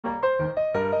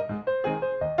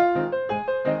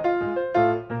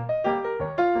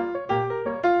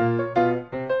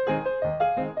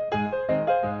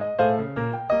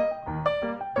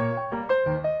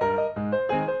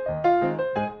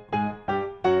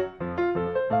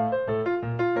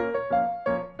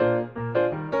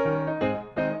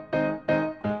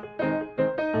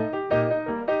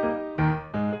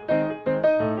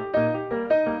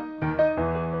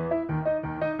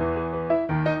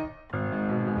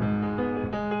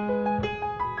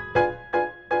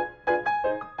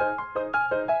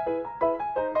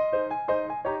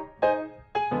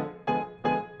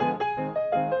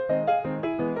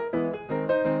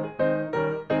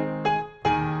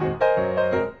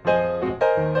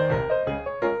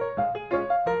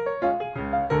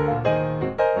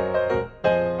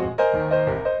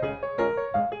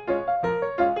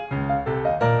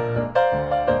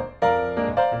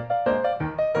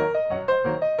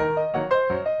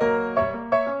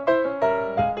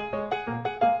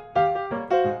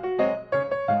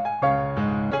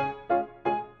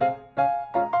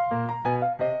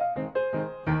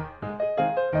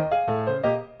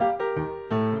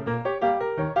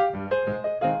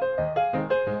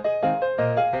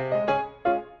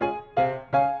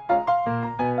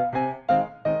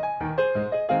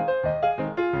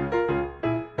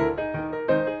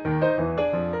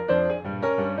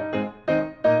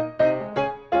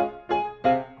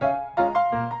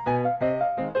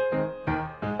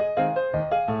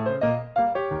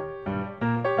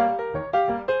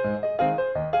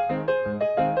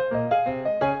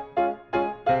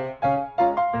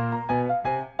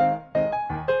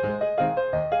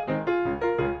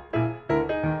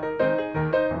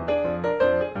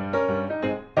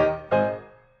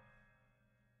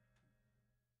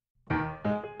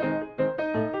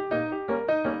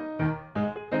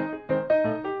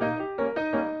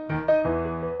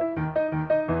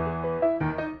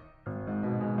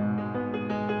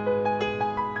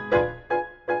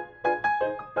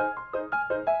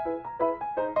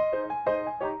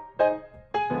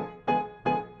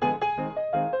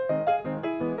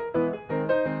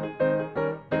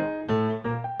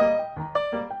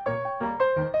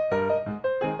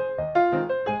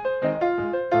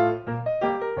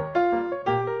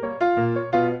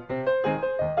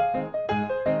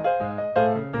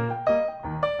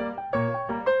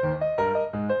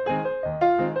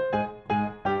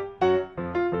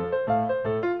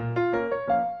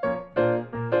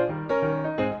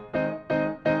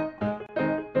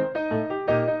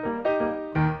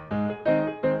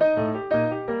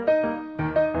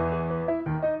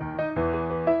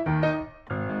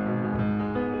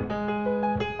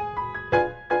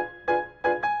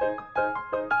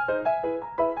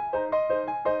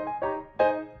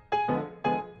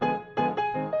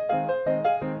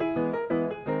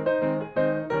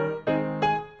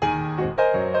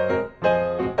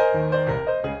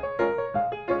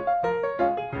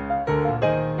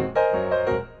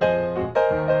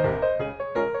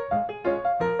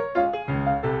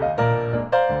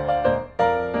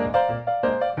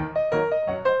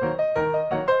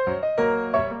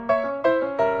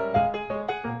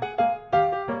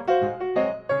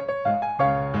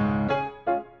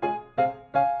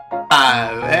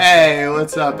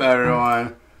What's up,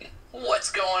 everyone?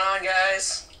 What's going on,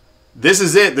 guys? This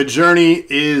is it. The journey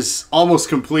is almost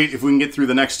complete if we can get through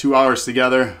the next 2 hours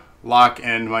together. Locke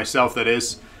and myself, that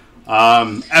is.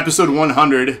 Episode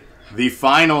 100, the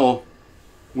final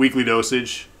weekly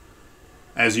dosage,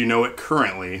 as you know it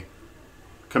currently.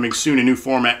 Coming soon, a new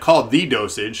format called The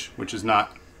Dosage, which is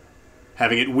not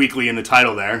having it weekly in the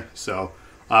title there. So,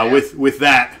 with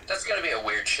that... That's going to be a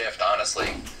weird shift, honestly.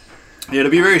 Yeah,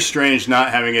 it'll be very strange not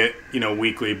having it,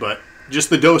 weekly, but just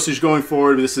the dosage going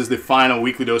forward. This is the final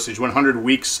weekly dosage, 100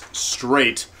 weeks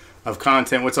straight of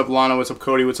content. What's up, Lana? What's up,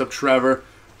 Cody? What's up, Trevor?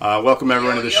 Welcome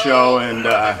everyone to the show, and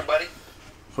everybody.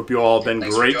 Hope you all have been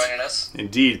Thanks great. for joining us.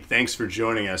 Indeed, thanks for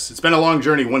joining us. It's been a long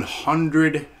journey,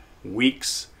 100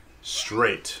 weeks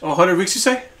straight. Oh, 100 weeks, you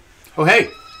say? Oh, hey.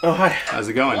 Oh, hi. How's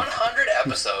it going? 100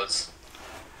 episodes.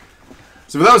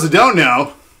 So for those that don't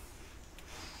know,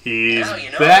 he's Now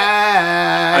you know.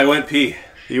 back. I went pee.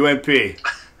 You went pee.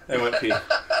 I went pee.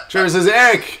 Trevor says,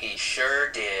 Eric, He sure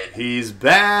did. he's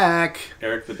back.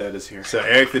 Eric the Dead is here. So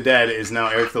Eric the Dead is now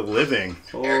Eric the Living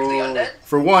Eric the Undead?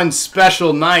 for one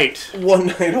special night. One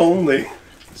night only.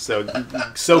 So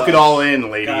soak it all in,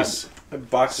 ladies. My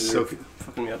boxes are So-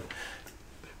 fucking me up.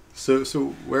 So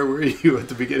where were you at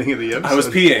the beginning of the episode? I was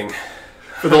peeing.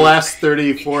 For the last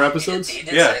 34 episodes? He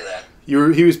did Yeah. say that. He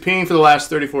was peeing for the last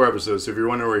 34 episodes, so if you're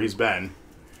wondering where he's been.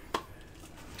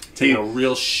 Taking a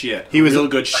real shit. He was- a real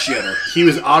good shitter. He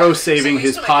was auto-saving So we his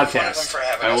used to make fun of him podcast. for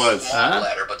having I a was. small Huh?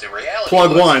 bladder, but the reality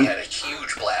Plug was one. he had a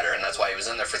huge bladder, and that's why he was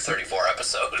in there for 34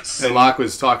 episodes. And Locke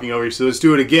was talking over you, so let's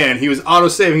do it again. He was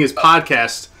auto-saving his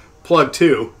podcast, plug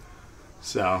 2.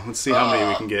 So, let's see how many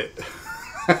we can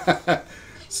get.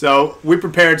 So, we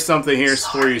prepared something here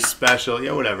for you special.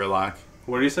 Yeah, whatever, Locke.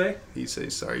 What did he say? He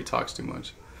says sorry, he talks too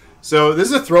much. So, this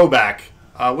is a throwback.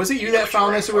 Was it you know that what you're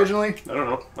found right this for. originally? I don't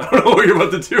know. I don't know what you're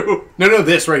about to do. No,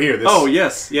 this right here. This. Oh,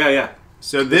 yes. Yeah.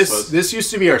 So was- this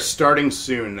used to be our starting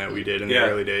soon that we did in Yeah.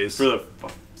 the early days. For the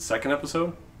second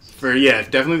episode?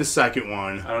 Definitely the second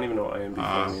one. I don't even know what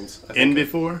IMB means. I In think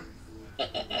before?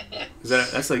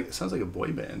 Sounds like a boy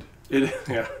band.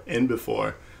 yeah. In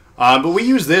before. But we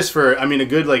used this for, a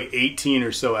good 18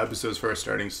 or so episodes for our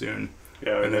starting soon.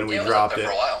 Yeah. And then we Yeah, it was dropped up there it.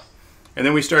 for a while. And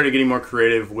then we started getting more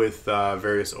creative with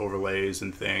various overlays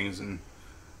and things. And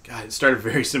God, it started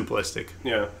very simplistic.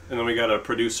 Yeah. And then we got a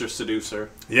producer seducer.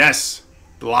 Yes,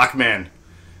 the Lockman.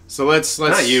 So let's.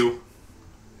 Not you.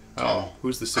 Oh,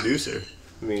 who's the seducer?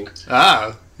 Me.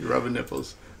 Ah, you're rubbing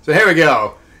nipples. So here we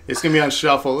go. It's going to be on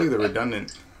shuffle. Look at the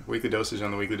redundant weekly dosage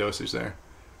on the weekly dosage there.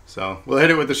 So we'll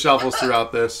hit it with the shuffles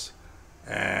throughout this.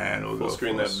 And we'll Full go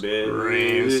screen full that bit.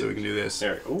 screen so we can do this.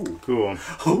 There. Ooh. Cool.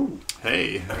 Ooh.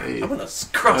 Hey. I'm gonna How's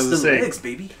cross it the say? legs,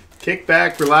 baby. Kick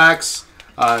back, relax.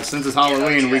 Since it's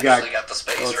Halloween, You we got... actually got the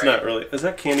space, Oh, it's right? not really. Is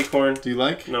that candy corn? Do you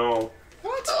like? No.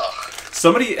 Ugh.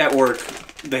 Somebody at work,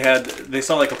 they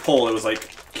saw like a poll. It was like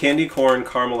candy corn,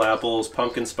 caramel apples,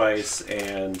 pumpkin spice,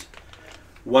 and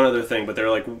one other thing. But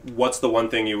they're like, what's the one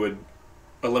thing you would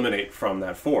eliminate from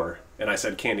that 4? And I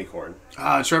said candy corn.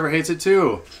 Trevor hates it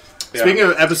too. Yeah. Speaking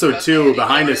of episode 2 Candy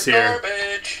behind corn us is here.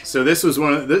 garbage. So this was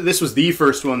this was the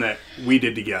first one that we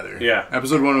did together. Yeah.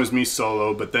 Episode 1 was me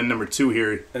solo, but then number 2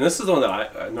 here, And this is the one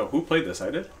that I know. Who played this? I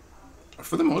did.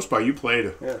 for the most part, you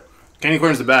played. Yeah. Candy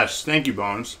corn's the best. Thank you,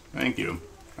 Bones. Thank you.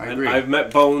 I agree. I've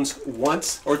met Bones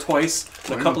once or twice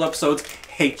in a couple episodes.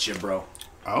 Hate you, bro.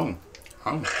 Oh.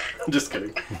 I'm just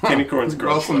kidding. Candy corn's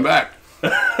gross. Welcome back.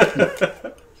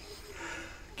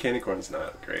 Candy corn's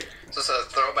not great. Is this a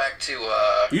throwback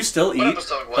to, You still what eat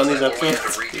episode was on these that where we had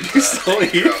episodes? to redo You the still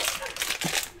intro?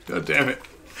 eat? God damn it.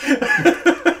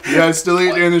 Yeah, I still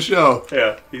eat during the show.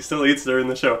 Yeah, he still eats during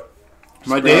the show.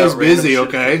 My Spread day is out random busy, shit.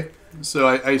 okay? So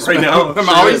I spend, now, I'm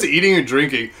sure always is. eating or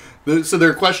drinking. So there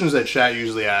are questions that chat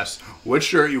usually asks. What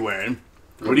shirt are you wearing?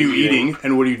 What are you eating?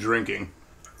 And what are you drinking?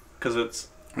 Because it's...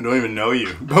 I don't even know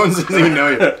you. Bones doesn't even know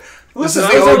you. This Listen, is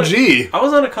I the was OG. I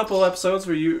was on a couple episodes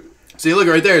where you... See, look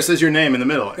right there. It says your name in the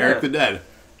middle. Yeah. Eric the Dead.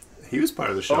 He was part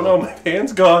of the show. Oh no, my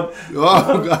hand's gone.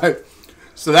 Oh, God.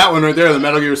 So that one right there, the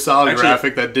Metal Gear Solid Actually-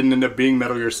 graphic that didn't end up being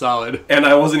Metal Gear Solid. And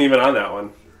I wasn't even on that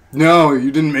one. No,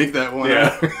 you didn't make that one.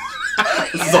 Yeah.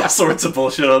 There's all sorts of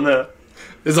bullshit on that.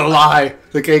 It's a lie.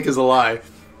 The cake is a lie.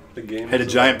 The game Had a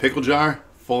is giant pickle jar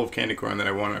full of candy corn that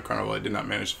I won at Carnival. I did not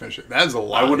manage to finish it. That is a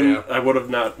lie. I wouldn't. yeah. I would have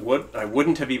not. I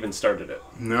wouldn't have even started it.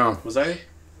 No. Was I?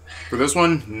 For this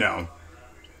one, no.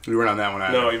 We weren't on that one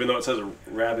either. No, even though it says a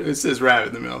rabbit. It says Rabbit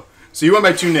in the middle. So you went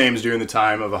by 2 names during the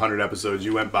time of 100 episodes.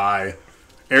 You went by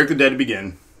Eric the Dead to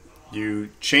begin. You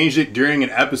changed it during an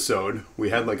episode.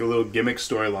 We had like a little gimmick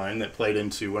storyline that played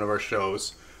into one of our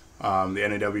shows, the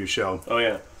NAW show, Oh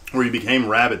yeah. where you became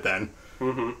Rabbit then.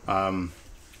 Mm-hmm.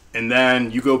 And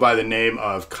then you go by the name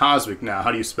of Cosmic now.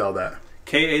 How do you spell that?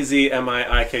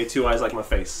 Kazmik, 2 eyes like my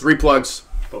face. 3 plugs.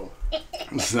 Boom.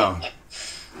 So, Hey,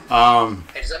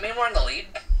 does that mean we're in the lead?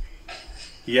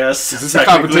 Yes. is this a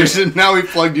competition? Now we've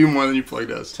plugged you more than you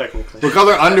plugged us. Technically. What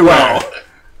color underwear?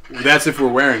 That's if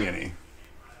we're wearing any.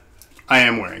 I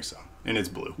am wearing some, and it's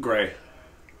blue. Gray.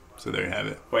 So there you have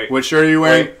it. Wait. What shirt are you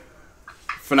wearing? Wait.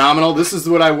 Phenomenal. This is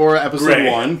what I wore episode Gray.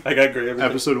 1. I got gray. Everything.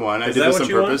 Episode 1. I Is did that this what on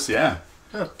you want? purpose. Yeah.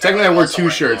 Technically, I wore 2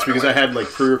 shirts because I had like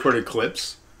pre-recorded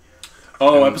clips.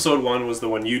 Oh, episode 1 was the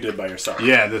one you did by yourself.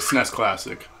 Yeah, the SNES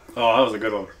Classic. Oh, that was a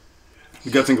good one.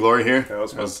 Guts and Glory here. That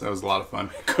was fun. That was a lot of fun.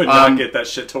 Could not get that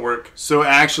shit to work. So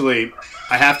actually,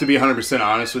 I have to be 100%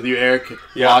 honest with you, Eric.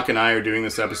 Yeah. Locke and I are doing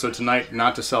this episode tonight,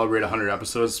 not to celebrate 100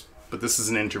 episodes, but this is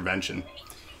an intervention.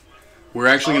 We're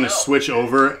actually going to switch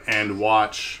over and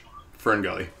watch Fern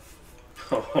Gully.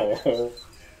 Oh.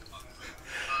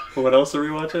 What else are we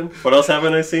watching? What else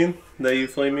haven't I seen that you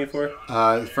flamed me for?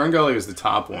 Fern Gully was the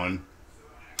top one.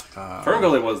 Fern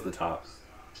Gully was the top.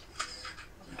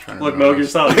 I'm trying to Look, remember. Moog, you're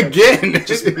selling it. Again!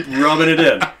 Just rubbing it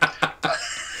in.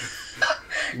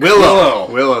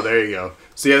 Willow, there you go.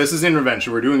 So yeah, this is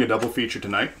Intervention. We're doing a double feature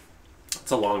tonight.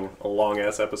 It's a long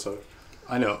ass episode.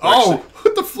 I know. Oh,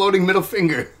 with the floating middle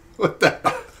finger. What the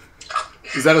hell?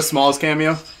 Is that a Smalls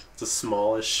cameo? It's a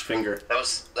smallish finger. That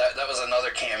was another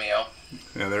cameo.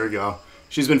 Yeah, there we go.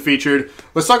 She's been featured.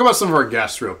 Let's talk about some of our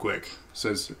guests real quick.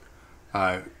 Says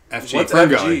FG. What's Fern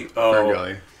FG? Gully. Oh. Fern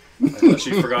Gully. I thought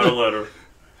she forgot a letter.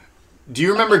 Do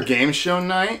you remember Game Show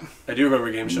Night? I do remember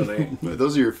Game Show Night.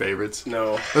 Those are your favorites.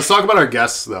 No. Let's talk about our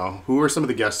guests, though. Who were some of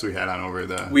the guests we had on over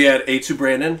the... We had A2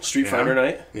 Brandon, Street Fighter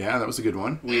Night. Yeah, that was a good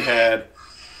one. We had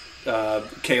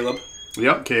Caleb.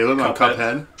 Yep, Caleb on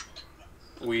Cuphead.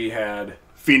 We had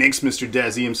Phoenix, Mr.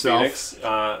 Desi himself. Phoenix.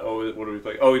 What did we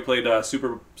play? Oh, we played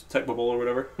Super Tecmo Bowl or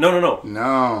whatever. No.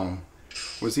 No.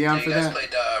 Was he on You for guys that?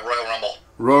 played Royal Rumble.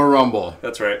 Royal Rumble.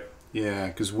 That's right. Yeah,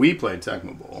 because we played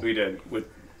Tecmo Bowl. We did with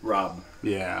Rob.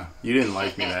 Yeah, you didn't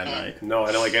like me that night. No, I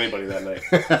didn't like anybody that night.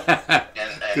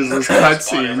 And those bought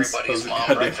cutscenes. everybody's Those mom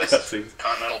goddamn breakfast. cutscenes.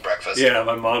 Continental breakfast. Yeah,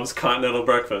 my mom's continental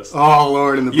breakfast. Oh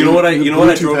Lord! And the You know what I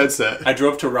Bluetooth drove? headset. I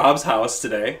drove to Rob's house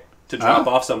today to drop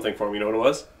off something for him. You know what it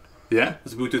was? Yeah, It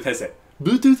was a Bluetooth headset.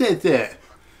 Bluetooth headset.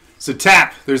 So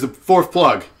tap. There's the 4th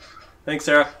plug. Thanks,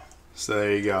 Sarah. So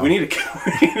there you go. We need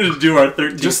to do our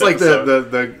 13th just like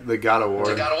episode. the God of War.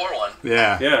 The God of War one.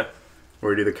 Yeah. Yeah. Or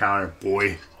we do the counter.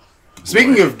 Boy.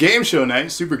 Speaking of Game Show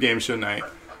Night, Super Game Show Night.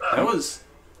 That was...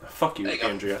 Fuck you, There you go.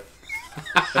 Andrea.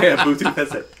 Yeah, Bluetooth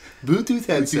headset. Bluetooth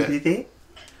headset.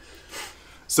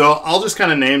 So I'll just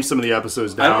kind of name some of the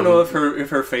episodes I down. don't know if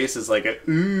her face is like a,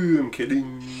 ooh, I'm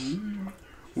kidding.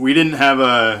 We didn't have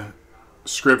a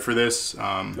script for this.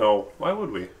 No, why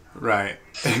would we? Right.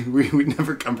 we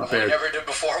never come We prepared. never did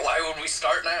before. Why would we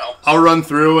start now? I'll run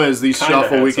through as these Kinda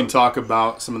shuffle. had We can some. talk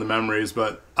about some of the memories,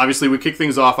 but obviously we kick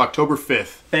things off October 5th,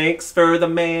 Thanks for the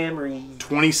memory.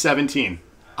 2017.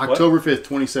 October 5th,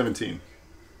 2017.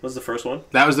 Was the first one?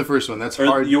 That was the first one. That's Or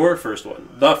hard. your first one?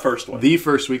 The first one. The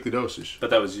first weekly dosage. But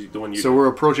that was the one you So we're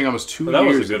approaching almost 2 Well, that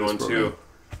years. was a good of one, this program. too.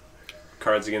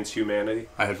 Cards Against Humanity.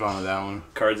 I had fun with that one.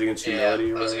 Cards Against Yeah,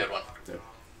 Humanity. that was a good one.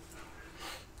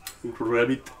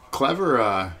 Rabbit. Clever.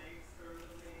 Oh,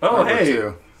 artwork, hey.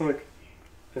 too. Look.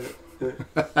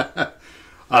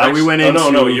 We went into. Oh,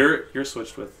 no, you're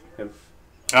switched with him.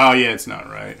 Oh yeah, it's not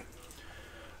right.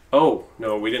 Oh,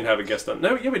 no, we didn't have a guest on.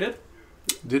 No, yeah, we did.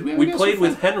 Did we? We played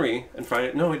with Henry and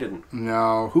Friday. No, we didn't.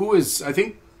 No, who was? I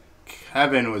think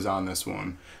Kevin was on this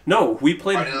one. No, we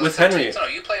played Friday the with 13th. Henry. No,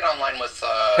 you played online with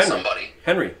Henry. somebody.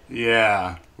 Henry.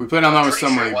 Yeah, we played online with Pretty sure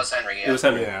somebody. it was Henry. Yeah. It was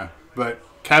Henry. Yeah, but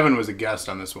Kevin was a guest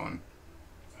on this one.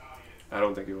 I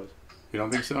don't think he was. You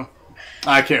don't think so?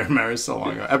 I can't remember. It's so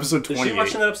long ago. Episode Is she 28.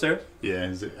 watching that upstairs? Yeah,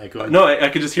 is it echoing? No, I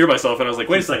could just hear myself, and I was like,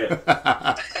 wait a second.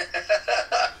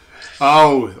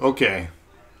 Oh, okay.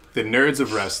 The Nerds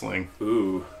of Wrestling.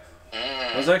 Ooh.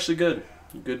 That was actually good.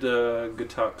 Good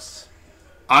talks.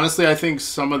 Honestly, I think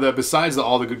some of the, besides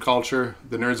All the Good Culture,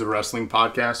 the Nerds of Wrestling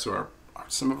podcasts are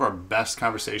some of our best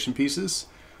conversation pieces.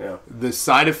 Yeah. The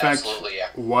side effect Absolutely, yeah.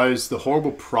 was the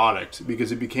horrible product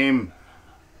because it became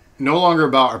no longer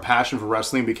about our passion for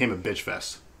wrestling, it became a bitch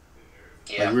fest.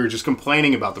 Yeah. Like we were just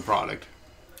complaining about the product,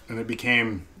 and it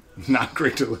became not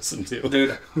great to listen to.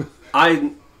 Dude,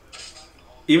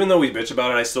 even though we bitch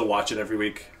about it, I still watch it every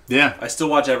week. Yeah. I still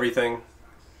watch everything.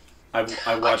 I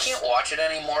I watch. can't watch it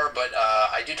anymore, but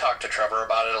I do talk to Trevor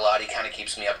about it a lot. He kind of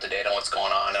keeps me up to date on what's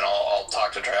going on, and I'll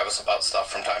talk to Travis about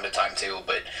stuff from time to time too.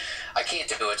 But I can't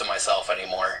do it to myself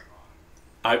anymore.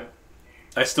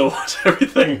 I still watch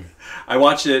everything. I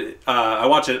watch it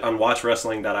on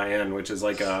WatchWrestling.in, which is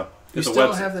like a. You It's a still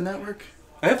website. have the network?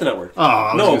 I have the network. Oh,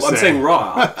 I was no, gonna I'm say. saying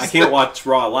Raw. I can't watch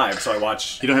Raw live, so I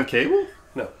watch. You don't have cable?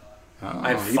 No, Oh, I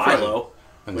have you probably- Philo,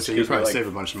 which so you gives me probably like save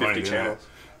a bunch of 50 money doing that. channels.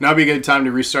 Now would be a good time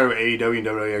to restart with AEW and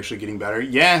WWE actually getting better.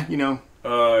 Yeah,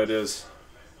 It is.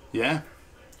 yeah.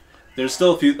 There's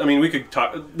still a few. I mean, we could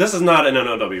talk. This is not an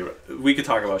NOW. We could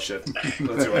talk about shit.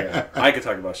 Let's see what I got. I could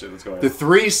talk about shit that's going on. The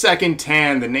 3-second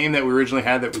tan, the name that we originally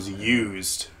had that was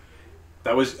used.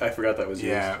 That was. I forgot that was used.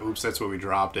 Yeah, oops, that's what we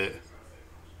dropped it.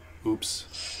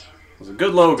 Oops. It was a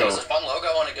good logo. It was a fun logo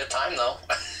and a good time, though.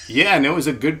 Yeah, and it was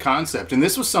a good concept. And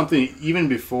this was something, even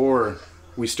before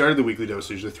we started the weekly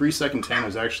dosage, the 3-second tan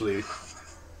was actually,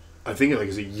 I think it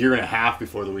was a year and a half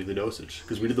before the weekly dosage.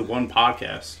 Because we did the one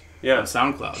podcast Yeah. on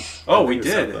SoundCloud. Oh, I we think it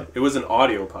was did. SoundCloud. It was an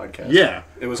audio podcast. Yeah.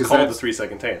 It was 'cause called the that's-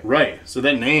 3-second tan. Right. So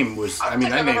that name was, I I don't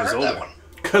mean, think that I've name ever is heard that older. one.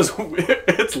 Because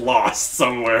it's lost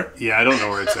somewhere. Yeah, I don't know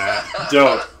where it's at.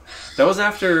 Dope. That was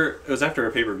after. It was after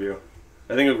a pay per view.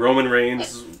 I think Roman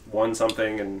Reigns won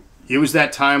something, and It was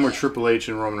that time where Triple H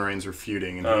and Roman Reigns were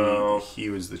feuding, and he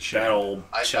was the that champ. old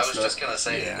I was chestnut. just going to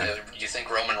say, Yeah. you think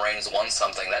Roman Reigns won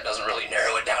something? That doesn't really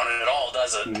narrow it down at all,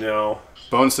 does it? No,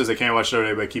 Bones says I can't watch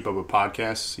WWE, but I keep up with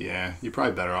podcasts. Yeah, you're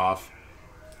probably better off.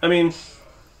 I mean,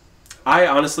 I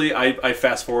honestly I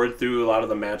fast forward through a lot of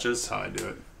the matches, That's how I do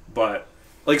it. but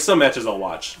like some matches I'll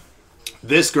watch.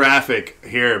 This graphic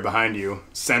here behind you,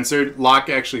 censored. Locke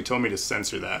actually told me to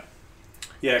censor that.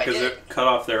 Yeah, because it cut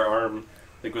off their arm.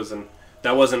 Like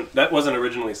that wasn't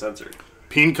originally censored.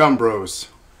 Peen Cum Bros.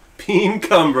 Peen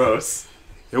Cumbros.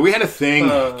 Yeah, we had a thing.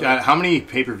 God, how many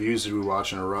pay-per-views did we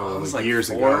watch in a row? It was Like like years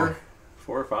four ago.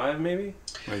 4 or 5 maybe.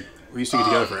 Like we used to get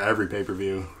together for every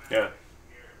pay-per-view. Yeah.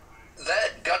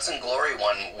 That Guts and Glory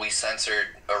one we censored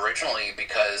originally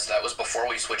because that was before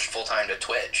we switched full-time to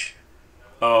Twitch.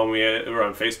 Oh, we were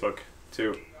on Facebook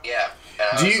too. Yeah.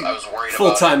 And I was worried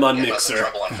Full-time about on getting us in Mixer.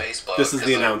 trouble on Facebook. This is the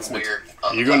 'cause of announcement. weird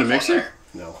You going to unplugged Mixer? one there.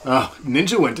 No. Oh,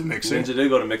 Ninja went to Mixer. Ninja did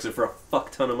go to Mixer for a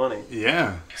fuck ton of money.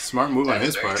 Yeah, smart move on That is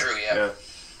his very part. true, yeah. Yeah.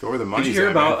 Go where the money's Did you hear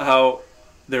at, about man. how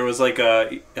there was like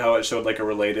how it showed like a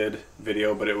related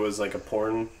video, but it was like a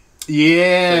porn?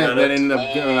 Yeah, Thing on that it? ended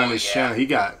up going on his yeah. channel. He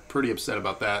got pretty upset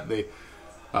about that. They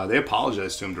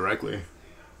apologized to him directly.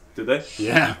 Did they?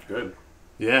 Yeah, Good.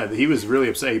 yeah, he was really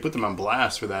upset. He put them on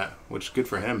blast for that, which good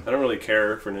for him. I don't really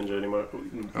care for Ninja anymore.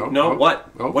 Oh, No, oh, what?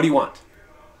 oh. What do you want?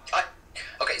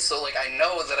 Okay, so like I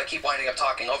know that I keep winding up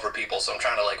talking over people, so I'm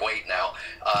trying to like wait now.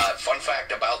 Fun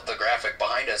fact about the graphic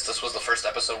behind us: this was the first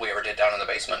episode we ever did down in the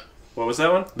basement. What was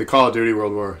that one? The Call of Duty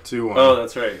World War II one. Oh,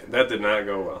 that's right. That did not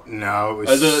go well. No, it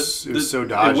was so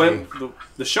dodgy.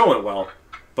 The show went well,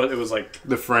 but it was like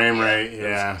The frame rate,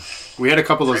 yeah. We had a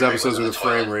couple of those Frame rate episodes was where in the the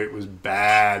frame toilet. rate was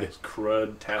bad.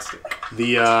 crud-tastic.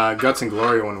 The Guts and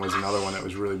Glory one was another one that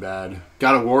was really bad.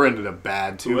 God of War ended up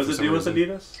bad too. Who was for it? some It was reason.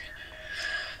 Adidas?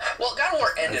 Well, God of War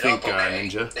ended think, up okay.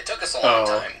 Ninja. It took us a long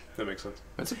Oh, time. that makes sense.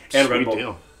 That's a And Red sweet Bull.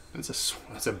 deal.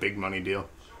 That's a big money deal.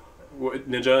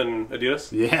 Ninja and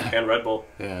Adidas? Yeah. And Red Bull.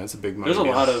 Yeah, that's a big money There's a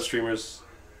deal. lot of streamers.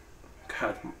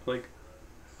 God, like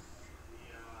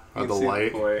Oh, you the can see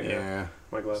light. the light, Yeah,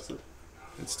 my glasses.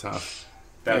 it's tough.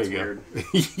 That's there weird.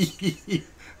 you go.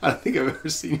 I don't think I've ever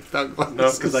seen you without glasses.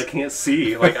 No, because I can't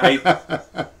see. Like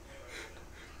I.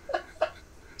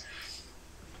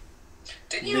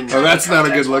 Didn't you? Oh, try that's not a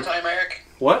contacts good look. One time, Eric?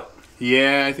 What?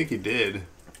 Yeah, I think you did.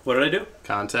 What did I do?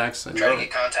 Contacts. Try to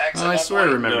get contacts. Oh, at I one swear I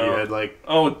point? remember you No. had like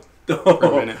Oh. for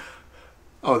a minute.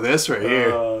 Oh, this right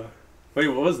here. Wait,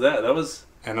 what was that? That was.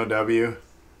 NOW.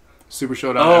 Super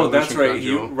Showdown. Oh, Evolution that's right. Crown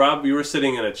You, Jewel. Rob, you were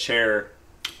sitting in a chair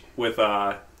with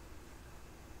a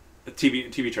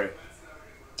TV tray.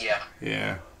 Yeah.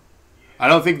 Yeah. I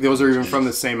don't think those are even from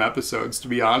the same episodes, to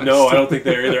be honest. No, I don't think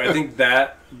they're either. I think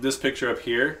this picture up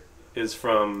here is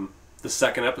from the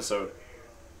second episode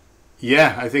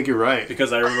Yeah, I think you're right.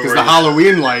 because I remember Because the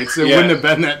Halloween lights, it Yeah. wouldn't have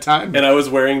been that time. and I was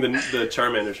wearing the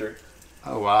Charmander shirt.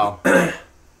 Oh, wow.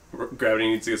 Gravity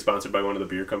needs to get sponsored by one of the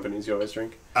beer companies you always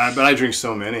drink. But I drink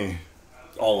so many.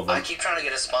 All of I them. keep trying to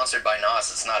get it sponsored by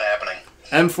NOS. It's not happening.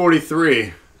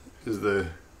 M43 is the...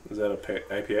 Is that a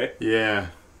IPA? Yeah.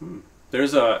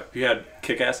 There's a. You had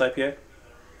Kick-Ass IPA.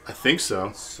 I think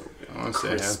so. So good. I want to say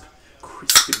I have.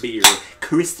 Crispy beer.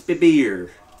 Crispy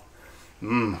beer.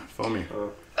 Foamy.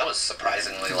 That was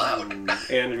surprisingly loud.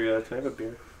 Andrea, can I have a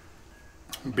beer?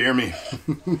 Beer me.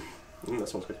 That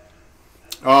smells good.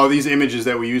 Oh, these images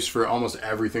that we used for almost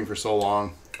everything for so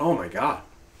long. Oh my god.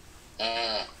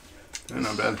 Mm.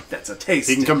 Not bad. That's a taste.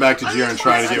 He can come back to GR and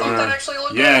try to get I thought one. that actually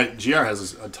looked Yeah, GR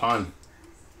has a ton.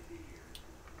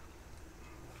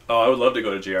 Oh, I would love to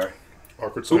go to GR.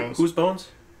 Awkward silence. Who's Bones?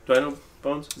 Do I know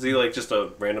Bones? Is he like just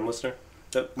a random listener?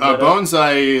 Bones,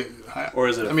 or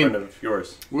is it a friend of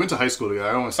yours? We went to high school together.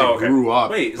 I don't want to say grew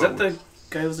up. Wait, is that the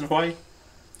guy who lives in Hawaii?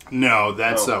 No,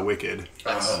 that's Wicked.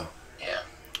 Yeah.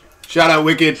 Shout out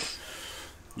Wicked.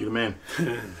 You're the man.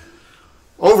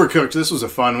 Overcooked. This was a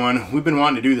fun one. We've been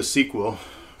wanting to do the sequel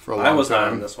for a long time. I was not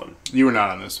on this one. You were not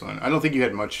on this one. I don't think you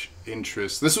had much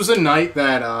interest. This was a night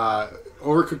that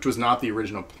Overcooked was not the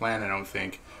original plan, I don't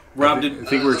think. Rob, I think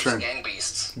we were trying. Gang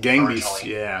Beasts. Gang originally. Beasts,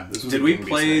 yeah. This was Did a we Gang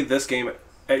play Beasts night. this game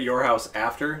at your house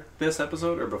after this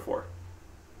episode or before?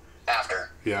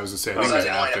 After. Yeah, I was going to say, I Because think I it was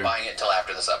didn't wind up after. buying it until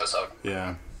after this episode.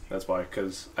 Yeah, That's why,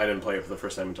 because I didn't play it for the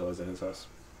first time until I was at his house.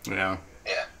 yeah.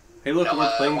 Yeah. Hey, look, No,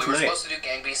 we're playing we were tonight. supposed to do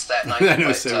Gang Beasts that night, I know,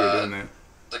 but said we were doing that.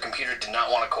 the computer did not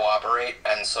want to cooperate,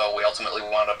 and so we ultimately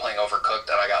wound up playing Overcooked,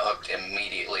 and I got hooked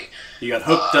immediately. You got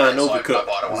hooked on and so I Overcooked.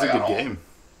 bought it It was when a I good got home. game.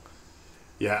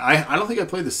 Yeah, I don't think I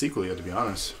played the sequel yet, to be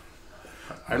honest.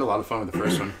 I had a lot of fun with the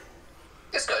first one.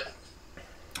 It's good.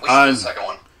 We should do the second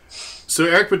one. So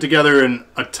Eric put together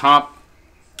a top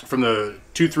from the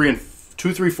 2, 3,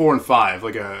 4, and 5,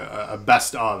 like a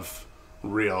best of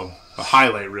reel, a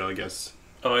highlight reel, I guess.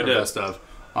 Oh, I Or did. best of,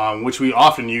 which we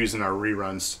often use in our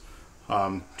reruns,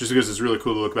 just because it's really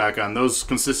cool to look back on. Those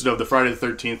consisted of the Friday the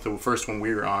 13th, the first one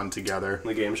we were on together,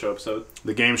 The game show episode.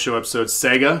 the game show episode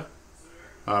Sega,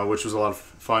 which was a lot of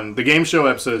fun. The game show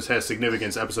episodes has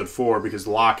significance, episode 4, because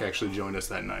Locke actually joined us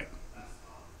that night.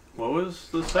 What was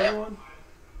the second one?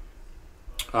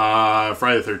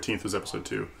 Friday the 13th was episode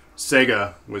 2.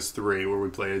 Sega was 3, where we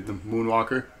played the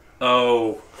Moonwalker.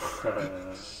 Oh.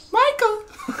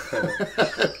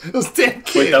 Michael! Those damn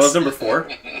kids. Wait, that was number 4?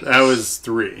 That was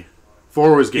 3.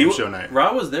 4 was game show night.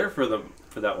 Rob was there for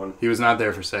that one. He was not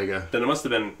there for Sega. Then it must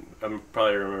have been. I'm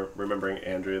probably remembering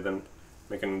Andrea then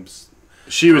making.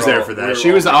 She was We're there all- for we that. were She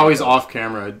all was there. always off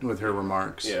camera with her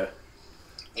remarks. Yeah.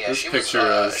 Yeah, This she picture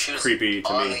was, is she was creepy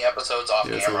to on me. the episodes off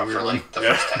Yeah, it's a camera weird for like the one.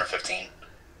 first 10 or 15.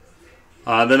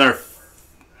 Then our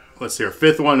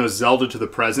 5th one was Zelda to the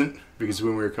Present, because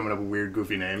when we were coming up with weird,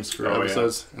 goofy names for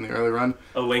episodes in the early run.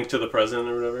 A Link to the Present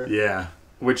or whatever. Yeah,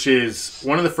 which is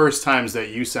one of the first times that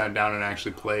you sat down and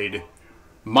actually played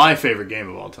my favorite game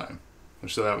of all time.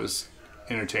 So that was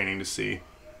entertaining to see.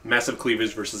 Massive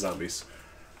Cleavage versus Zombies.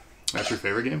 That's your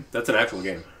favorite game? That's an actual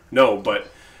game. No, but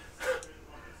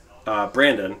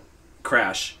Brandon,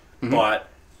 Crash, bought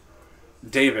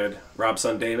David, Rob's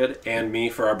son David, and me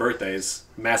for our birthdays,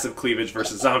 Massive Cleavage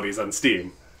versus Zombies on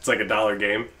Steam. It's like a $1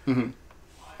 game. Mm-hmm.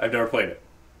 I've never played it,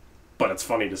 but it's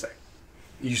funny to say.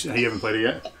 You haven't played it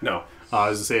yet? No. I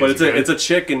was to say, But is it good? it's a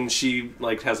chick and she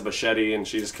like has a machete and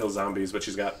she just kills zombies, but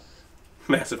she's got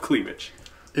massive cleavage.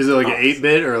 Is it like an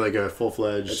 8-bit or like a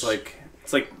full-fledged? It's like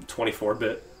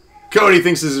 24-bit. Cody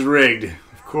thinks this is rigged.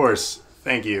 Of course.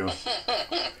 Thank you.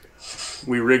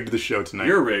 We rigged the show tonight.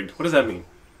 You're rigged. What does that mean?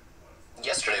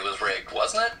 Yesterday was rigged,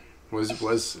 wasn't it?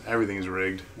 Was everything is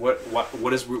rigged.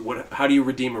 How do you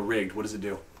redeem a rigged? What does it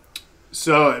do?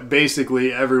 So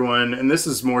basically, everyone, and this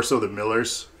is more so the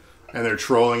Millers, and their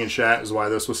trolling in chat is why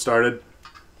this was started.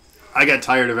 I got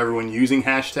tired of everyone using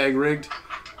hashtag rigged.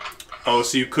 Oh,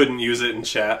 so you couldn't use it in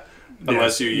chat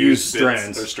unless you use use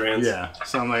bits or strands. Yeah.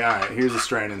 So I'm like, all right, here's a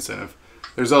strand incentive.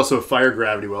 There's also a fire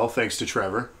gravity well, thanks to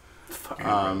Trevor.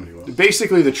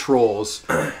 Basically, the trolls.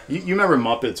 You remember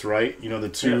Muppets, right? You know the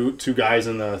two guys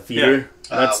in the theater.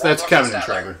 Yeah. That's Waldorf Kevin and and Statler.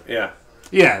 Trevor. Yeah,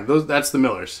 Yeah, that's the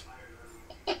Millers.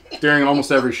 During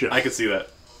almost every show. I could see that.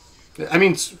 I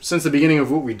mean, since the beginning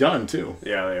of what we've done too.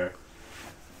 Yeah, they are.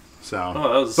 So,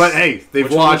 Oh, that was. but hey, they've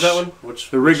which one was watched. that one? Which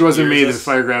The rigged which wasn't year me. is The this?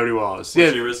 fire gravity walls. Which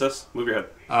Yeah, year is this? Move your head.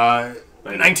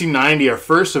 1990, our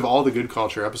first of all the good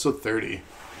culture, episode 30.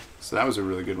 So that was a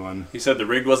really good one. You said the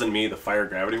rigged wasn't me. The fire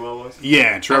gravity well was.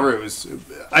 Yeah, Trevor. It was.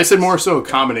 I said more so a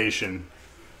combination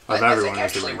of I everyone. think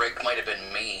as the actually rigged. rigged might have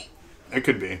been me. It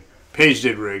could be. Paige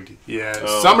did rigged. Yeah,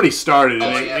 Oh. somebody started Oh,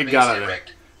 and yeah, it me got said out of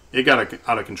rigged. it got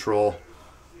out of control.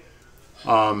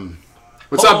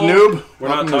 What's Oh, up, Noob? We're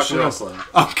Welcome not to talking the show. wrestling.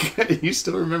 Okay, you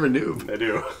still remember Noob? I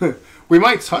do. We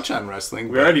might touch on wrestling.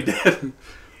 We but, already did.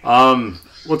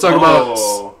 We'll talk about.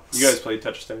 Oh, you guys played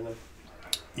Tetris 99?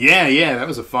 Yeah, that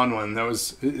was a fun one. That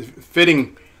was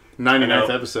fitting 99th I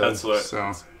know, episode. that's what-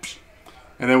 So,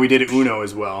 and then we did Uno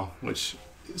as well, which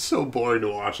is so boring to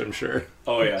watch. I'm sure.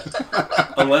 Oh yeah.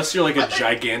 Unless you're like a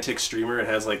gigantic streamer and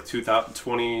has like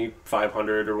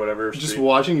 2,500 or whatever. Just stream-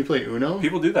 watching you play Uno.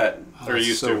 People do that. Or That's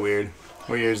used so to. weird.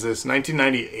 What year is this?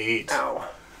 1998. Ow.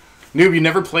 Noob, you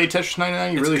never played Tetris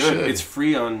 99? You It's really good. should. It's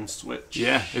free on Switch.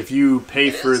 Yeah, if you pay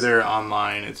It for is? their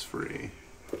online, it's free.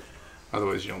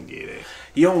 Otherwise, you don't get it.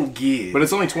 You don't get. But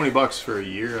it's only $20 for a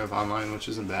year of online, which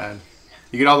isn't bad.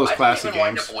 You get all those I classic didn't even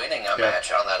wind games. up winning a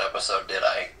match on that episode, did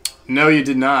I? No, you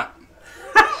did not.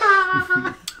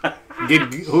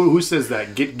 Who says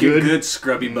that? Get good? Get good,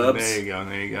 scrubby bubs. There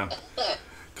you go.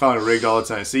 Calling it rigged all the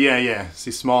time. So yeah.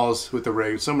 See, Smalls with the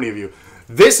rig. So many of you.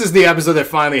 This is the episode that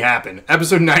finally happened.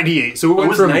 Episode 98. So it It went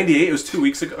was from 98. It was 2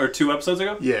 weeks ago or 2 episodes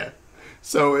ago. Yeah.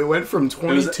 So it went from This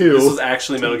 22. was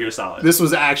actually Metal Gear Solid. This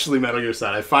was actually Metal Gear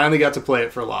Solid. I finally got to play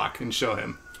it for Locke and show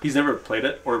him. He's never played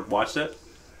it or watched it,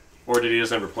 or did he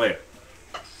just never play it?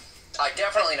 I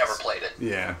definitely never played it.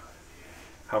 Yeah.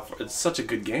 It's such a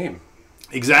good game.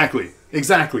 Exactly. Thank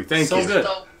So you. good.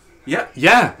 So, Yeah.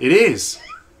 Yeah, it is.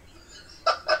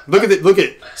 Look at it. Look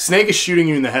at Snake is shooting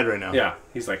you in the head right now. Yeah.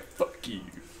 He's like, fuck you.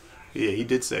 Yeah, he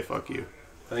did say fuck you.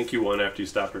 I think you won after you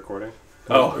stopped recording.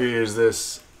 Oh, here's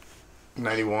this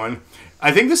 91.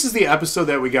 I think this is the episode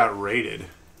that we got raided.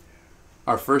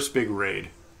 Our first big raid.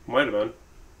 Might have been.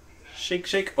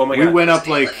 Shake. Oh my We god. went up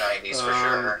in like the 90s for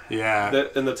sure. yeah.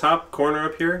 In the top corner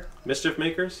up here, Mischief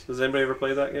Makers. Does anybody ever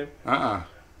play that game?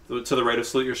 To the right of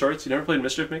Salute Your Shorts. You never played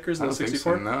Mischief Makers in I the don't think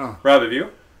 64? so, no. Rob, have you?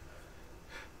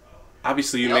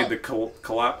 Obviously, you No. made the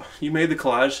collage. You made the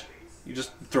collage. You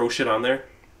just throw shit on there.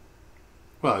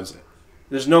 Well, is it?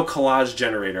 There's no collage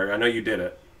generator. I know you did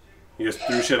it. You just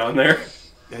threw shit on there.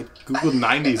 I googled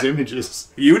 90s images.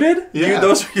 You did? Yeah.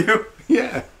 Those are you?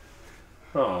 Yeah.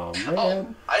 Oh, man.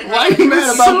 Oh, I didn't Why are make you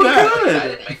mad about so that? good. I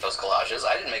didn't make those collages.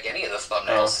 I didn't make any of the Oh,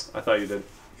 thumbnails. I thought you did.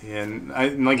 And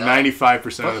like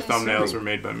 95% of the Fucking thumbnails silly. were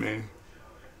made by me.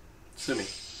 Sue me.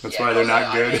 That's Yeah, why they're no, not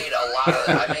I good. made a lot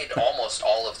of. I made almost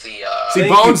all of the. See, Thank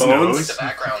you, Bones Bones. knows. the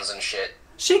backgrounds and shit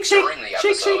Shake. during the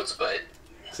episodes, but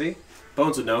See?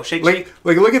 Bones would know. Shake. Like,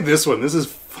 look at this one. This is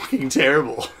fucking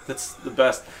terrible. That's the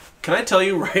best. Can I tell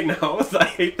you right now that I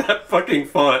hate that fucking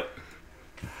font?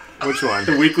 Which one?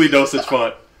 The weekly dosage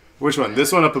font. Which one?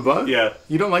 This one up above? Yeah.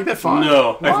 You don't like that font?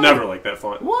 No, Why? I've never liked that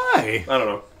font. Why? I don't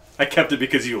know. I kept it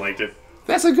because you liked it.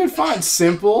 That's a good font.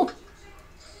 Simple.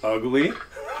 Ugly?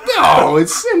 No,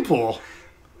 it's simple.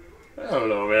 I don't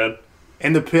know, man.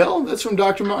 And the pill? That's from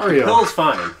Dr. Mario. Pill's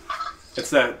fine. It's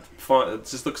that font. It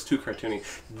just looks too cartoony.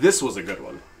 This was a good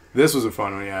one. This was a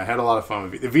fun one, yeah. I had a lot of fun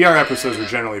with it. The VR episodes were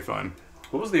generally fun.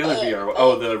 What was the other VR one?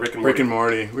 Oh, the Rick and Morty. Rick and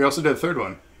Morty. We also did a third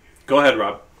one. Go ahead,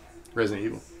 Rob. Resident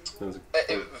Evil.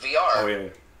 VR. Oh, yeah.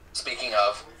 Speaking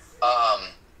of,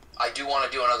 I do want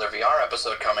to do another VR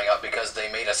episode coming up because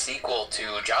they made a sequel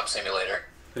to Job Simulator.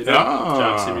 They did. Ah.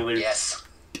 Job Simulator. Yes,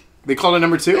 They called it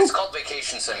number 2? it's called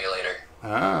Vacation Simulator.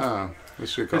 We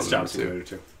should have called It's it Job number 2. Simulator,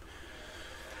 too.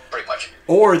 Pretty much.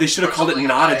 Or they should have For called it something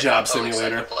not a I'm Job totally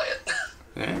excited Simulator. to play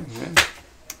it.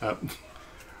 Yeah.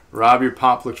 Rob, your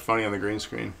pop looked funny on the green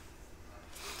screen.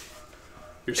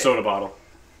 Your soda bottle.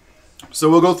 So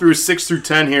we'll go through 6 through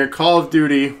 10 here. Call of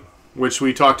Duty, which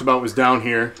we talked about was down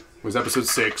here, was episode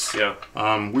 6. Yeah.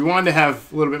 We wanted to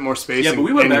have a little bit more space. Yeah, but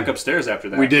we went and back upstairs after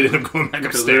that. We did end up going back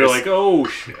Because upstairs. they were like, oh,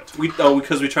 shit.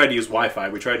 Because we tried to use Wi-Fi.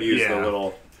 We tried to use Yeah. the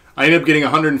little I ended up getting a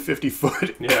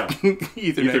 150-foot Yeah.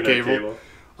 Ethernet cable.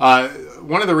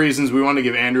 One of the reasons we wanted to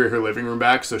give Andrea her living room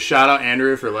back, so shout out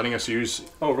Andrea for letting us use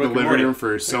the Rick and living Morty. room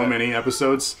for so Yeah. many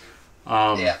episodes.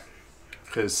 Yeah.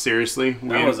 Because seriously,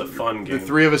 That was a fun game. The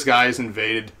 3 of us guys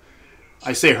invaded.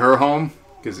 I say her home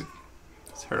because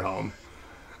it's her home.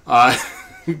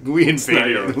 We invaded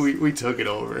it. yours. We took it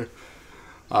over.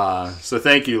 So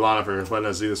thank you, Lana, for letting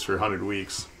us do this for 100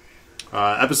 weeks.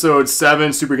 Episode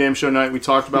 7, Super Game Show Night, we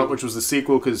talked about, which was the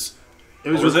sequel because it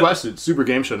was What was it? requested. Super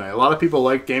Game Show Night. A lot of people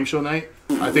like Game Show Night.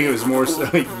 I think it was more so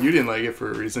you didn't like it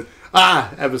for a reason.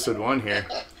 Episode 1 here.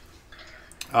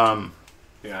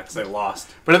 Yeah, because I lost.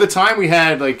 But at the time, we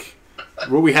had, like,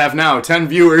 what we have now, 10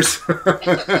 viewers.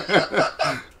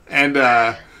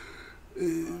 And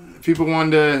people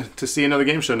wanted to see another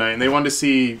game show night, and they wanted to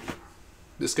see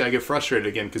this guy get frustrated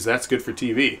again, because that's good for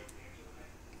TV.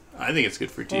 I think it's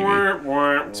good for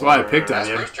TV. That's why I picked on That's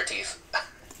you. Rooster Teeth.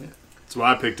 That's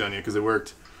why I picked on you, because it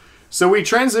worked. So we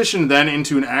transitioned then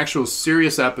into an actual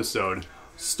serious episode.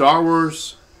 Star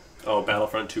Wars Oh,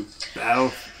 Battlefront 2.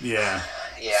 Battle... Yeah.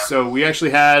 Yeah. So we actually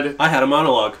had... I had a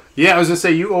monologue. Yeah, I was going to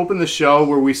say, you opened the show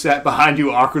where we sat behind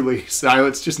you awkwardly,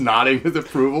 silence, just nodding with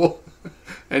approval.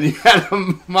 And you had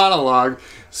a monologue.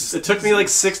 It took me like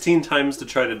 16 times to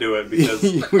try to do it because...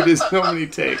 You did so many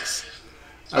takes.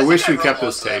 I wish we wrote kept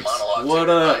most those of the takes. monologues What in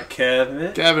up, mine.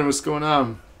 Kevin? Gavin, what's going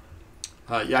on?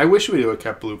 Yeah, I wish we would have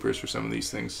kept bloopers for some of these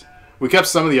things. We kept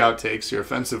some of the outtakes, your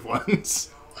offensive ones.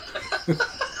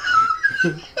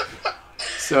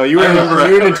 So you were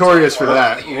notorious for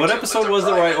that. What episode was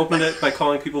it where I opened it by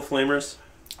calling people flamers?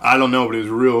 I don't know, but it was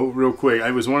real quick.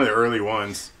 It was one of the early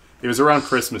ones. It was around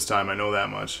Christmas time, I know that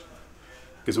much.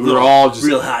 Because we were all just...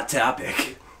 Real hot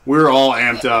topic. we're all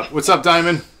amped up. What's up,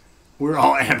 Diamond? We're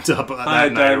all amped up. Hi,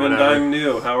 Diamond. I'm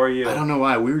new. How are you? I don't know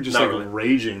why. We were just Not like really.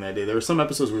 raging that day. There were some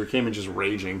episodes where we came in just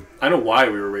raging. I know why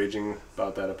we were raging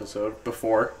about that episode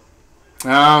before.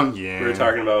 Oh, yeah. We were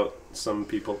talking about some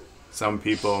people. Some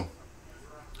people.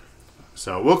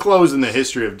 So we'll close in the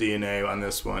history of DNA on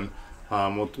this one.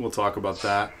 We'll talk about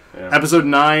that. Yeah. Episode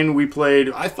 9, we played.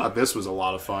 I thought this was a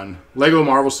lot of fun. Lego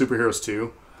Marvel Superheroes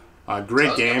 2.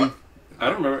 Great game. I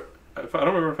don't remember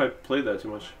if I played that too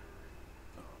much.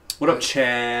 What up,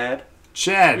 Chad?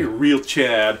 Chad. You're real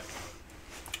Chad.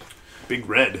 Big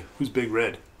Red. Who's Big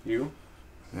Red? You?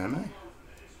 Am I?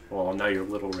 Well, now you're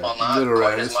Little Red. Well, not Little quite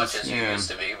Red, as this much is- as you yeah. used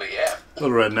to be, but yeah.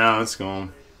 Little Red now. Let's go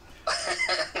home.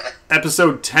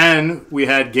 Episode 10, we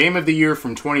had Game of the Year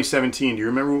from 2017. Do you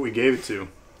remember what we gave it to?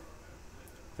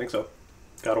 I think so.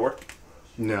 God of War?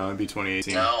 No, it'd be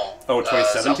 2018. No. Oh,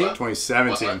 2017? Zelda.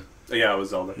 2017. Yeah, it was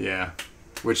Zelda. Yeah.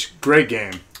 Which, great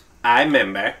game. I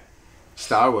remember.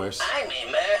 Star Wars. I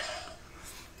mean,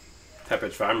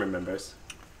 Tepich Farm remembers.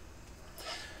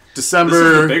 This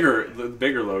December. is the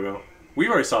bigger logo. We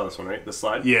already saw this one, right? The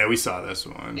slide. Yeah, we saw this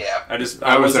one. yeah. I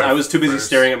was our was too busy first.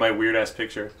 staring at my weird ass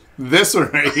picture. This one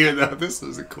right here, though, this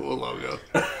is a cool logo.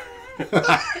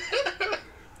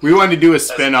 We wanted to do a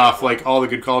spin-off, like All the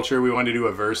Good Culture. We wanted to do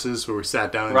a versus where we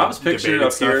sat down and Rob's debated picture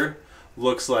up stuff. here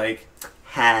looks like,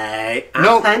 "Hey, I'm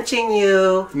No. punching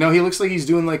you." No, he looks like he's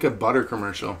doing like a butter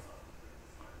commercial.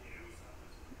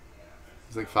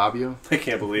 He's like Fabio. I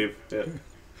can't believe it.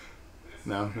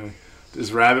 No.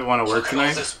 Does Rabbit want to work Look at all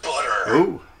tonight? this butter.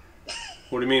 Oh,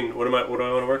 What do you mean? What do I want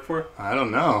to work for? I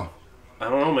don't know. I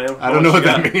don't know, man. I don't know what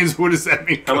that means. means. What does that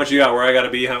mean? How much you got? Where I got to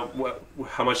be? How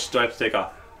much do I have to take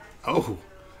off?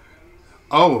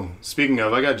 Oh, speaking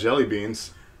of, I got jelly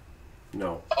beans.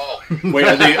 No. Oh, Wait,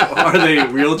 are they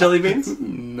real jelly beans?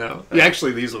 No. Yeah,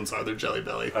 actually, these ones are. They're Jelly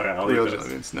Belly. Okay, I'll Real eat those. jelly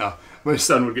beans. No. My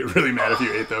son would get really mad if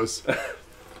you ate those.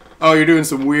 Oh, you're doing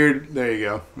some weird... There you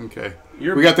go. Okay.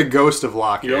 We got the ghost of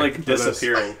Locke You're here like for this.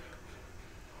 disappearing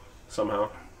somehow.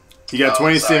 You got Oh,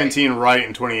 2017 right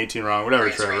and 2018 wrong. Whatever,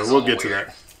 Green Trevor. screen's a We'll little get to weird.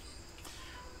 that.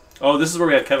 Oh, this is where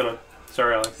we had Kevin on.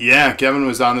 Sorry, Alex. Yeah, Kevin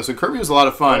was on this one. Kirby was a lot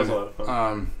of fun. That was a lot of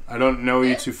fun. I don't know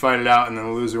you to fight it out, and then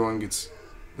the loser one gets...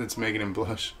 That's making him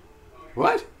blush.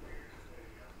 What?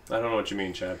 I don't know what you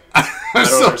mean, Chad. I'm I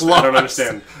so don't lost.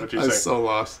 understand what you're I'm saying. so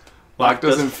lost. Locke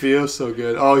doesn't feel so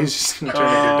good. Oh, he's just going to turn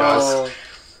into dust. Oh,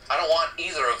 I don't want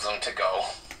either of them to go,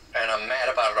 and I'm mad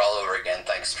about it all over again.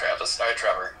 Thanks, Travis. Sorry,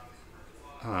 Trevor.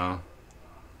 Oh,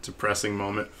 depressing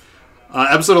moment.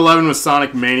 Episode 11 was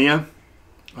Sonic Mania.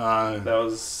 that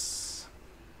was.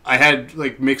 I had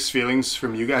like mixed feelings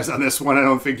from you guys on this one. I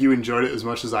don't think you enjoyed it as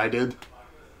much as I did.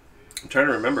 I'm trying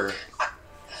to remember.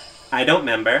 I don't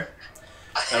remember.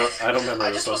 I don't remember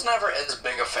I this just one. was never as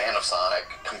big a fan of Sonic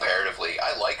comparatively.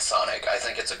 I like Sonic. I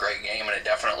think it's a great game, and it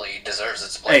definitely deserves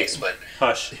its place. But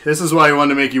Hush. This is why I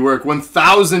wanted to make you work.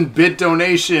 1,000-bit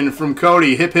donation from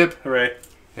Cody. Hip hip. Hooray.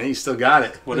 And you still got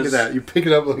it. What Look is- at that. You pick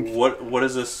it up like... What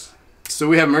is this? So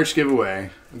we have merch giveaway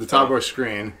at the top of our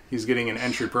screen. He's getting an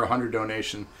entry per 100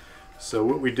 donation. So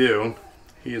what we do,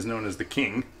 he is known as the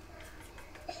king.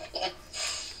 All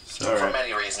for right.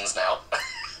 many reasons now.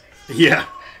 Yeah.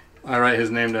 I write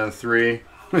his name down. 3,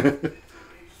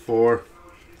 4,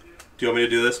 Do you want me to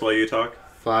do this while you talk?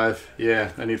 5.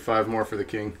 Yeah, I need 5 more for the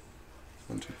king.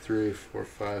 1, 2, 3, 4,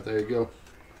 5. There you go.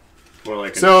 More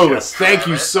like So, yes. thank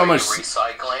you Travis, so are much.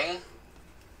 Recycling.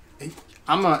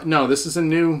 No, this is a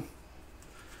new...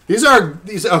 These are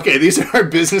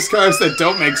business cards that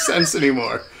don't make sense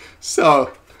anymore.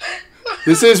 So,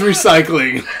 this is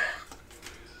recycling.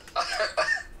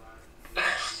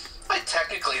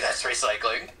 Technically, that's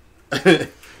recycling.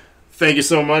 Thank you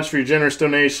so much for your generous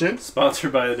donation.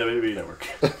 Sponsored by the WWE Network.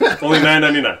 Only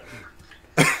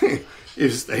 $9.99.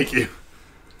 Yes, thank you.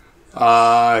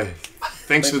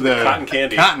 Thanks for the cotton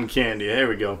candy. Cotton candy. There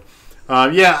we go.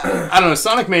 Yeah, I don't know.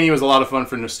 Sonic Mania was a lot of fun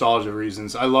for nostalgia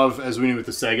reasons. I love, as we knew with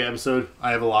the Sega episode,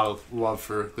 I have a lot of love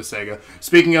for the Sega.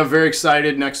 Speaking of, very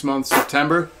excited, next month,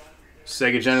 September,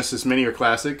 Sega Genesis Mini or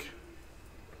Classic.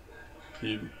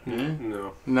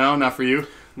 No. No, not for you.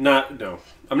 No.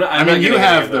 I'm not. I mean, you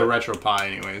have the Retro Pi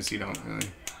anyways. You don't really.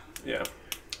 Yeah.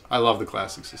 I love the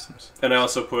classic systems. And I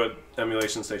also put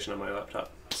Emulation Station on my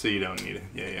laptop. So you don't need it.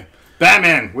 Yeah.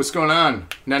 Batman, what's going on?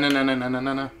 No. Yo,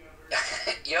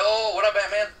 what up,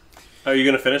 Batman? Are you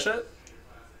gonna finish it?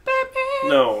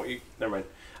 No. Never mind.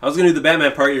 I was gonna do the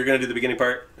Batman part. You're gonna do the beginning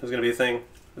part. It was gonna be a thing.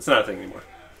 It's not a thing anymore.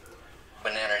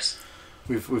 Bananas.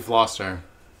 We've lost our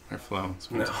flow.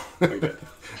 No, we did.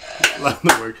 Love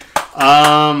the work.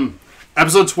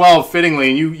 Episode 12, fittingly,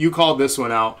 and you called this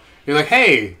one out. You're like,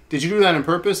 hey, did you do that on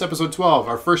purpose? Episode 12,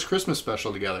 our first Christmas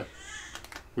special together.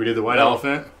 We did the white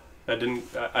elephant. We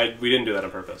didn't do that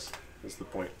on purpose. Is the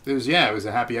point. It was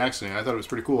a happy accident. I thought it was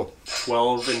pretty cool.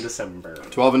 12 in December.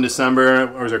 12 in December.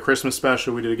 It was our Christmas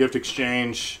special. We did a gift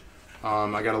exchange.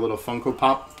 I got a little Funko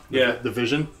Pop. The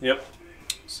Vision. Yep.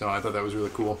 So I thought that was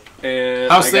really cool. And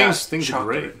how's things? Things are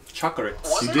great. Chocolates.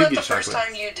 Wasn't that the first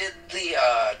time you did the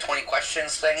 20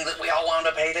 questions thing that we all wound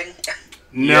up hating?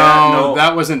 No,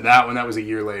 that wasn't that one. That was a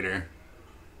year later.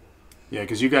 Yeah,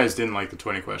 because you guys didn't like the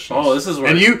 20 questions. Oh, this is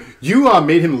where... And you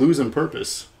made him lose on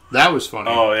purpose. That was funny.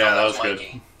 Oh, yeah, that was good.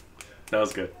 That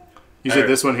was good. You said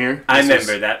this one here? I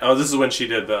remember that. Oh, this is when she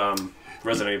did the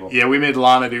Resident Evil. Yeah, we made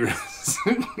Lana do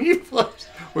Resident Evil.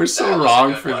 We're so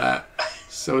wrong for that.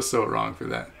 So wrong for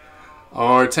that.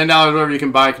 Or $10 whatever you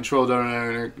can buy control.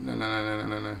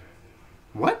 No.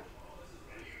 What?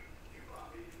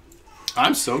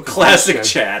 I'm so confused. Classic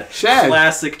Chad.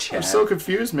 Classic Chad. I'm so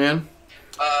confused, man.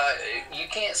 You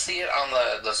can't see it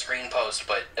on the screen post,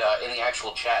 but in the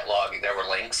actual chat log, there were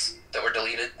links that were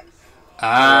deleted.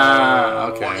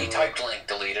 Okay. Or he typed link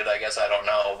deleted, I guess, I don't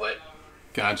know, but...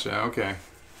 Gotcha, okay.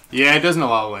 Yeah, it doesn't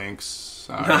allow links.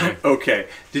 Sorry. Okay.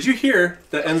 Did you hear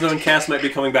that Enzo and Cass might be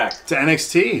coming back? To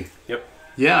NXT? Yep.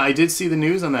 Yeah, I did see the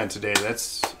news on that today.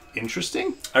 That's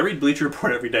interesting. I read Bleacher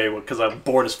Report every day because I'm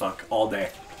bored as fuck all day.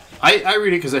 I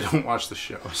read it because I don't watch the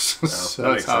shows. So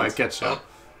that's how I catch up.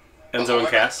 Enzo and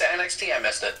Cass? To NXT, I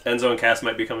missed it. Enzo and Cass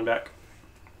might be coming back.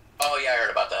 Oh, yeah, I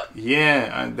heard about that.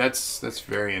 Yeah, that's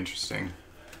very interesting.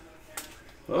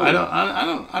 Oh. I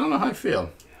don't know how I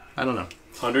feel. I don't know.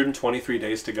 123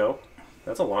 days to go.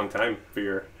 That's a long time for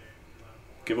your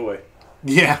giveaway.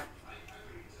 Yeah.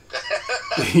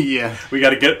 Yeah. We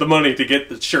got to get the money to get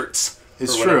the shirts.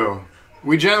 It's true.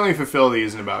 We generally fulfill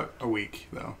these in about a week,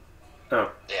 though.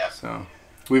 Oh. Yeah. So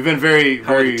we've been very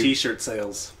How are the t-shirt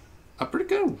sales? Pretty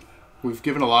good. We've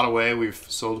given a lot away. We've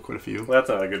sold quite a few. Well, that's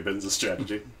not a good business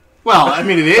strategy. Well, I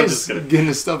mean, it is getting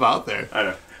the stuff out there. I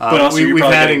know. But also, you're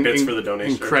probably getting bits for the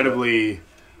donation. Incredibly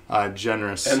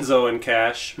generous. Enzo and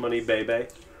Cash, money baby.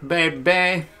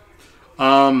 Baby.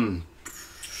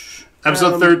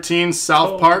 Episode 13,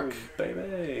 South Park.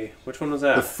 Baby. Which one was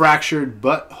that? The Fractured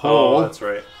Butthole. Oh, that's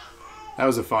right. That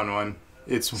was a fun one.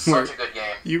 It's such a good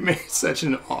game. You made such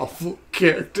an awful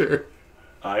character.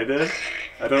 I did?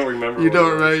 I don't remember. You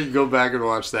don't remember? You go back and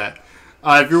watch that.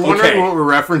 If you're wondering what we're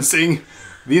referencing,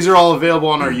 these are all available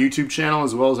on our YouTube channel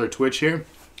as well as our Twitch here.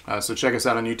 So check us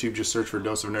out on YouTube. Just search for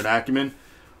Dose of Nerd Acumen.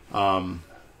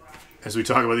 As we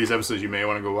talk about these episodes, you may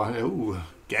want to go watch. Ooh,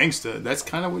 gangsta. That's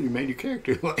kind of what you made your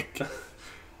character like.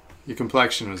 Your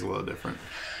complexion was a little different.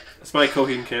 It's my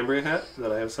Coheed Cambria hat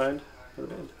that I have signed for the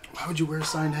band. Why would you wear a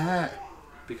signed hat?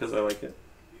 Because I like it.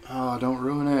 Oh, don't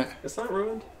ruin it. It's not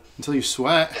ruined. Until you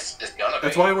sweat. It's gonna be.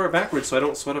 That's why I wear it backwards, so I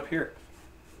don't sweat up here.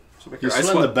 You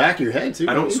sweat on the back of your head, too.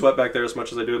 I don't sweat back there as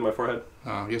much as I do with my forehead.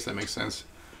 Oh, I guess that makes sense.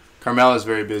 Carmela's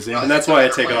very busy. And that's why I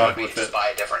take it off with Just it.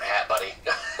 buy a different hat, buddy.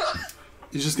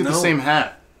 You just get the same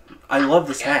hat. I love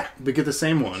this hat. But get the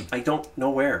same one. I don't know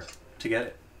where to get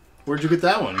it. Where'd you get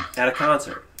that one? At a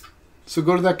concert. So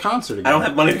go to that concert again. I don't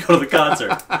have money to go to the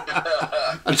concert.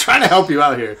 I'm trying to help you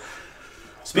out here.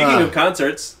 Speaking of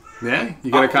concerts. Yeah?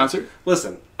 You got a concert?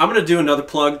 Listen, I'm going to do another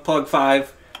plug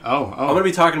 5. Oh. I'm going to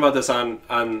be talking about this on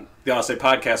the I'll Say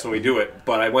podcast when we do it,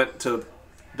 but I went to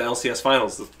the LCS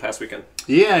finals this past weekend.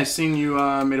 Yeah, I seen you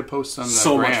made a post on the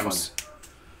so Grams. much fun.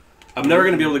 I'm never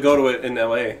going to be able to go to it in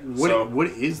LA. What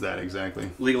is that exactly?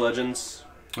 League of Legends.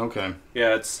 Okay.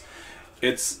 Yeah,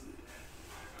 it's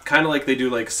kind of like they do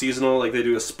like seasonal, like they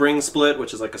do a spring split,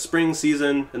 which is like a spring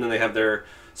season, and then they have their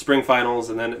spring finals,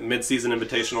 and then mid-season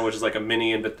invitational, which is like a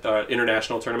mini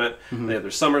international tournament. Mm-hmm. They have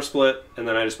their summer split, and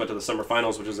then I just went to the summer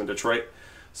finals, which is in Detroit.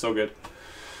 So good.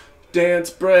 Dance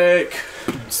break.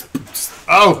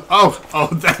 Oh,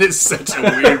 that is such a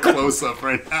weird close-up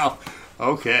right now.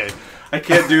 Okay. I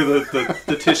can't do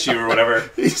the tissue or whatever.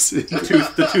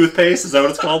 The toothpaste, is that what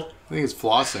it's called? I think it's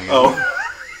flossing. Oh.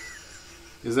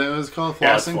 Is that what it's called? Flossing?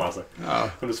 Yeah, it's flossing.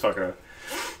 Oh. I'm just fucking around.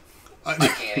 I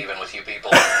can't even with you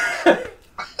people.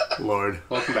 Lord.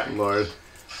 Welcome back. Lord.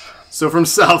 So from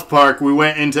South Park, we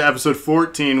went into episode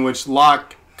 14, which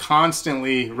Locke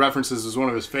constantly references as one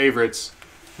of his favorites,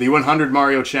 the 100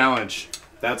 Mario Challenge.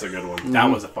 That's a good one. Mm-hmm. That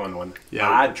was a fun one. Yeah.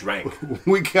 I drank.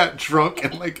 We got drunk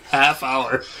in like half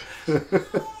hour.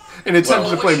 And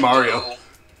attempted to play Mario.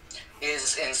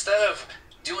 Is instead of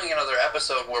doing another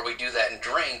episode where we do that and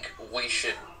drink, we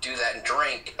should do that and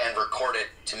drink and record it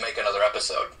to make another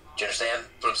episode. Do you understand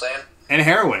what I'm saying? And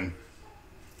heroin.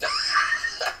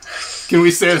 Can we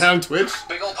say that on Twitch?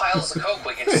 Big old piles of coke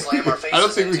we can just slam our faces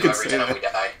don't think we into could every say time that. we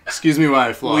die. Excuse me while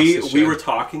I floss. We this we shit. were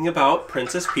talking about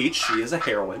Princess Peach. She is a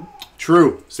heroine.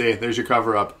 True. See, there's your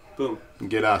cover up. Boom.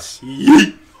 Get us.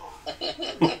 We're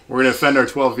gonna offend our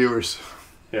 12 viewers.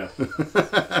 Yeah.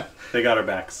 They got our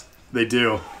backs. They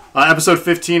do. Episode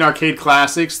 15, Arcade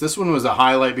Classics. This one was a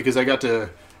highlight because I got to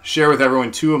share with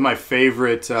everyone two of my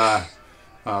favorite...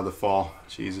 the fall.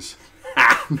 Jesus.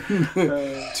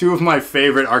 Two of my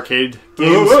favorite arcade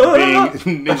games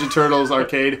being Ninja Turtles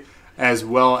arcade as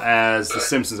well as The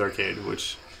Simpsons arcade,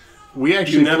 which we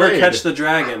actually You never played. catch the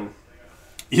dragon.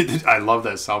 I love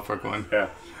that South Park one. Yeah.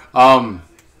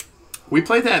 We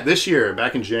played that this year,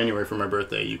 back in January for my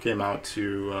birthday. You came out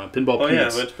to Pinball Oh yeah,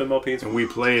 Pete's, I went to Pinball Pete's. and we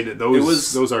played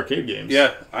those arcade games.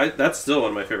 Yeah, that's still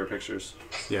one of my favorite pictures.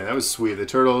 Yeah, that was sweet. The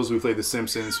Turtles, we played The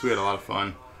Simpsons. We had a lot of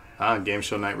fun. Game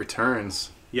Show Night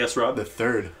returns. Yes, Rob. The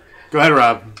third. Go ahead,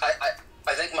 Rob.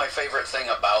 I think my favorite thing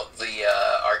about the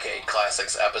Arcade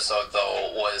Classics episode,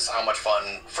 though, was how much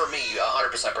fun, for me,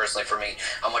 100% personally for me,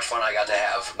 how much fun I got to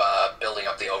have building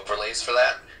up the overlays for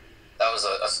that. That was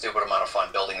a stupid amount of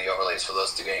fun building the overlays for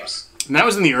those two games. And that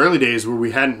was in the early days where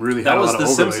we hadn't really had That a was lot of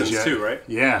The overlays Simpsons yet. too, right?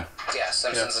 Yeah. Yeah,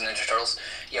 Simpsons and Ninja Turtles.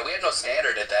 Yeah, we had no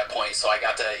standard at that point, so I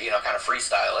got to, kind of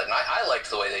freestyle it. And I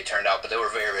liked the way they turned out, but they were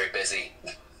very, very busy.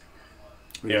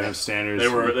 We didn't have standards. They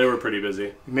were pretty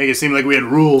busy. Make it seem like we had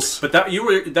rules. But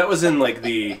that was in like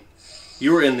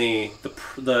you were in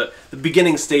the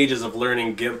beginning stages of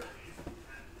learning GIMP.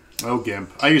 Oh,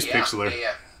 GIMP. I use Yeah, Pixlr.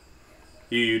 yeah.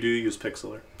 You do use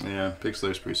Pixlr. Yeah,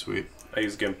 Pixlr's pretty sweet. I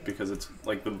use GIMP because it's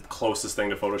like the closest thing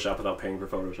to Photoshop without paying for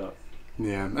Photoshop.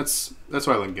 Yeah, that's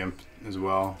why I like GIMP as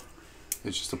well.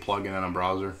 It's just a plug-in on a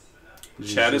browser.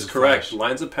 Chad is Uses correct. Flash.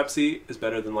 Lines of Pepsi is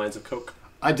better than lines of Coke.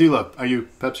 I do love... Are you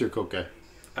Pepsi or Coke guy?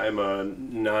 I'm a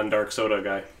non-dark soda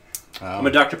guy. Oh, I'm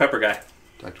a Dr. Pepper guy.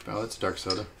 Dr. Bell, it's dark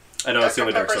soda. I know it's the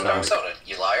only dark Pepper's soda I dark like. soda,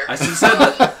 you liar. I said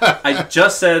that. I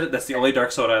just said that's the only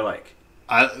dark soda I like.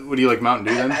 What do you like, Mountain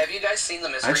Dew then? Have you guys seen the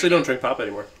mystery? I actually don't drink pop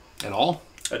anymore. At all?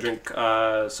 I drink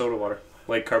soda water,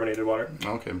 like carbonated water,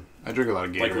 Okay. I drink a lot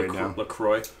of like Gatorade now.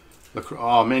 LaCroix.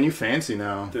 Oh, man, you fancy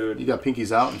now. Dude. You got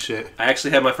pinkies out and shit. I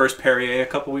actually had my first Perrier a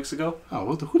couple weeks ago.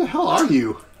 Oh, who the hell are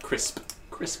you? Crisp.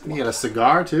 You got a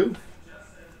cigar, too?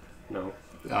 No.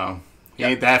 Oh. He Yeah,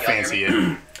 ain't that y'all hear fancy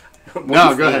me? yet.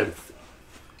 No, go ahead.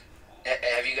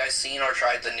 Have you guys seen or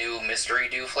tried the new Mystery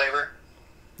Dew flavor?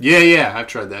 Yeah, I've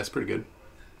tried that. It's pretty good.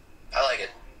 I like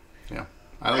it. Yeah.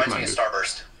 I like Reminds me mine, of dude.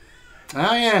 Starburst.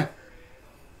 Oh, yeah.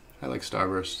 I like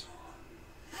Starburst.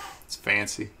 It's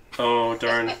fancy. Oh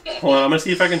darn. Hold on, I'm gonna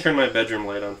see if I can turn my bedroom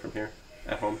light on from here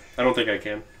at home. I don't think I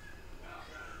can.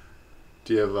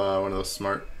 Do you have one of those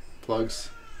smart plugs?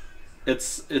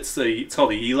 It's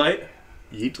called a Yee light.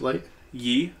 Yeet light?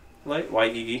 Yee light.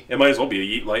 Y-E-E. It might as well be a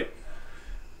Yeet light.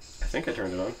 I think I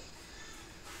turned it on.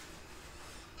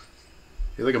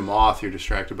 You're like a moth. You're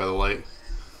distracted by the light.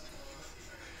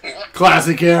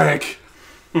 Classic Eric.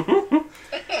 I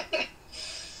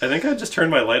think I just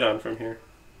turned my light on from here.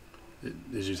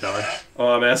 Did you tell her? Oh,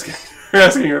 I'm asking. You're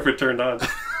asking her if it turned on.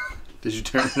 Did you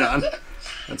turn it on?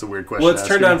 That's a weird question. Well, it's to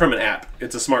turned ask on you. from an app.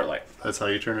 It's a smart light. That's how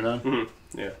you turn it on?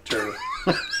 Yeah, turn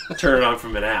it on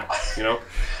from an app. You know.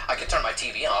 I can turn my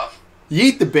TV off.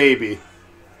 Yeet the baby.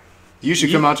 You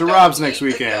should come out to Don't Rob's next eat the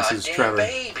weekend, says goddamn Trevor.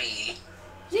 Baby.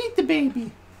 Yeet the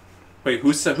baby. Wait,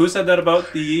 who said that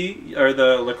about the Yee or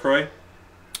the LaCroix?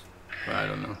 I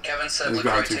don't know. Kevin said We've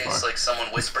gone LaCroix too tastes far. like someone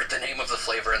whispered the name of the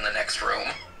flavor in the next room.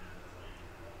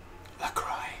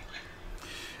 LaCroix.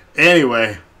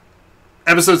 Anyway,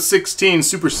 episode 16,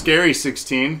 Super Scary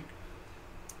 16.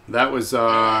 That was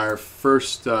our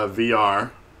first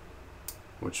VR,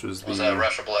 which was Was the that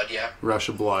Rush of Blood? Yeah. Rush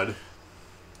of Blood.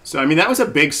 So, I mean, that was a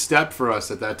big step for us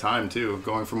at that time, too,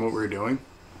 going from what we were doing.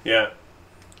 Yeah.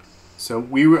 So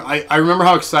I remember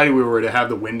how excited we were to have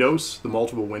the windows, the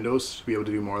multiple windows, to be able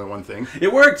to do more than one thing.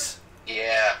 It worked.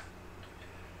 Yeah.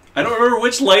 I don't remember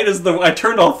which light is the. I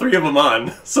turned all three of them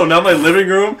on. So now my living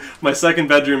room, my second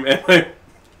bedroom, and my.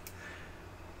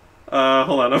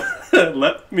 Hold on.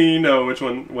 Let me know which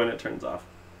one when it turns off.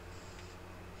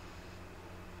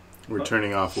 We're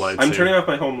turning off lights. I'm here. turning off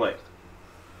my home light.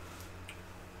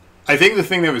 I think the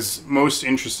thing that was most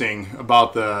interesting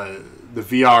about the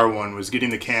VR one was getting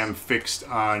the cam fixed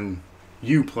on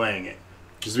you playing it.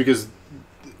 Just because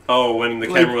Oh, when the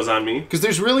camera was on me?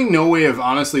 there's really no way of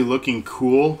honestly looking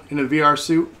cool in a VR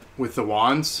suit with the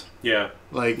wands. Yeah.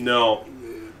 Like, No.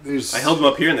 there's... I held them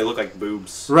up here and they look like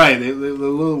boobs. Right, they're a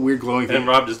little weird glowing thing. And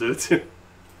Rob just did it too.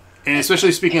 And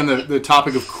especially speaking on the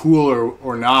topic of cool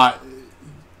or not,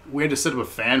 we had to set up a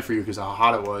fan for you because of how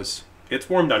hot it was. It's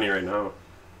warm down here right now.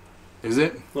 Is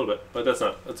it? A little bit, but that's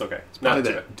okay. Probably Not too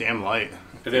that damn light.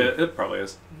 It probably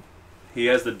is. He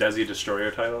has the Desi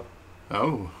Destroyer title.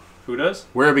 Oh. Who does?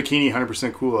 Wear a bikini,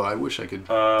 100% cool. I wish I could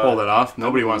pull that off.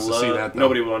 Nobody wants to see that, though.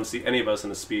 Nobody would want to see any of us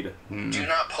in a speed. Do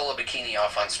not pull a bikini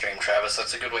off on stream, Travis.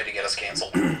 That's a good way to get us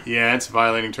canceled. Yeah, it's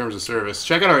violating terms of service.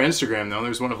 Check out our Instagram, though.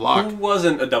 There's one of Locke. Who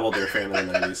wasn't a Double Dare fan in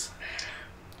the 90s?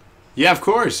 Yeah, of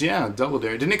course. Yeah, Double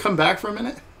Dare. Didn't it come back for a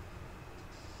minute?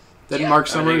 Didn't Yeah, Mark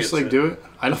I think Summers it's do it?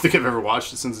 I don't think I've ever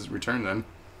watched it since its return then.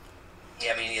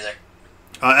 Yeah, me neither.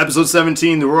 Episode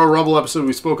 17, the Royal Rumble episode,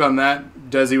 we spoke on that.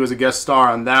 Desi was a guest star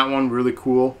on that one. Really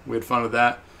cool. We had fun with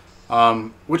that.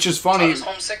 Which is funny. I was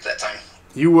homesick that time.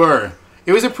 You were.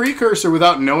 It was a precursor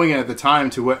without knowing it at the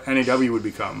time to what NAW would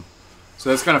become. So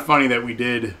that's kind of funny that we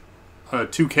did a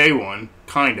 2K one,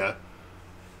 kinda.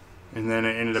 And then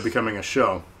it ended up becoming a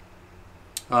show.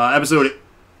 Episode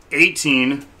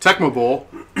 18, Tecmo Bowl.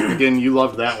 Again, you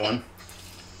loved that one.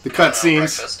 The cutscenes.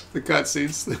 Breakfast. The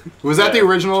cutscenes. Was that the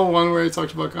original one where it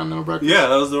talked about continental breakfast? Yeah,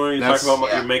 that was the one you talked about.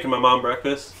 Yeah. You're making my mom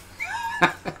breakfast,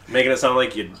 making it sound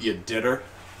like you did her.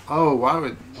 Oh, why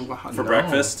would... For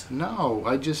breakfast? No,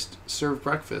 I just serve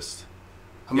breakfast.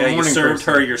 I'm Yeah, a you morning served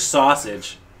person. her your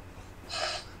sausage.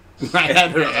 I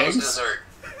had her That was eggs. dessert.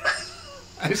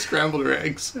 I scrambled her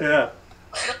eggs. Yeah.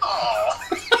 Oh,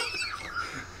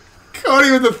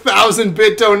 Cody with a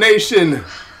 1,000-bit donation.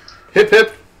 Hip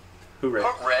hip. Hooray.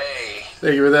 hooray!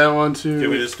 Thank you for that. 1, 2, Did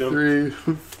we just do 3,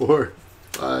 4,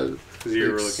 5, Because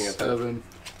you were 6, looking at that. 7,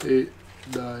 8,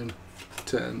 9,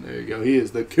 10. There you go. He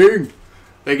is the king.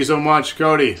 Thank you so much,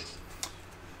 Cody.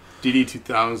 DD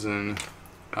 2000.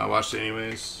 I watched it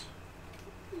anyways.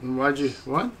 Why'd you...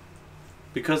 What?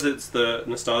 Because it's the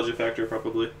nostalgia factor,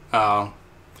 probably. Oh.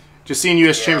 Just seeing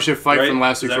U.S. Championship fight Right? from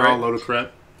last Is week that for all right? load of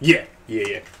crap. Yeah.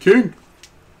 King.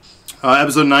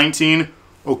 Episode 19.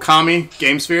 Okami,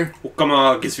 GameSphere. Oh, come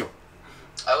on, get you.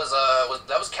 That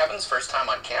was Kevin's first time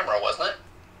on camera, wasn't it?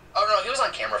 Oh no, he was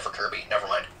on camera for Kirby. Never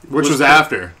mind. Which was Kirby?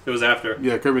 after. It was after.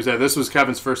 Yeah, Kirby said this was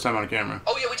Kevin's first time on camera.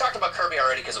 Oh yeah, we talked about Kirby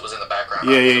already because it was in the background.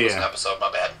 Yeah, It yeah, was yeah. an episode.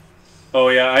 My bad. Oh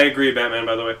yeah, I agree, Batman.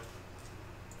 By the way.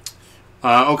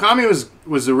 Okami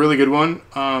was a really good one.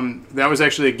 That was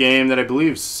actually a game that I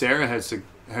believe Sarah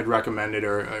had recommended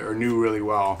or knew really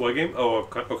well. What game? Oh,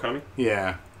 Okami.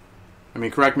 Yeah. I mean,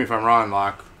 correct me if I'm wrong,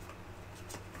 Locke.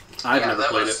 I've Yeah, never that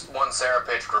played was it. one Sarah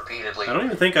pitched repeatedly. I don't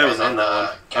even think I was And on then, that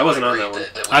one. Kevin I wasn't on that agreed one.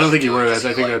 that we I don't should think you do it were. because I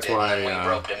he think liked that's it, why, and we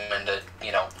roped him into,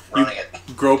 You running it.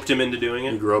 groped him into doing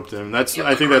You it. groped him. I Yeah,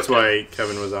 we think that's groped why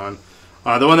Kevin was on.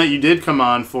 The one that you did come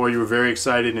on for, you were very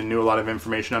excited and knew a lot of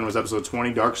information on, was episode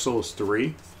 20, Dark Souls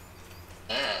 3.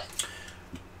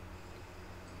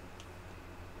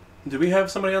 Did we have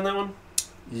somebody on that one?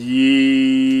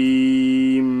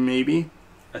 Maybe.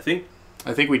 I think.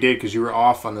 I think we did because you were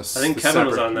off on this. I think Kevin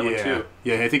was on that one, too.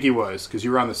 Yeah, I think he was because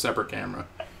you were on the separate camera.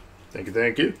 Thank you,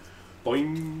 thank you.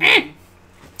 Boing. I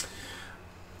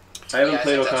haven't Yeah, I played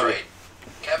think that's Okami. right.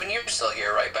 Kevin, you're still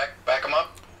here, right? Back him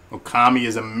up. Okami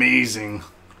is amazing.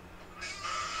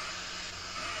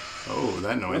 Oh,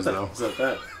 that What noise the though. hell is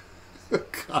that?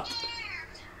 God.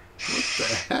 What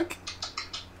the heck?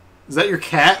 Is that your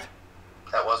cat?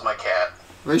 That was my cat.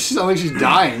 She sounds like she's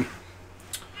dying.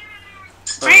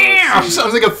 Oh, She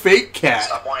sounds like a fake cat.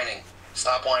 Stop whining.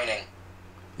 Stop whining.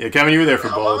 Yeah, Kevin, you were there for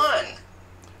Come both. on.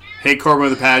 Hey, Corbin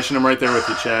with a passion. I'm right there with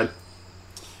you, Chad.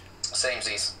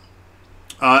 Samesies.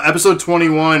 Episode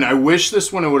 21. I wish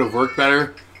this one would have worked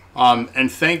better.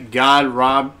 And thank God,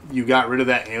 Rob, you got rid of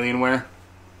that Alienware.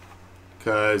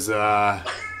 Because,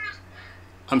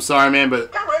 I'm sorry, man,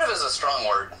 but... Got rid of is a strong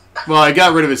word. Well, I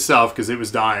got rid of itself because it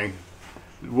was dying.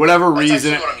 Whatever That's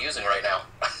reason... actually what I'm using right now.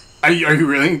 Are you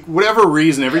really? Whatever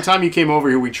reason, every time you came over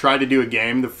here, we tried to do a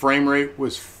game. The frame rate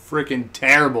was freaking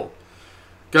terrible.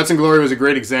 Guts and Glory was a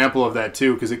great example of that,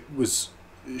 too, because it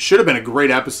should have been a great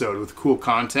episode with cool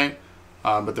content.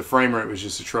 But the frame rate was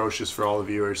just atrocious for all the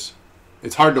viewers.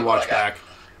 It's hard to watch back.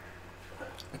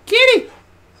 A kitty!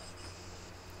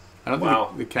 I don't Wow.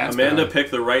 think the cat's Amanda bad.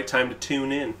 picked the right time to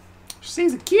tune in. She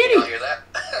sees a Y'all kitty! hear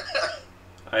that?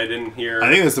 I didn't hear. I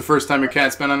think that's the first time your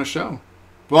cat's been on a show.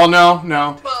 Well, no.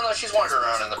 Well, no, she's wandering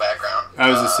around in the background. I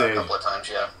was just A saying. couple of times,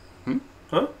 yeah.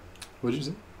 Huh? What'd you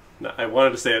say? No, I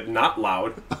wanted to say it not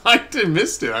loud. I did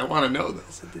missed it. I want to know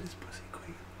this.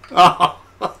 Oh.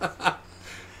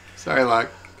 Sorry, Locke.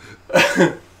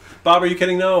 Bob, are you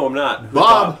kidding? No, I'm not. Who's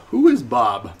Bob. Who is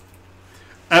Bob?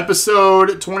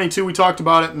 Episode 22, we talked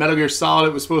about it. Metal Gear Solid,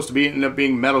 it was supposed to be, ended up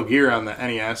being Metal Gear on the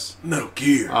NES. Metal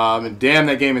Gear. And damn,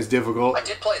 that game is difficult. I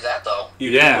did play that, though.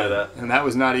 You did play that. And that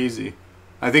was not easy.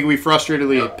 I think we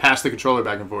frustratedly passed the controller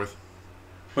back and forth.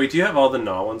 Wait, do you have all the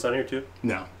Gnaw ones on here too?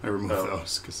 No, I removed Oh.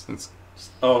 those. Cause it's,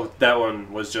 Oh, that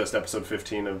one was just episode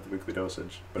 15 of the weekly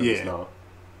dosage, but it was Yeah. Gnaw.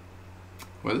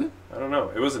 Was it? I don't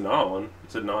know. It was a Gnaw one.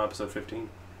 It said Gnaw episode 15.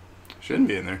 Shouldn't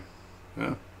be in there.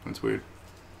 Oh, that's weird.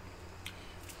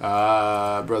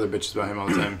 Brother bitches about him all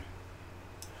the time.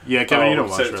 Yeah, Kevin, you don't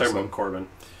watch talking wrestling. about Corbin.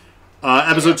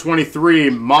 Episode 23,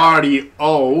 Marty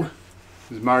O.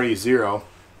 This is Marty Zero.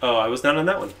 Oh, I was not on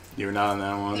that one. You were not on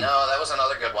that one. No, that was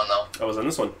another good one though. I was on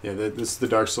this one. Yeah, this is the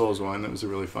Dark Souls one. That was a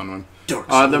really fun one. Dark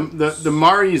Souls. The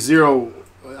Marty Zero,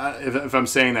 if I'm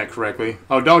saying that correctly.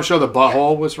 Oh, don't show the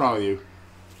butthole. What's wrong with you?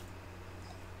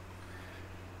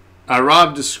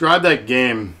 Rob, describe that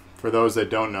game for those that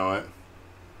don't know it.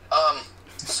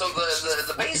 So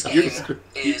the base game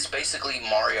is basically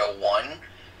Mario 1.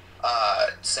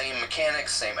 Same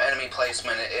mechanics, same enemy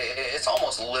placement. It's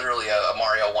almost literally a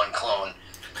Mario 1 clone.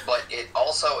 But it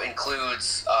also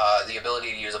includes the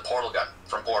ability to use a portal gun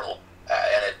from Portal.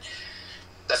 And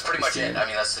that's pretty much it. I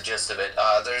mean, that's the gist of it.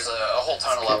 There's a whole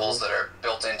ton of levels that are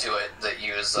built into it that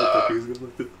use... what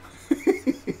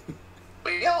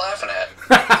are you laughing at?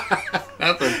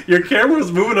 Nothing. Your camera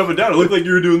was moving up and down. It looked like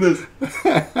you were doing this.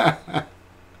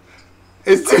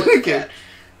 It's doing it.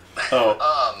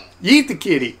 Oh. Yeet the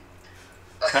kitty.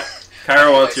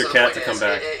 Kyra wants your so cat the to point come is,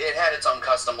 back. It had its own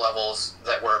custom levels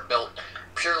that were built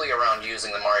purely around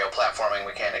using the Mario platforming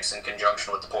mechanics in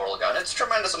conjunction with the portal gun. It's a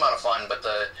tremendous amount of fun, but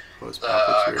the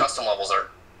custom levels are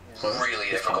really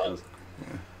difficult.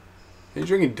 Are you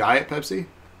drinking Diet Pepsi?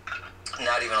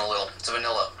 Not even a little. It's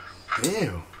vanilla.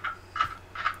 Ew.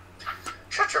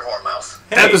 Shut your whore mouth.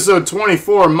 Hey. Episode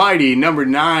 24, Mighty, number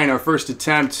 9, our first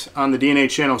attempt on the DNA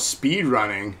channel speed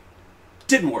running.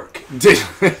 Didn't work. Still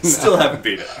Still haven't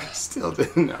beat it. Still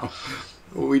didn't know.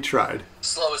 Well, we tried.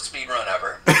 Slowest speed run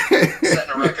ever.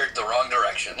 Setting a record the wrong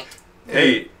direction.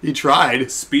 Hey, You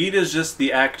tried. speed is just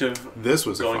the act of This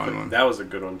was a going fun quick. one. That was a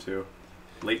good one too.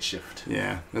 Late shift.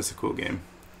 Yeah, that's a cool game.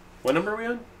 What number are we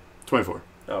on? 24.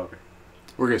 Oh, okay.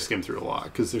 We're going to skim through a lot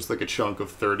because there's like a chunk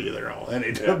of 30 that are all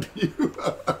NAW.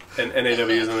 And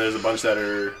NAWs, and there's a bunch that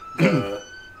are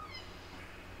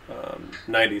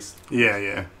 90s.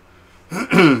 Yeah.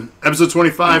 Episode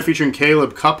 25 featuring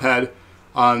Caleb Cuphead.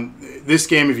 This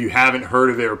game, if you haven't heard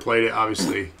of it or played it,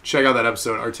 obviously, check out that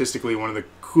episode. Artistically, one of the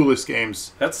coolest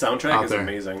games That soundtrack out is there.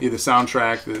 amazing. Yeah, the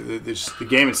soundtrack, the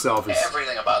game itself is...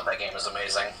 Everything about that game is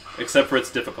amazing. Except for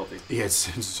its difficulty. Yeah,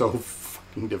 it's so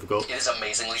fucking difficult. It is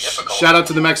amazingly difficult. Shout out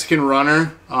to the Mexican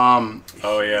runner. Oh,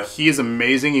 yeah. He is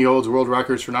amazing. He holds world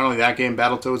records for not only that game,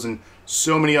 Battletoads, and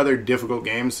so many other difficult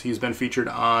games. He's been featured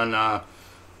on, God,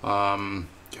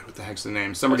 what the heck's the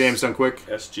name? Summer Games Done Quick.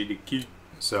 SGDQ.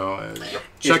 So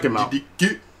check him out.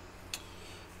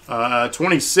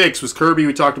 26 was Kirby.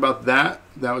 We talked about that.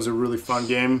 That was a really fun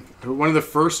game. One of the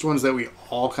first ones that we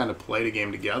all kind of played a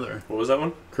game together. What was that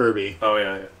one? Kirby. Oh,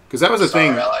 yeah. Because that was a Star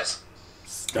thing. Allies.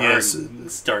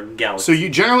 Star Galaxy. So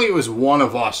generally it was one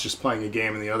of us just playing a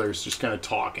game and the others just kind of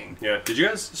talking. Yeah. Did you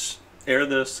guys air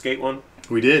the skate one?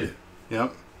 We did.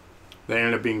 Yep. They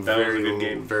ended up being That was a good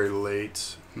game. very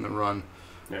late in the run.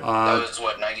 Yeah. That was,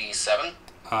 what, 97?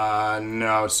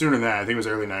 No, sooner than that. I think it was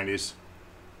early 90s.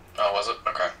 Oh, was it?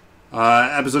 Okay.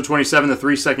 Episode 27, the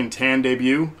 3-second tan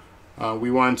debut.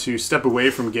 We wanted to step away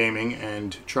from gaming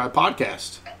and try a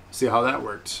podcast, see how that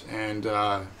worked. And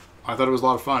I thought it was a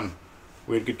lot of fun.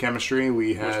 We had good chemistry.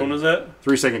 We had Which one was that?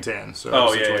 3-second tan. So Oh,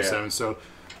 episode yeah, 27. yeah. So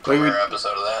Premier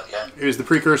episode of that, yeah. it was the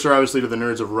precursor, obviously, to the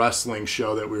Nerds of Wrestling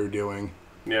show that we were doing.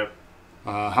 Yeah.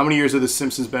 How many years have The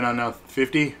Simpsons been on now?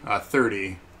 50?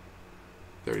 30.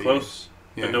 30 Close. years.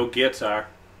 Yeah. But no guitar.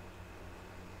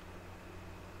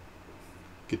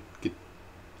 Get.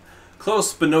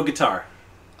 Close, but no guitar.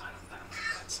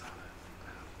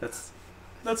 That's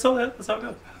how it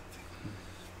goes.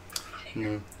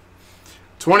 No.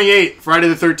 28, Friday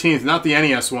the 13th. Not the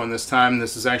NES one this time.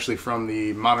 This is actually from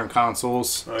the modern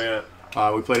consoles. Oh,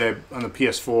 yeah. We played it on the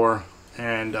PS4.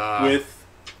 And With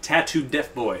Tattooed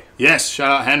Deaf Boy. yes, shout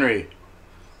out Henry.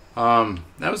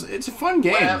 It's a fun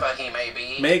game. Wherever he may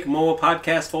be. Make more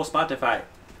podcasts for Spotify.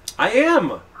 I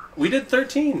am. We did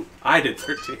 13. I did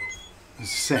 13.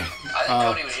 Same. I think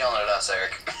Cody was yelling at us,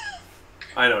 Eric.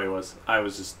 I know he was. I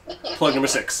was just plug number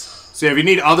 6. So if you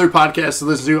need other podcasts to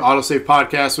listen to, Autosave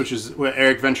Podcast, which is what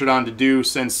Eric ventured on to do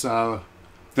since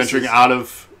venturing out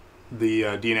of the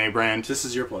DNA brand. This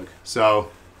is your plug. So,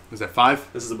 is that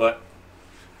 5? This is the butt.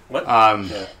 What?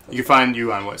 You can find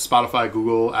you on what? Spotify,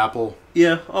 Google, Apple.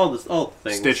 Yeah, all the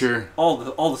things. Stitcher. All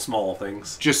the small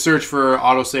things. Just search for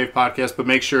Autosave Podcast, but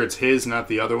make sure it's his, not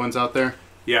the other ones out there.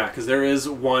 Yeah, because there is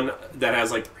one that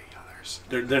has like 3 others.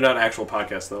 they're not actual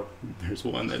podcasts though. There's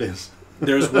one that is.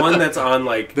 There's one that's on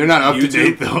like They're not up to YouTube.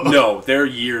 date, though. No, they're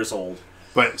years old.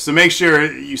 But so make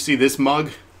sure you see this mug.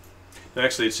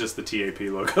 Actually, it's just the TAP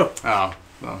logo. Oh,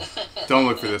 Well, don't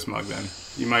look for this mug then.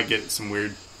 You might get some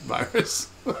weird virus.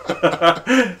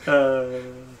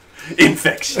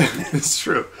 Infection. It's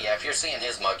true. Yeah, if you're seeing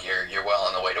his mug, you're well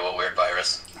on the way to a weird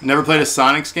virus. Never played a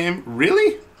Sonics game?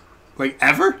 Really? Like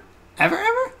ever? Ever?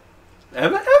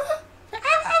 Ever?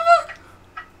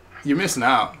 You're missing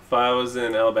out. If I was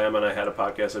in Alabama and I had a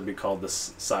podcast, it'd be called the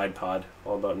Side Pod,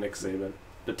 all about Nick Saban.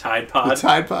 The Tide Pod. The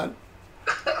Tide Pod.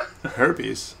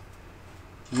 Herpes.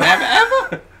 Never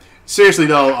ever. Seriously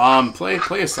though, play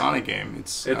a Sonic game.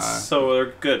 It's so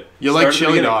they're good. You Start like at the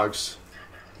chili beginning. dogs.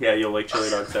 Yeah, you'll like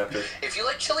chili dogs after. If you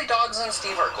like chili dogs and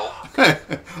Steve Urkel,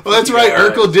 Well, that's You right.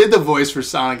 got Urkel did the voice for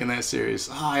Sonic in that series.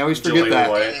 Oh, I always forget Julie that.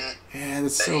 White. Yeah,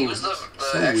 that's so he was the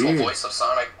so actual weird. voice of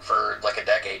Sonic for like a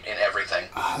decade in everything.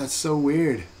 Oh, that's so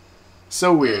weird.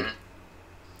 So weird.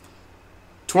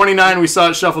 29 we saw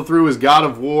it shuffle through was God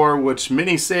of War, which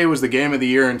many say was the game of the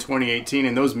year in 2018,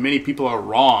 and those many people are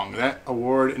wrong. That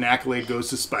award and accolade goes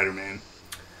to Spider-Man.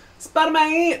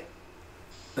 Spider-Man!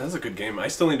 That's a good game. I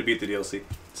still need to beat the DLC.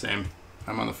 Same.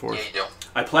 I'm on the Yeah, fourth. you do.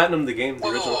 I platinumed the game, the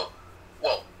Whoa, original. whoa, whoa.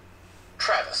 Whoa,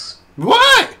 Travis,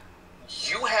 What?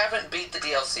 you haven't beat the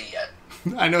DLC yet.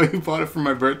 I know you bought it for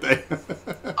my birthday.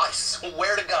 I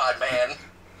swear to God, man.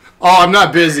 Oh, I'm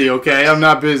not busy, okay? I'm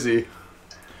not busy.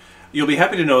 You'll be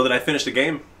happy to know that I finished the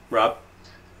game, Rob.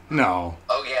 No.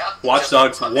 Oh yeah. Watch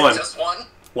Dogs Just 1. Just one.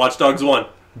 Watch Dogs 1.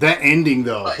 That ending,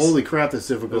 though. Nice. Holy crap, that's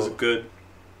It was difficult. good.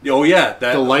 Oh, yeah.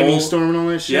 That The lightning whole, storm and all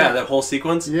that shit? Yeah, that whole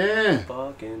sequence. Yeah.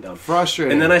 Fucking dumb.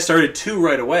 Frustrating. And then I started 2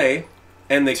 right away,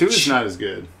 and they 2 is not as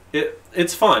good.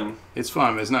 It's fun. It's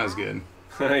fun, but it's not as good.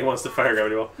 He wants to fire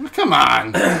Gravity Well. Come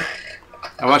on. I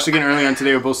watched it again earlier on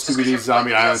today with both Scooby-Doo you're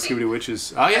Zombie playing Island, DLC. Scooby-Doo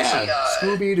Witches. Oh, yeah. Actually,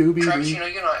 Scooby-Dooby. Travis, you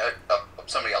know,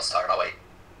 somebody else talking. I'll wait.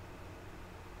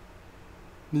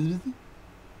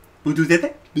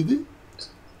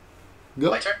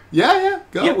 Go. My turn? Yeah,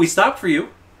 go. Yeah, we stopped for you.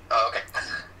 Oh, okay.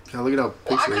 God, look at how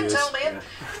Well, I pixely he couldn't is. tell, man.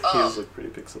 He does look pretty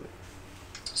pixely.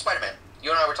 Spider-Man.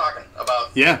 You and I were talking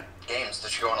about Yeah. games that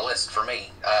should go on a list for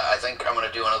me. I think I'm going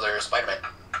to do another Spider-Man.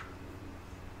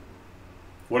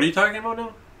 What are you talking about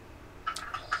now?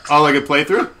 Oh, like a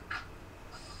playthrough?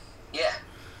 Yeah.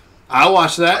 I'll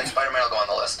watch I think that. Spider-Man will go on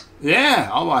the list. Yeah,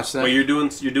 I'll watch that. Well, you're doing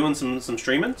some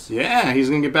streamings? Yeah, he's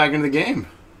gonna get back into the game.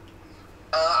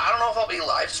 I don't know if I'll be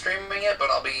live streaming it, but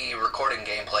I'll be recording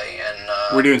gameplay and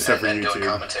We're doing stuff and for doing YouTube.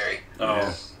 commentary. Oh.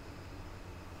 Yeah.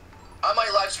 I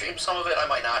might live stream some of it. I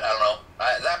might not. I don't know.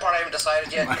 That part I haven't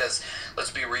decided yet because,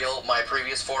 let's be real, my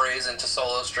previous forays into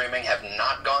solo streaming have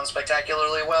not gone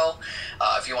spectacularly well.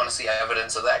 If you want to see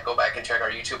evidence of that, go back and check our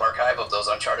YouTube archive of those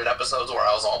Uncharted episodes where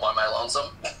I was all by my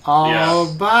lonesome.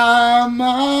 All by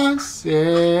myself.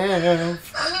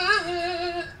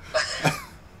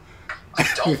 I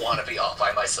don't want to be all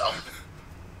by myself.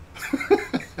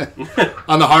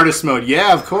 On the hardest mode.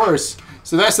 Yeah, of course.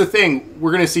 So that's the thing.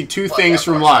 We're going to see two Well, things yeah,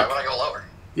 from of course, why Locke. would I go lower?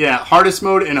 Yeah, hardest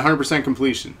mode and 100%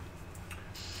 completion.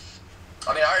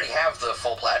 I mean, I already have the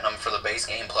full platinum for the base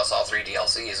game plus all 3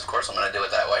 DLCs. Of course I'm going to do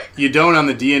it that way. You don't on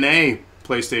the DNA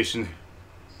PlayStation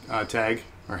tag.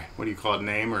 Or what do you call it?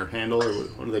 Name or handle? Or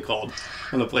what are they called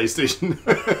on the PlayStation?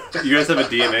 You guys have a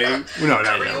DNA? No,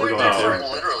 not yet. We're going for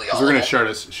to. literally We're all going of to share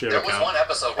them. share There was account. one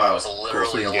episode where I was Go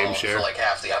literally through game alone share. for like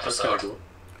half the That's kind episode. of cool.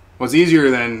 Well, it's easier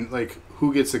than, like,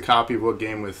 who gets a copy of what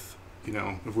game with, you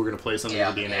know, if we're going to play something Yeah,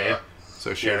 with DNA. yeah.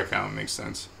 So shared Yeah. account makes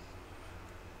sense.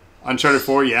 Uncharted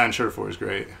 4, yeah, Uncharted 4 is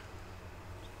great.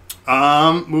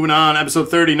 Moving on, episode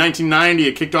 30, 1990.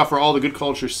 It kicked off for All the Good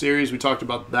Culture series. We talked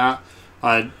about that.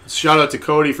 Shout out to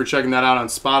Cody for checking that out on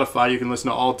Spotify. You can listen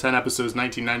to all 10 episodes,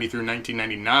 1990 through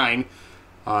 1999,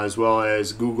 as well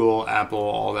as Google, Apple,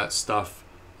 all that stuff.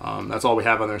 That's all we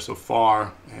have on there so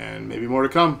far, and maybe more to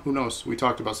come. Who knows? We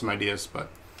talked about some ideas, but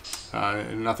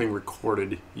nothing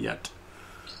recorded yet.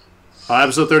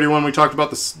 Episode 31, we talked about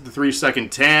the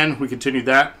 3-second tan. We continued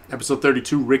that. Episode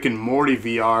 32, Rick and Morty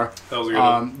VR. That was a good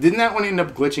one. Didn't that one end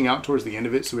up glitching out towards the end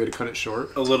of it, so we had to cut it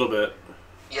short? A little bit.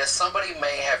 Yes, somebody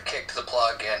may have kicked the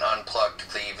plug and unplugged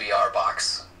the VR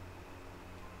box.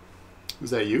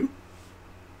 Was that you?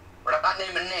 We're not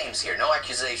naming names here, no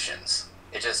accusations.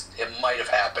 It might have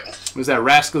happened. Was that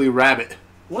Rascally Rabbit?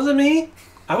 Wasn't me.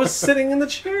 I was sitting in the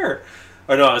chair.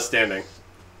 Or no, I was standing.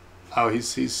 Oh, he's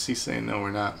saying no,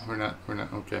 we're not.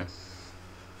 Okay.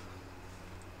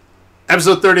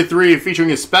 Episode 33,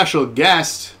 featuring a special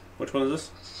guest, Which one is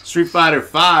this? Street Fighter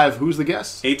V. Who's the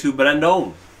guest? A2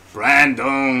 Brandon.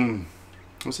 Brandon.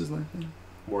 What's his last name?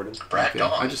 Warden. Brad Okay,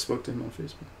 Dawn. I just spoke to him on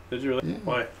Facebook. Did you really? Yeah.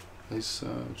 Why? He's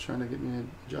trying to get me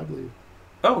a job leave.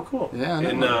 Oh, cool. Yeah,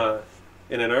 I know.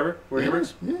 In Ann Arbor, where he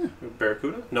works? Yeah.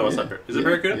 Barracuda? No, it's Yeah. not Barracuda. Is it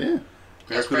Barracuda? Yeah.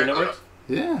 Barracuda Networks?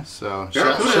 Yeah, so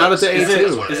Barracuda. shout out to Is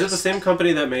A2. it the same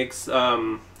company that makes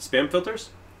spam filters?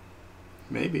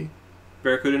 Maybe.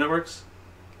 Barracuda Networks?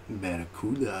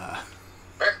 Barracuda.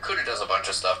 Barracuda does a bunch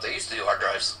of stuff. They used to do hard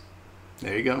drives.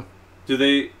 There you go. Do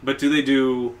they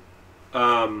do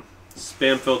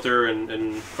spam filter and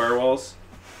firewalls?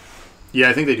 Yeah,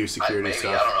 I think they do security Maybe,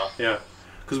 stuff. I don't know. Yeah.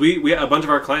 Because we a bunch of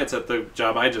our clients at the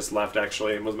job I just left,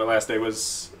 actually, it was my last day,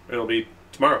 it'll be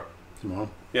tomorrow. Tomorrow.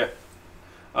 Yeah.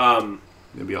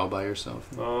 You'll be all by yourself.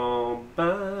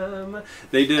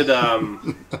 They did,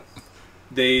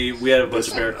 we had a bunch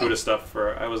of Barracuda stuff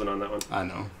I wasn't on that one. I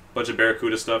know. Bunch of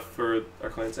Barracuda stuff for our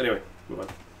clients. Anyway, move on.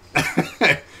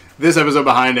 This episode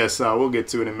behind us, we'll get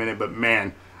to in a minute, but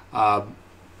man,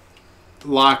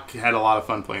 Locke had a lot of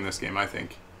fun playing this game, I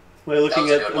think. Am I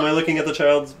looking at the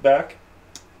child's back?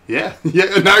 Yeah. Yeah,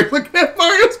 now you're looking at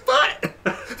Mario's butt!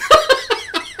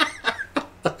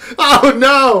 Oh,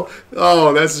 no!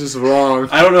 Oh, that's just wrong.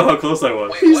 I don't know how close I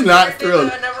was. Wait, He's what not did I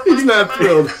thrilled. do? Never He's mind, not never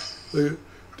thrilled. mind. Look,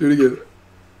 do it again.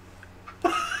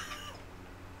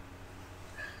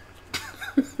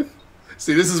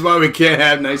 See, this is why we can't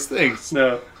have nice things.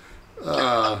 No.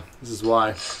 This is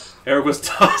why. Eric was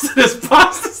tossing his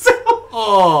pasta salad.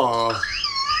 Oh.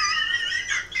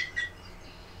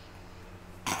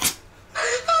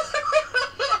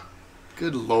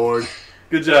 Good Lord.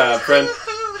 Good job, friend.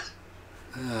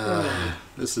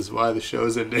 This is why the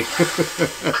show's ending.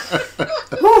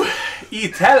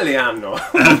 Italiano.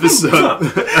 Episode.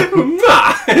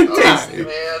 Tasty.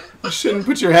 Man. You shouldn't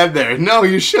put your head there. No,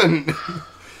 you shouldn't.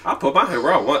 I'll put my head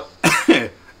where I want.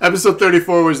 Episode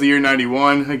 34 was the year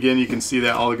 91. Again, you can see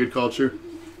that all the good culture.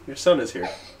 Your son is here.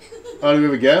 Oh, do we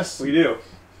have a guess? We do.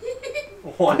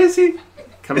 Why is he?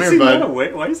 Come Is here, he not bud.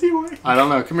 awake? Why is he awake? I don't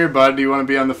know. Come here, bud. Do you want to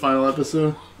be on the final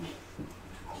episode?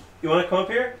 You want to come up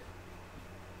here?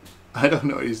 I don't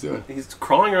know what he's doing. He's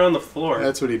crawling around the floor.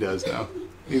 That's what he does now.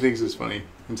 He thinks it's funny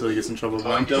until he gets in trouble.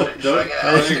 Mom. Don't. Should I get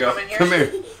Alex There to you go. come in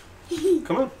here? Come here.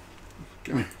 Come on.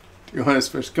 Come here. You want us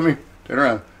first? Come here. Turn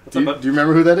around. What's Do up, you, bud? do you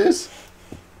remember who that is?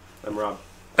 I'm Rob.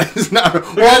 It's not. at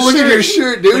Whoa! Look his at your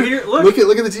shirt, dude. Look.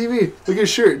 Look at the TV. Look at your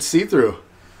shirt. It's see through.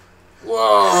 Whoa!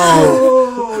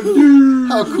 Oh, dude.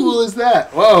 How cool is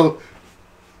that? Whoa!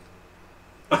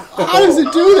 How does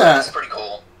it do That's that? pretty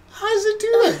cool. How does it do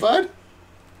that, bud?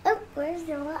 Oh, where's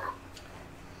the rock?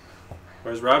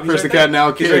 Where's Rob? He's First the right there. cat,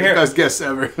 now He's kid. right here. Best guess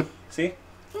ever. See?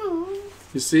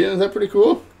 You see it? Is that pretty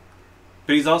cool?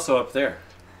 But he's also up there.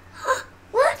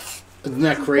 What? Isn't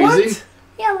that crazy? What?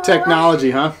 Yeah, well,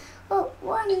 Technology, huh? Oh,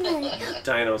 one minute.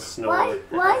 Dino Why Snow. is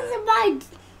my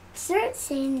shirt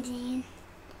changing?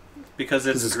 Because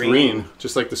This it's is green,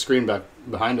 just like the screen back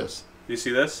behind us. Do you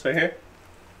see this right here?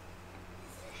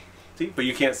 See? But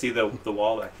you can't see the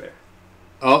wall back there.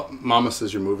 Oh, Mama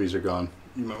says your movies are gone.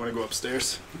 You might want to go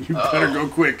upstairs. You better go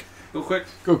quick. Go quick.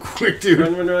 Go quick, dude.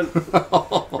 Run, run,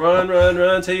 run.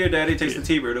 Run till your daddy takes the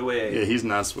T-bird away. Yeah, he's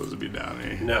not supposed to be down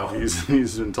here. No.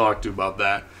 He's been talked to about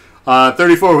that.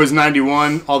 34 was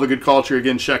 91. All the good culture.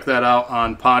 Again, check that out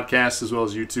on podcasts as well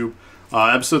as YouTube.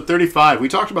 Episode 35. We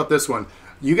talked about this one.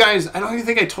 You guys, I don't even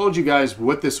think I told you guys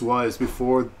what this was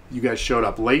before you guys showed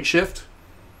up. Late shift?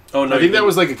 Oh no! I think that you-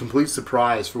 was like a complete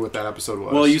surprise for what that episode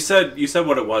was. Well, you said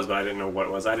what it was, but I didn't know what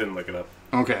it was. I didn't look it up.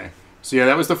 Okay. So yeah,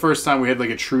 that was the first time we had like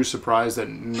a true surprise that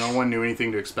no one knew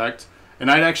anything to expect. And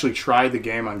I'd actually tried the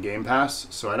game on Game Pass,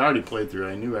 so I'd already played through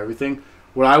it. I knew everything.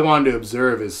 What I wanted to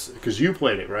observe is, because you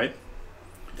played it, right?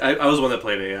 I was the one that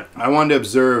played it. Yeah. I wanted to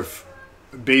observe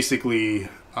basically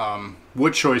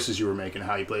what choices you were making,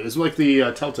 how you played. It's like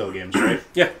the Telltale games, right?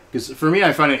 Yeah. Because for me,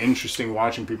 I find it interesting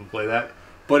watching people play that.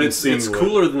 But And it's seeing what-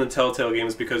 cooler than the Telltale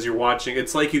games because you're watching.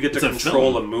 It's like you get to It's a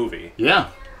control film. a movie. Yeah.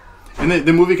 And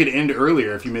the movie could end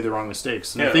earlier if you made the wrong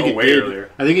mistakes. And Yeah, I think it way did. earlier.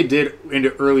 I think it did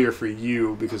end earlier for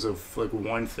you because of like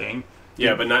one thing.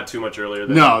 Yeah, but not too much earlier.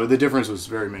 Than, No, the difference was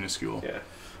very minuscule. Yeah.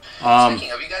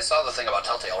 Speaking of, you guys saw the thing about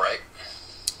Telltale, right?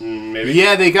 Maybe.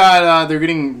 Yeah, they got they're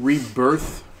getting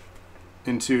rebirth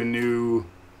into a new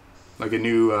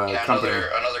Yeah, company.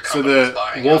 another So company is the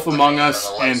buying Wolf out the Among name Us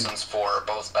and the and license for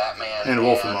both Batman and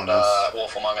Wolf Among Us.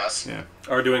 Wolf Among Us. yeah,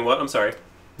 Are doing what? I'm sorry.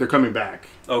 they're coming back.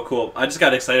 Oh, cool. I just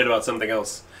got excited about something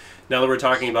else. Now that we're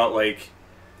talking about like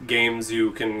games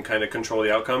you can kind of control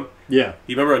the outcome. Yeah,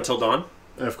 You remember Until Dawn?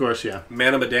 of course. Yeah,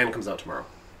 Man of Medan comes out tomorrow.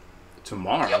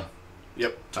 tomorrow. Yep.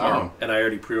 Yep, tomorrow. Oh. And I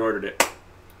already pre-ordered it.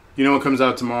 You know what comes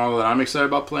out tomorrow that I'm excited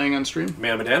about playing on stream?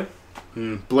 Man of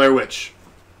Medan? Blair Witch.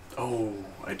 Oh,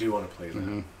 I do want to play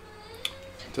that.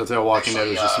 Telltale Walking Dead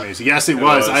was just Actually, amazing. Yes, it it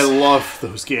was. was. I love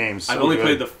those games. I've So only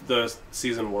good. played the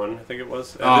season 1, I think it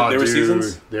was. Oh, there were dude,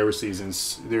 seasons? There were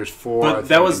seasons. There's 4. I But think,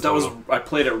 that in was total. I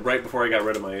played it right before I got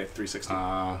rid of my 360.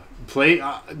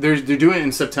 They're doing it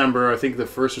in September. I think the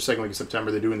first or second week of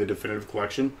September. They're doing the definitive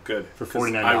collection. Good. for 'Cause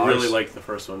 $49. I really liked the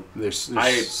first one. They're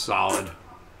I- solid.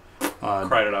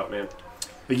 Cried it out, man.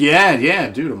 Yeah,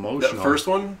 dude, The emotional. first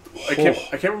one, I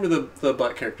can't remember the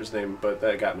black character's name, but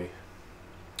that got me.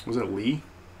 Was it Lee?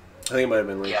 I think it might have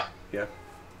been Lee. Yeah.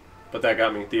 But that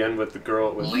got me. The end with the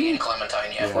girl with Lee and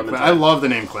Clementine, yeah. Clementine. I love the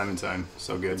name Clementine.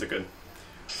 So It's a good. good.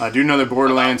 I do know that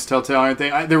Borderlands Telltale aren't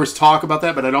they? There was talk about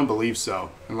that, but I don't believe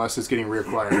so. Unless it's getting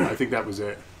reacquired. I think that was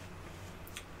it.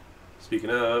 Speaking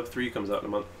of, 3 comes out in a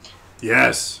month.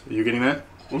 Yes. Are you getting that?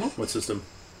 Mhm. What system?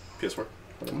 PS4.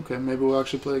 Okay, maybe we'll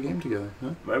actually play a game together.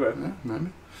 Huh? My bad. Yeah, maybe.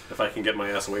 If I can get my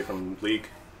ass away from League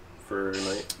for a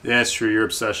night. Yeah, it's true. Your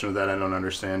obsession with that, I don't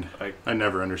understand. I I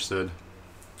never understood.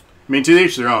 I mean, to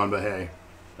each their own, but hey.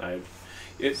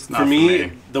 it's not for for me,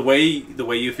 me. the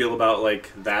way you feel about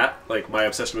like that, like my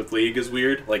obsession with League is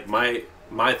weird. Like my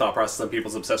thought process on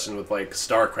people's obsession with like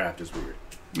StarCraft is weird.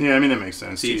 Yeah, I mean, that makes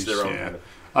sense. To each their own. Yeah. Kind of.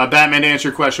 Batman, to answer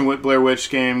your question, what Blair Witch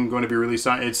game going to be released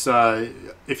on? It's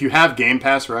if you have Game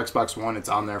Pass for Xbox One, it's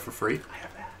on there for free. I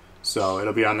have that. So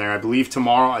it'll be on there, I believe,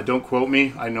 tomorrow. Don't quote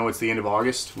me. I know it's the end of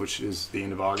August, which is the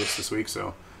end of August this week.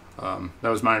 So that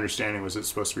was my understanding. Was it's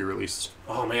supposed to be released?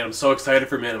 Oh man, I'm so excited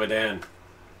for Man of Medan.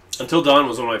 Until Dawn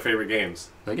was one of my favorite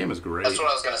games. That game is great. That's what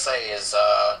I was going to say is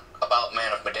about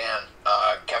Man of Medan.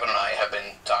 Kevin and I have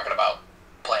been talking about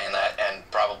playing that and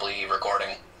probably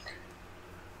recording.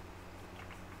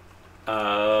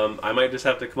 I might just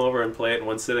have to come over and play it in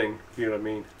one sitting, if you know what I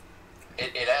mean.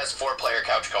 It has 4-player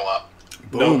couch co-op.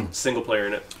 Boom. No single player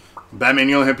in it. Batman,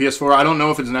 you only have PS4. I don't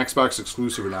know if it's an Xbox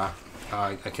exclusive or not.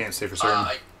 I can't say for certain.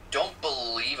 I don't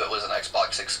believe it was an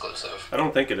Xbox exclusive. I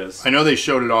don't think it is. I know they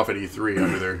showed it off at E3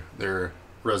 under their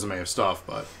resume of stuff,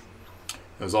 but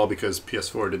it was all because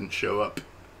PS4 didn't show up.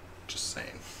 Just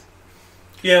saying.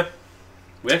 Yeah.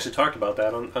 We actually talked about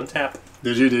that on Tap.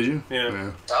 Did you?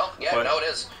 Yeah. Oh, yeah, What? no, it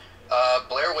is.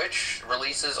 Blair Witch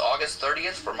releases August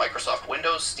 30th for Microsoft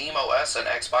Windows, Steam OS, and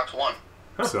Xbox One.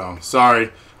 So,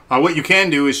 sorry. What you can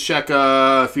do is check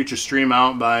a future stream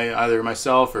out by either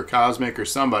myself or Cosmic or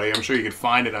somebody. I'm sure you could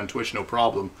find it on Twitch, no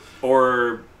problem.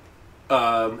 Or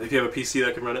if you have a PC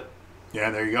that can run it. Yeah,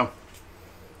 there you go.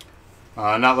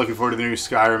 Not looking forward to the new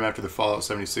Skyrim after the Fallout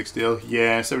 76 deal.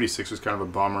 Yeah, 76 was kind of a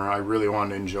bummer. I really wanted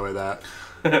to enjoy that.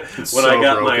 It's When so I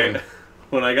got broken.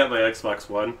 my Xbox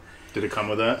One, Did it come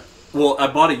with that? well, I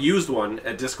bought a used one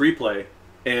at Disc Replay,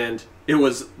 and it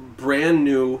was brand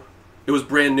new. It was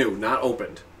brand new, not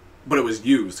opened, but it was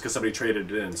used because somebody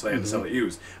traded it in, so I had to sell it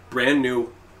used. Brand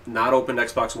new, not opened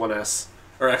Xbox One S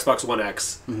or Xbox One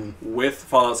X with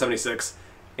Fallout 76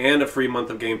 and a free month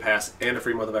of Game Pass and a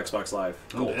free month of Xbox Live.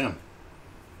 Oh, Gold. damn.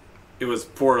 It was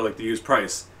for like the used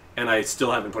price, and I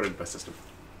still haven't put it in my system.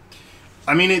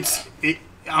 I mean,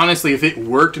 honestly, if it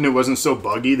worked and it wasn't so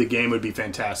buggy, the game would be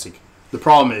fantastic. The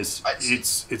problem is,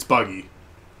 it's buggy.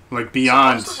 Like,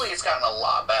 beyond... Supposedly it's gotten a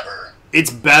lot better.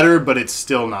 It's better, but it's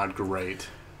still not great.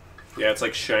 Yeah, it's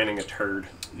like shining a turd.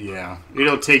 Yeah.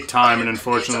 It'll take time, and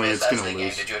unfortunately, it's That's going the to game.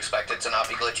 lose. Did you expect it to not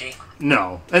be glitchy?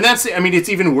 No. And that's... I mean, it's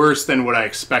even worse than what I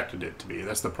expected it to be.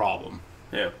 That's the problem.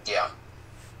 Yeah. Yeah.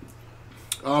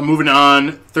 Moving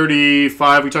on,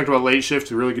 35, we talked about Late Shift,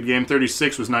 a really good game.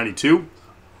 36 was 92,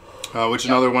 which is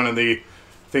another one of the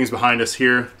things behind us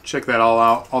here. Check that all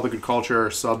out. All the Good Culture,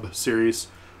 our sub-series.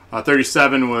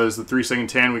 37 was the 3 Second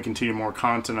Tan. We continue more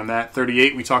content on that.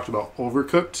 38, we talked about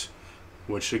Overcooked,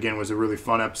 which, again, was a really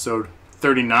fun episode.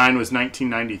 39 was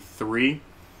 1993.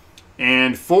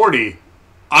 And 40,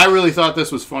 I really thought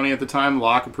this was funny at the time.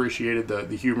 Locke appreciated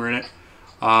the humor in it.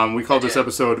 We called this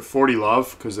episode 40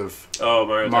 Love because of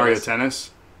Mario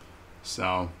Tennis.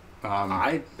 So,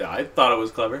 I thought it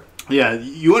was clever. yeah,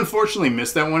 you unfortunately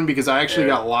missed that one because I actually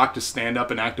Yeah. got Locke to stand up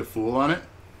and act a fool on it.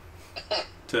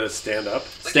 To stand up.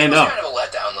 The Stand game was up. kind of a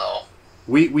letdown, though.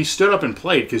 We stood up and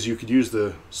played because you could use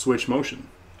the switch motion.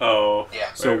 Oh.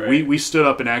 Yeah. So Right. we stood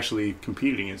up and actually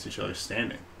competed against each other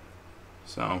standing.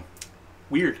 So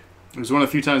Weird. it was one of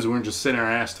the few times we weren't just sitting our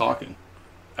ass talking.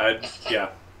 Yeah.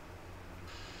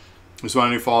 Just want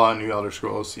a new Fallout, new Elder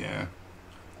Scrolls. Yeah,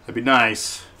 that'd be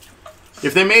nice.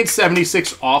 If they made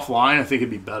 76 offline, I think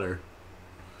it'd be better.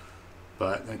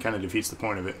 But that kind of defeats the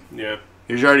point of it. Yeah.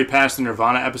 Here's already past the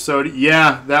Nirvana episode.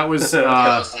 Yeah, that was. That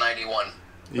was 91.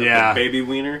 Yeah. The baby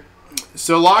wiener.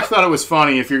 So Locke thought it was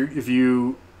funny. If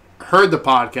you heard the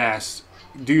podcast,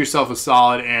 do yourself a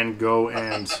solid and go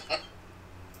and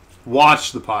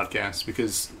watch the podcast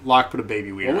because Locke put a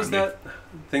baby weed What on was me. that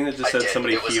thing that just I said did.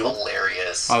 somebody It was healed?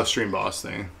 hilarious. Oh, the Stream Boss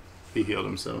thing. He healed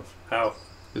himself. How?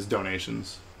 His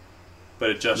donations. But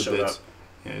it just The showed bits. up.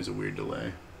 Yeah, there's a weird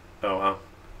delay. Oh, wow.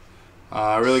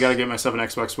 I really got to get myself an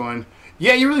Xbox One.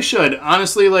 Yeah, you really should.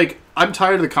 Honestly, like, I'm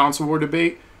tired of the console war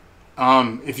debate.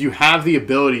 If you have the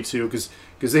ability to, because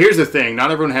here's the thing,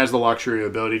 not everyone has the luxury or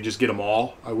ability to just get them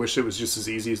all. I wish it was just as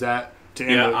easy as that to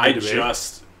end Yeah, the I debate.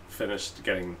 just finished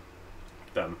getting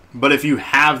them. But if you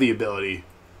have the ability,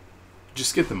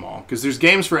 just get them all. Because there's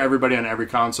games for everybody on every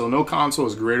console. No console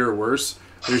is greater or worse.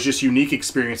 There's just unique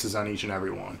experiences on each and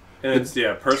every one. And it's,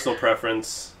 personal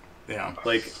preference. Yeah.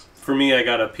 Like, for me, I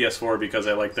got a PS4 because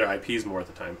I like their IPs more at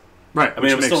the time. Right. I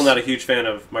mean, I'm still not a huge fan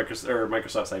of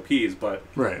Microsoft's IPs, but...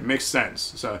 Right, it makes sense.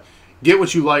 So get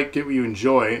what you like, get what you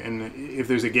enjoy, and if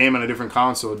there's a game on a different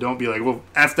console, don't be like, well,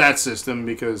 F that system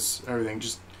because everything.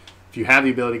 Just, if you have the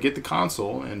ability, get the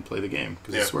console and play the game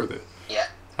because it's worth it. Yeah.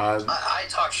 I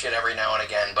talk shit every now and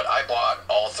again, but I bought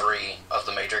all 3 of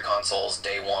the major consoles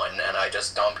day one, and I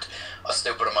just dumped a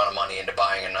stupid amount of money into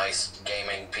buying a nice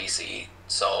gaming PC.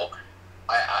 So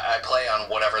I play on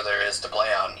whatever there is to play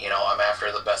on. You know, I'm after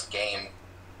the best game,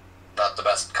 not the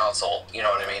best console. You know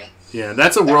what I mean? Yeah,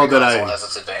 that's a world that Every console has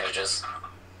its advantages.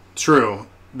 True.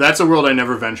 That's a world I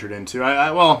never ventured into.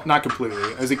 Well, not completely.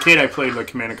 As a kid, I played like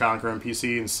Command & Conquer on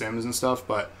PC and Sims and stuff,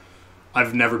 but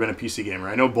I've never been a PC gamer.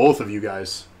 I know both of you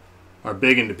guys are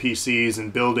big into PCs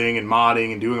and building and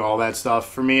modding and doing all that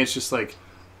stuff. For me, it's just like,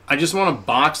 I just want a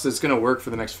box that's going to work for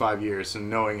the next 5 years and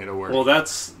knowing it'll work. Well,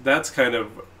 that's kind of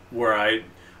why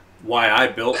I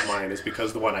built mine is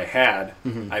because the one I had,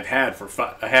 I've had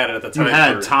I had it at the time. You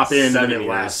had for top end 7 and it years.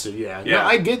 lasted, yeah. Yeah. No,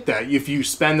 I get that. If you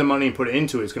spend the money and put it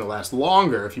into it, it's going to last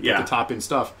longer if you put Yeah. the top end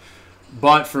stuff.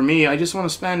 But for me, I just want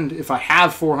to spend, if I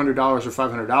have $400 or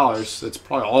 $500, that's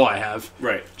probably all I have.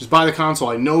 Right. Just buy the console.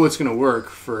 I know it's going to work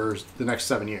for the next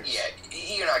 7 years. Yeah,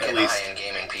 you're not getting a least. high-end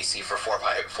gaming PC for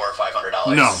 $400 or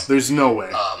 $500. No, there's no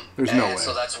way. There's no and way.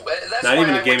 So that's Not why even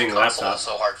a I went gaming to console laptop.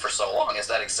 so hard for so long. Is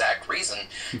that exact reason?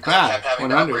 'Cause Ah, I kept having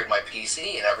to 100. upgrade my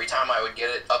PC, and every time I would get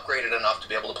it upgraded enough to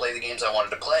be able to play the games I wanted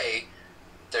to play,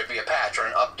 there'd be a patch or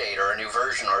an update or a new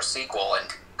version or a sequel, and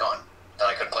gone. Then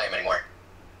I couldn't play them anymore.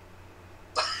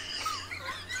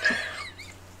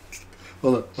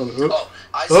 Hold on. Oh,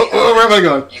 I see. Oh, where am I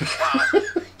going? You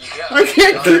got. I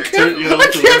can't another- figure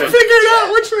it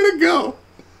out which way to go.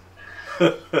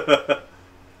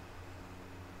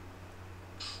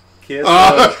 Kids,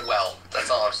 Well, that's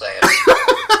all I'm saying.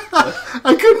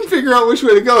 I couldn't figure out which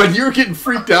way to go, and you were getting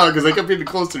freaked out because I kept getting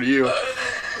closer to you.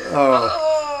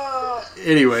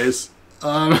 Anyways,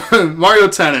 Mario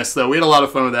Tennis, though. We had a lot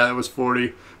of fun with that. It was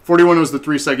 40. 41 was the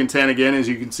 3-second 10 again. As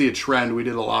you can see, a trend. We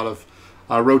did a lot of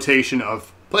rotation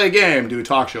of play a game, do a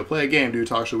talk show, play a game, do a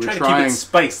talk show. We were trying to keep it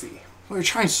spicy. we were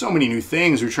trying so many new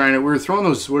things. We were throwing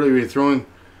those, what are we throwing?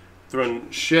 Throwing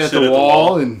Shit at the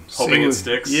wall and hoping seeing it what-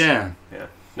 sticks. Yeah. Yeah.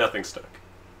 Nothing stuck.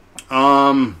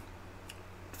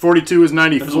 42 is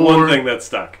 94. There's one thing that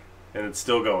stuck, and it's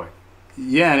still going.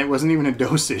 Yeah, and it wasn't even a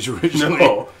dosage originally.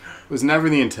 No. It was never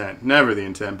the intent. Never the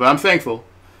intent. But I'm thankful.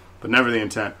 But never the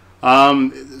intent.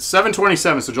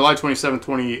 7/27, so July 27,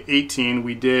 2018,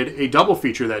 we did a double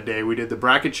feature that day. We did the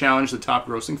Bracket Challenge, the top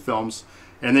grossing films,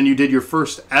 and then you did your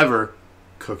first ever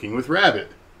Cooking with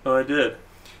Rabbit. Oh, I did.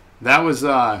 That was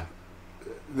a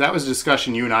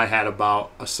discussion you and I had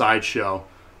about a sideshow.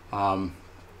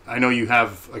 I know you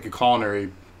have like a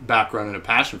culinary background and a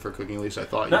passion for cooking. At least I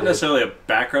thought you Not did. necessarily a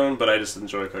background, but I just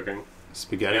enjoy cooking.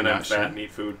 Spaghetti, And I'm not fat shit. and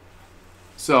eat food.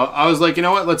 So I was like, you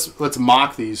know what? Let's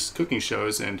mock these cooking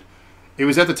shows, and it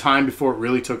was at the time before it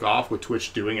really took off with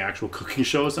Twitch doing actual cooking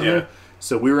shows on there.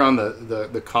 So we were on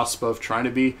the cusp of trying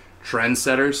to be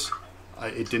trendsetters.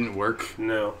 It didn't work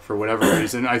No. for whatever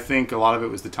reason. I think a lot of it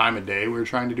was the time of day we were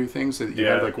trying to do things. So you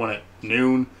had Yeah. like one at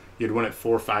noon, you had one at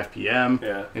 4 or 5 p.m.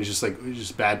 Yeah. It was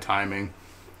just bad timing,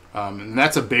 and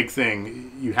that's a big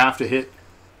thing. You have to hit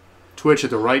Twitch at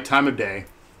the right time of day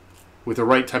with the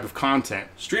right type of content.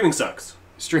 Streaming sucks.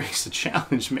 Streaming's a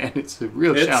challenge, man. It's a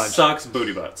real It challenge. sucks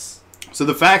booty butts. So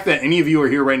the fact that any of you are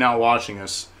here right now watching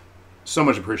us, so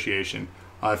much appreciation.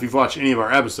 If you've watched any of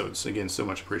our episodes, again, so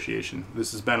much appreciation.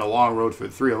 This has been a long road for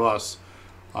the three of us,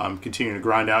 continuing to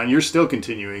grind out. And you're still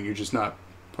continuing. You're just not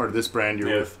part of this brand.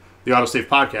 You're with the Autosave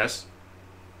Podcast.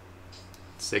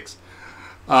 6.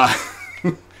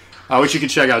 Which you can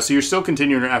check out. So you're still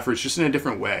continuing your efforts, just in a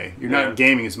different way. You're not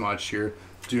gaming as much. You're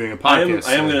doing a podcast.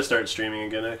 I am going to start streaming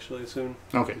again, actually, soon.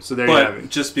 Okay, so there you have But it.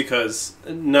 just because,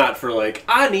 not for like,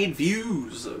 I need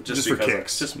views. Just for because,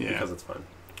 kicks, Just yeah. because it's fun.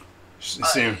 Same.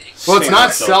 Well, it's same not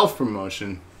myself.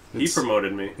 self-promotion. He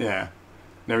promoted me. Yeah.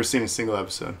 Never seen a single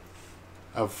episode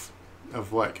of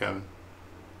what, Kevin?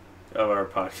 Of our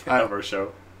podcast, of our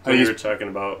show. I You used- were talking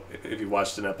about if you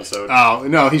watched an episode. Oh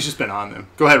no, he's just been on them.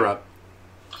 Go ahead, Rob.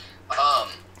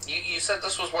 You said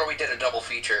this was where we did a double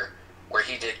feature where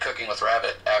he did Cooking with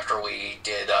Rabbit after we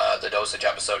did the Dosage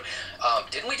episode.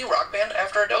 Didn't we do Rock Band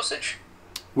after a Dosage?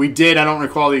 We did. I don't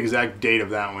recall the exact date of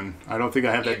that one. I don't think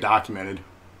I have that documented,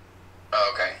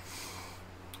 Oh, okay.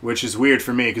 which is weird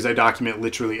for me because I document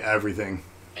literally everything.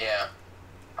 Yeah.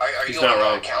 Are He's you not on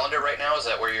wrong. a calendar right now? Is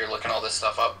that where you're looking all this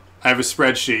stuff up? I have a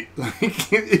spreadsheet.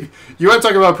 You want to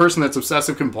talk about a person that's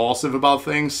obsessive compulsive about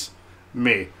things?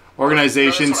 Me.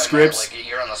 Organization, No, that's what I meant. scripts. Like,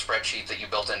 you're on the spreadsheet that you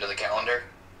built into the calendar?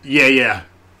 Yeah.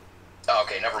 Oh,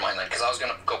 okay, never mind then, because I was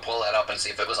going to go pull that up and see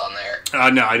if it was on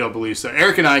there. No, I don't believe so.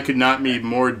 Eric and I could not be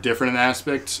more different in that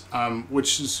aspect,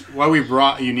 which is why we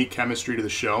brought a unique chemistry to the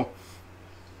show.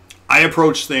 I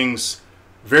approach things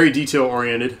very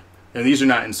detail-oriented, and these are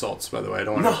not insults, by the way. I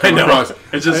don't want to come I know. across.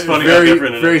 It's just funny how Very,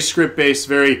 different it very is. script-based,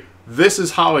 very, this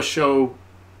is how a show,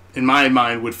 in my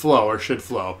mind, would flow or should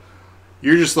flow.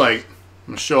 You're just like,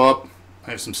 I'm going to show up,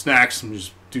 I have some snacks, and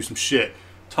just do some shit.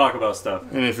 Talk about stuff.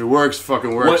 And if it works,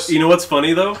 fucking works. You know what's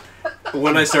funny though?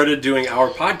 When I started doing our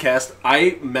podcast,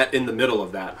 I met in the middle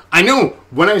of that. I know.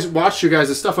 When I watched your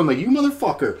guys' stuff, I'm like, you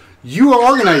motherfucker, you are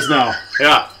organized now.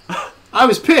 Yeah. I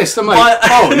was pissed. I'm like, But-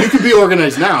 oh, you could be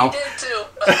organized now. Did too.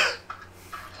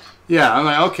 Yeah, I'm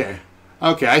like,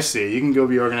 okay, I see. You can go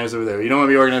be organized over there. You don't want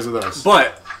to be organized with us.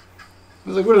 But I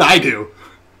was like, what did I do?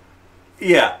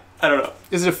 yeah, I don't know.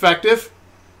 Is it effective?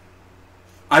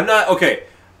 I'm not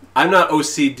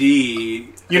OCD.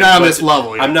 You're not on but this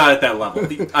level yet. I'm not at that level.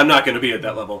 I'm not going to be at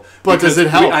that level. But does Because it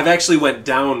help? I've actually went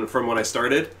down from when I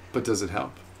started. But does it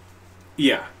help?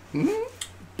 Yeah.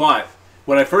 But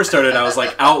when I first started, I was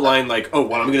like outline like, oh,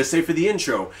 what I'm going to say for the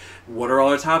intro. What are all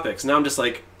our topics? Now I'm just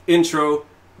like intro,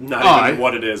 not even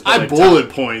what it is. But I like bullet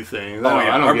point things. Oh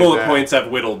yeah, I don't our get bullet that. points have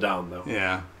whittled down though.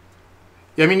 Yeah.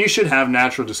 Yeah, I mean, you should have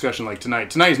natural discussion like tonight.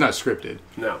 Tonight's not scripted.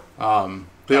 No.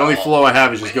 The only flow I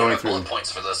have is We just need going our through. bullet points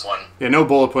for this one. Yeah, no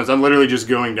bullet points. I'm literally just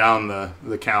going down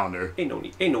the calendar. Ain't no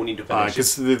need to finish.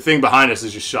 Because the thing behind us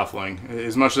is just shuffling.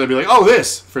 As much as I'd be like, oh,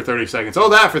 this for 30 seconds. Oh,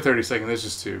 that for 30 seconds. That's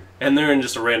just too. And they're in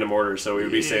just a random order, so we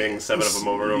would be saying 7 of them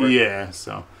over and over. Yeah,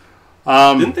 so.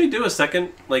 Didn't they do a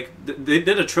second? Like they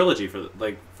did a trilogy for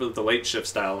the late shift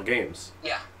style games.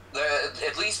 Yeah.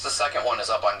 At least the second one is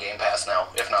up on Game Pass now,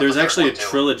 if not There's the third actually a one, too.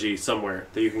 trilogy somewhere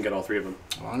that you can get all 3 of them.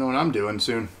 Well, I know what I'm doing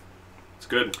soon. It's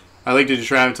good. I linked it to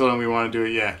Trav and told him we want to do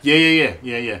it.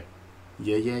 Yeah.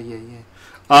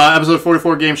 Episode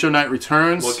 44 Game Show Night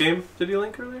returns. What game did you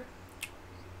link earlier?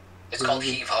 It's called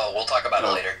Heave Ho. We'll talk about it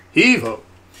later. Heave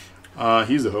ho.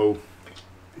 He's a hoe.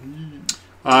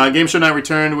 Game Show Night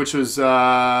returned, which was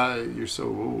you're so.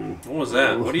 Ooh. What was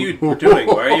that? What are you doing?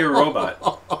 Why are you a robot?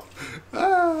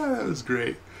 That was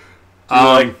great.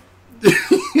 You're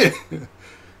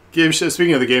Game show.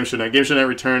 Speaking of the Game Show Night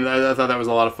returned. I thought that was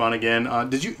a lot of fun again.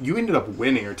 Did you ended up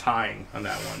winning or tying on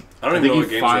that one? I don't even know what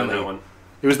games were in that one.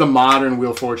 It was the modern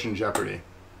Wheel of Fortune Jeopardy.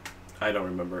 I don't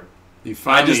remember. You I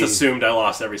finally. just assumed I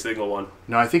lost every single one.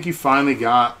 No, I think you finally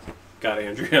got. Got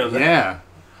Andrea on that. Yeah.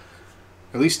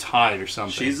 At least tied or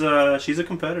something. She's a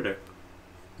competitor.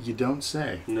 You don't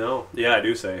say. No. Yeah, I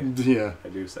do say. Yeah. I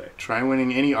do say. Try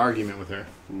winning any argument with her.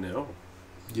 No.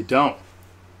 You don't.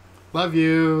 Love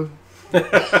you.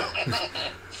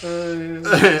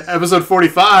 Episode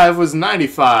 45 was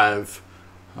 95.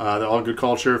 The All Good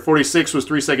Culture. 46 was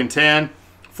 3 Second Tan.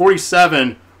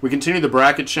 47, we continued the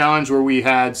bracket challenge where we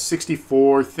had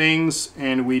 64 things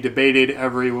and we debated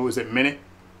every, what was it, minute?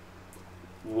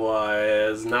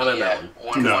 Was not on that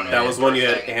one. No, That was one you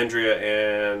had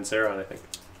Andrea and Sarah on, I think.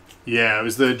 Yeah, it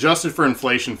was the Adjusted for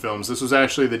Inflation films. This was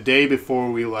actually the day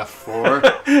before we left for.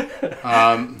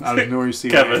 I don't know where you see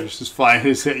Kevin. Andrew's just flying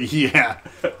his head. Yeah.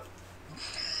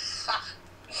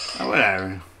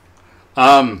 Whatever.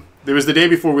 It was the day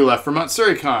before we left for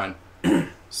MontSuriCon.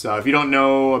 So if you don't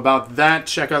know about that,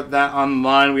 check out that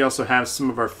online. We also have some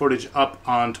of our footage up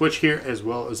on Twitch here as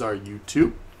well as our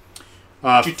YouTube.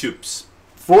 YouTubes.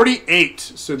 48.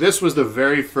 So this was the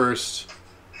very first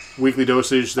weekly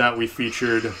dosage that we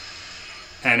featured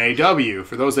NAW.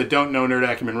 For those that don't know, Nerd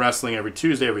Acumen Wrestling every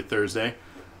Tuesday, every Thursday.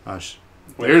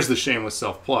 There's the shameless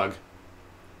self-plug.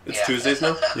 It's Yeah. Tuesdays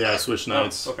now? Yeah, switch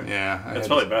nights. okay. Yeah. That's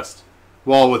probably best.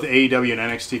 Well, with AEW and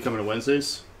NXT coming to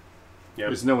Wednesdays, Yeah.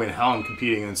 there's no way in hell I'm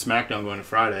competing and SmackDown going to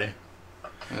Friday.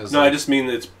 No, I just mean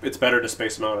it's better to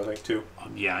space them out, I think, too.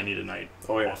 Yeah, I need a night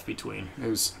off between. It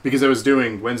was because I was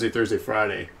doing Wednesday, Thursday,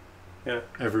 Friday Yeah.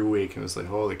 every week. It was like,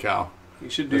 holy cow. You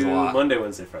should There's do a lot. Monday,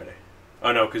 Wednesday, Friday.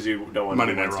 Oh, no, because you don't want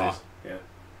Monday to do Night Raw. Wednesdays. Yeah.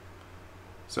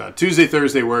 So Tuesday,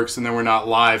 Thursday works, and then we're not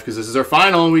live because this is our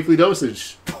final weekly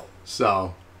dosage.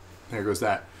 So there goes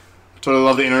that. I totally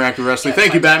love the interactive wrestling.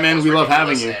 Thank you, Batman. We love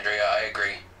having you. Andrea, I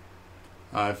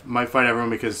agree. Might fight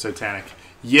everyone because it's Titanic.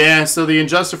 Yeah, so the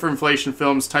Injustice for Inflation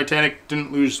films, Titanic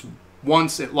didn't lose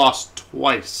once, it lost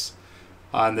twice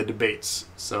in the debates.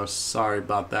 So sorry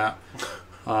about that.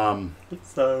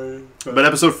 Sorry. But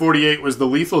episode 48 was the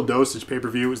Lethal Dosage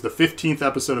pay-per-view. It was the 15th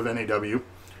episode of NAW.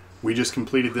 We just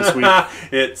completed this week.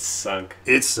 It sunk.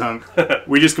 It sunk.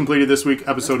 We just completed this week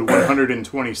episode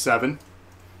 127.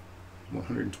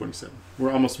 127.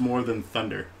 We're almost more than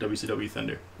Thunder, WCW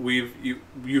Thunder.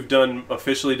 You've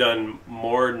officially done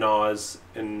more NAWs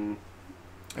in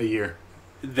A year.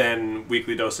 than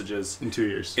weekly dosages In 2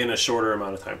 years. in a shorter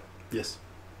amount of time. Yes.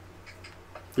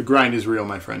 The grind is real,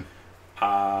 my friend.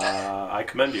 I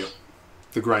commend you.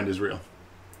 The grind is real.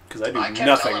 Because I do I kept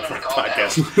nothing telling for a him to calm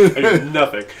podcast. I do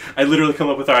nothing. I literally come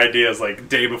up with our ideas like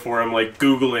day before I'm like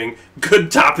Googling good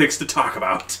topics to talk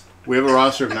about. We have a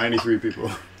roster of 93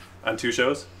 people. On 2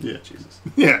 shows? Yeah. Jesus.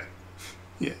 Yeah.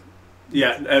 Yeah.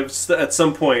 Yeah, at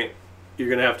some point, you're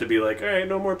going to have to be like, all right,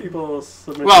 no more people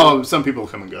submit. Well, some people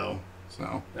come and go.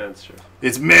 So That's true.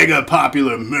 it's mega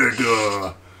popular.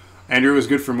 Mega. Andrew was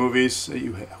good for movies.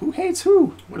 Who hates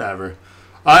who? Whatever.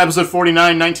 Episode 49,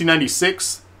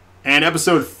 1996. And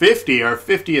episode 50, our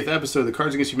 50th episode of the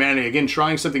Cards Against Humanity. Again,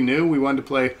 trying something new. We wanted to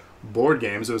play board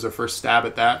games. It was our first stab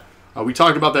at that. We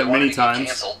talked about that many times.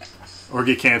 Canceled. Or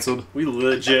get canceled. We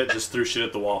legit just threw shit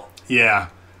at the wall. Yeah.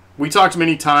 We talked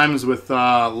many times with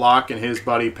Locke and his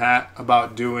buddy Pat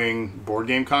about doing board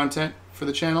game content for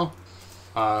the channel.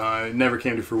 It never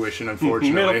came to fruition,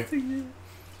 unfortunately.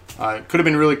 It could have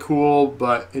been really cool,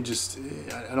 but I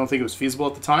don't think it was feasible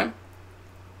at the time.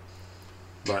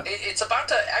 But It's about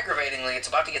to, aggravatingly, it's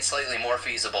about to get slightly more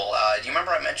feasible. Do you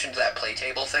remember I mentioned that play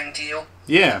table thing to you?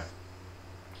 yeah.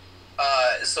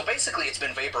 So basically, it's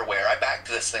been vaporware. I backed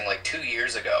this thing like 2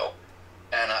 years ago,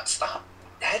 and stop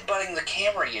headbutting the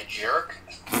camera, you jerk.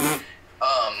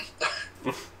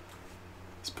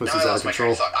 This pussy's Now I out of lost my train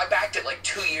control. of thought. I backed it like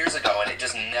 2 years ago, and it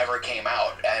just never came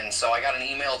out. And so I got an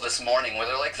email this morning where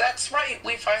they're like, "That's right,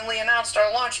 we finally announced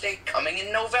our launch date coming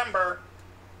in November."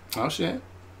 Oh, shit.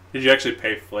 Did you actually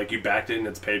pay, you backed it and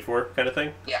it's paid for kind of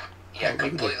thing? Yeah, look at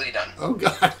completely done. Oh,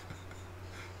 God.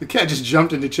 The cat just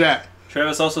jumped into chat.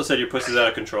 Travis also said your pussy's out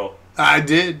of control. I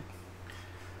did.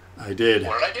 What did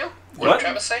I do? What What? did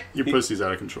Travis say? Your pussy's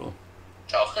out of control.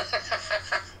 Oh.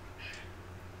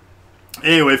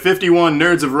 Anyway, 51,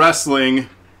 Nerds of Wrestling.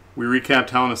 We recapped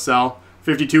Hell in a Cell.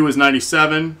 52 was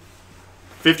 97.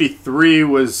 53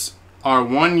 was our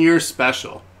 1 year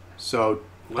special. So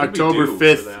What did we October do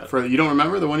 5th. for that? You don't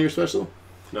remember the 1 year special?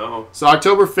 No. So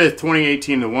October 5th,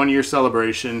 2018, the 1 year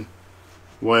celebration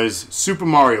was Super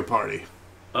Mario Party.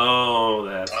 Oh,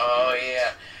 that's... Oh,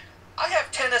 yeah. I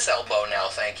have tennis elbow now,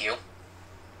 thank you.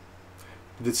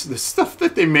 The stuff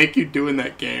that they make you do in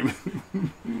that game.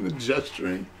 The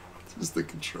gesturing. Just the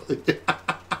control.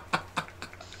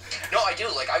 No, I do.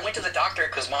 Like, I went to the doctor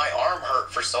because my arm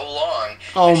hurt for so long.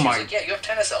 Oh, and she my- was like, yeah, you have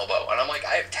tennis elbow. And I'm like,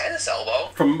 I have tennis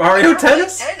elbow? From Mario I don't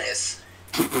Tennis? like tennis.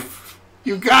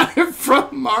 You got it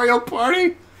from Mario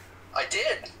Party? I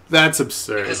did. That's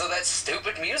absurd. Because of that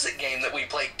stupid music game that we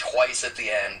played twice at the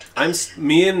end.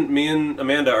 Me and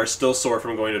Amanda are still sore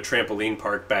from going to trampoline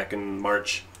park back in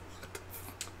March.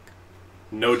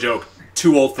 No joke.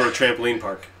 Too old for a trampoline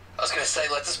park. I was going to say,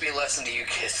 let this be a lesson to you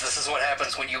kids. This is what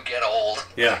happens when you get old.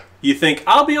 Yeah. You think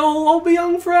I'll be old, I'll be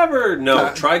young forever.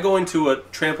 No, try going to a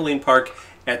trampoline park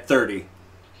at 30.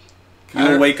 You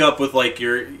will wake up with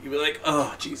you'll be like,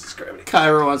 oh, Jesus Christ.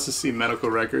 Kyra wants to see medical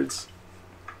records.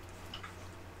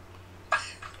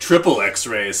 Triple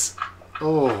X-rays.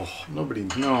 Oh, nobody.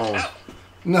 No.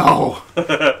 No.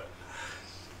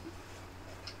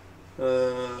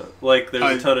 There's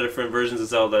a ton of different versions of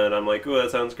Zelda, and I'm like, oh,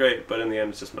 that sounds great, but in the end,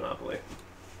 it's just Monopoly.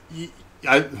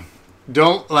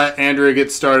 Don't let Andrea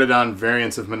get started on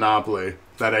variants of Monopoly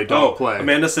that I don't play.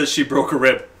 Amanda says she broke a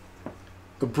rib.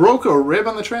 Broke a rib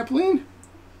on the trampoline?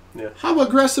 Yeah. How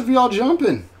aggressive y'all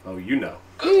jumping? Oh, you know.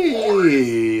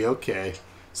 Hey, okay.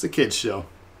 It's a kids show.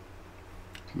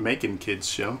 Making kids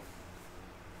show.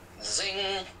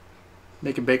 Zing.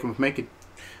 Making bacon with making.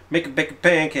 Making bacon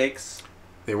pancakes.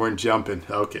 They weren't jumping.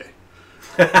 Okay.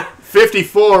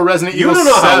 54, Resident You Evil don't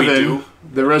know 7. how we do.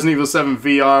 The Resident Evil 7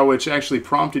 VR, which actually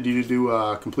prompted you to do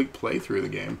a complete playthrough of the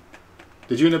game.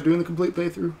 Did you end up doing the complete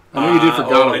playthrough? I know you did for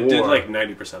God of War. I did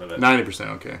 90% of it. 90%,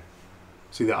 okay.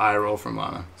 See the eye roll from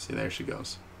Lana. See, there she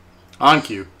goes. On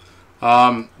cue.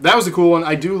 That was a cool one.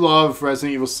 I do love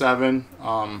Resident Evil 7.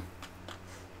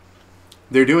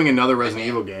 They're doing another Resident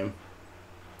Evil game.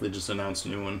 They just announced a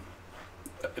new one.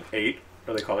 8?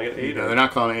 Are they calling it 8? No, they're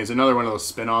not calling it. It's another one of those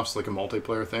spin-offs, like a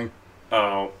multiplayer thing.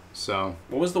 Oh. So.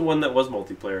 What was the one that was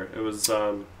multiplayer? It was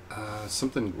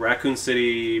something. Raccoon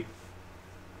City.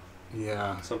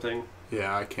 Yeah. Something.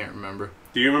 Yeah, I can't remember.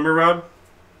 Do you remember, Rob?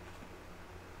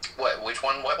 What? Which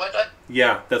one? What?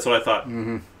 Yeah, that's what I thought.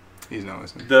 Mm-hmm. He's not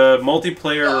listening. The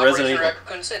multiplayer Resident Evil.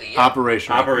 Raccoon City. Yeah.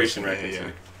 Operation Raccoon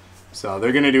City. So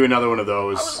they're gonna do another one of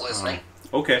those. I was listening.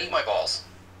 Okay. Eat my balls.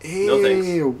 No thanks.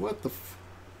 Ew, what the?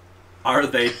 Are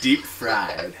they deep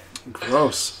fried?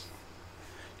 Gross.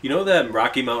 You know that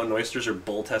Rocky Mountain oysters are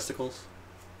bull testicles?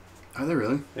 Are they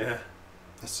really? Yeah.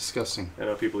 That's disgusting. I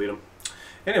know people eat them.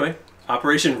 Anyway,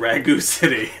 Operation Ragu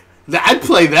City. I'd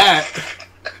play that.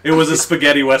 It was a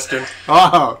spaghetti western.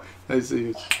 Oh, I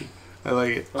see. I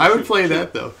like it. I would play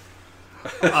that though.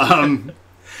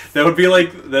 That would be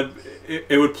like that.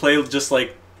 It would play just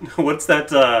like what's that?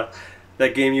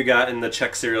 That game you got in the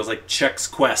Chex cereals, like Chex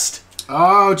Quest.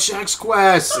 Oh, Chex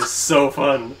Quest. It's so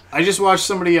fun. I just watched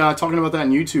somebody talking about that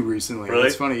on YouTube recently. Really?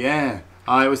 That's funny. Yeah.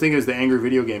 I was thinking it was the Angry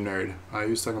Video Game Nerd. He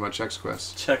was talking about Chex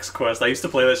Quest. Chex Quest. I used to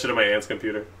play that shit on my aunt's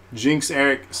computer. Jinx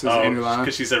Eric says Andrew Lana.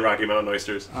 Because she said Rocky Mountain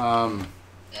oysters.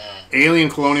 Alien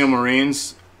Colonial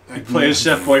Marines. You play as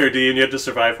Chef Boyardee and you have to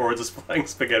survive hordes of flying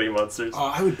spaghetti monsters.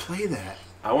 Oh, I would play that.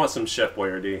 I want some Chef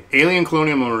Boyardee. Alien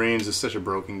Colonial Marines is such a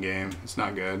broken game. It's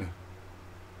not good.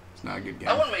 It's not a good game.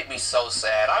 That one made me so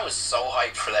sad. I was so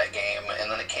hyped for that game,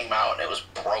 and then it came out and it was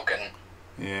broken.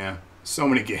 Yeah. So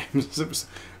many games.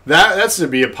 That's to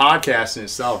be a podcast in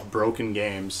itself. Broken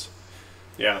games.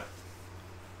 Yeah.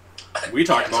 We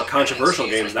talked about so controversial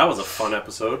season. games. That was a fun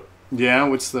episode. Yeah,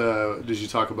 did you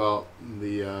talk about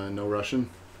the No Russian?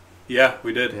 Yeah,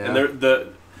 we did. Yeah. And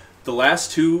the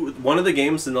last two, one of the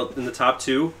games in the top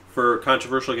two for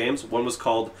controversial games, one was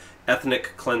called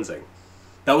Ethnic Cleansing.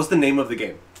 That was the name of the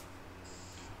game.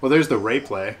 Well, there's the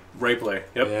Rayplay. Rayplay.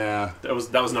 Yep. Yeah. That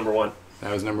was number one.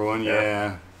 That was number one, Yeah.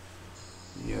 yeah.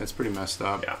 Yeah, that's pretty messed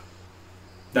up. Yeah.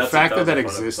 The fact that was a fun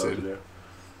existed. episode to do.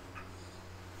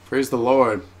 Praise the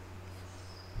Lord.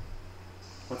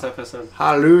 What's FSM?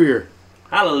 Hallelujah.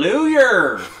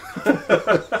 Hallelujah!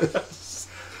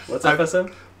 What's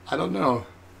FSM? I don't know.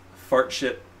 Fart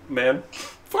shit man.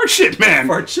 Fart shit, man.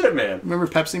 Fart shit man. Remember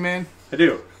Pepsi Man? I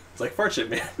do. It's like fart shit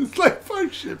man. It's like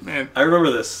fart shit, man. I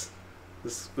remember this.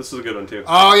 This was a good one too.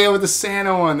 Oh yeah, with the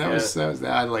Santa one. That Yeah. was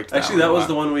I liked that. Actually, one that a was lot.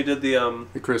 the one we did the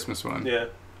The Christmas one. yeah.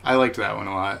 I liked that one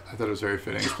a lot. I thought it was very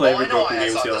fitting. Play Oh, I every know. broken I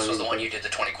game. thought see how this long was the you one can- you did the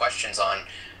 20 questions on,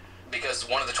 because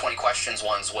one of the 20 questions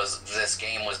ones was this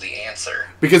game was the answer.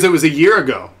 Because it was a year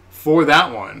ago for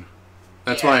that one.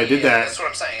 That's why I did that. That's what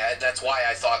I'm saying. That's why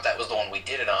I thought that was the one we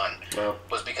did it on. Well,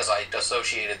 Was because I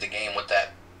associated the game with that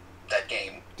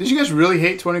game. Did you guys really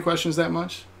hate 20 questions that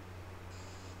much?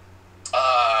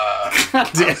 God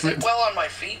damn it. Well on my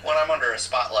feet when I'm under a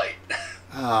spotlight.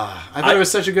 I thought it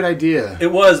was such a good idea.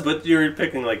 it was, but you're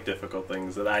picking like difficult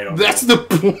things that I don't. That's know.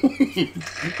 the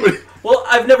point. Well,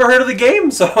 I've never heard of the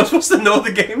game, so I'm supposed to know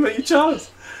the game that you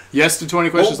chose. Yes to 20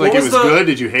 questions What like it was was the- good.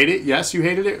 Did you hate it? Yes, you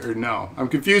hated it? Or no? I'm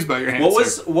confused by your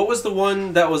answer. What was the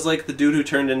one that was like the dude who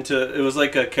turned into? It was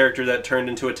like a character that turned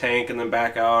into a tank and then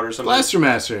back out or something. Blaster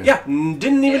Master. Yeah,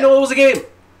 didn't even know it was a game.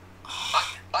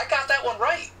 I got that one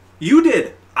right. You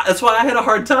did. That's why I had a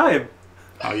hard time.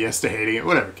 Oh, yes to hating it.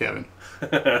 Whatever, Kevin.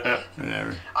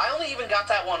 Whatever. I only even got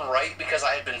that one right because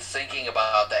I had been thinking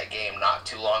about that game not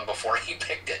too long before he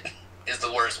picked it. Is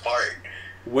the worst part.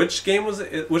 Which game was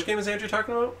it? Which game is Andrew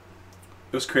talking about?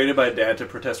 It was created by a dad to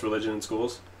protest religion in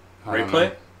schools. I don't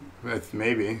Rayplay? know.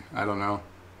 Maybe. I don't know.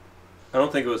 I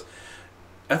don't think it was.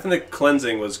 Ethnic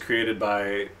Cleansing was created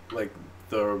by like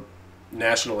the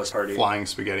Nationalist Party. Flying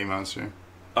Spaghetti Monster.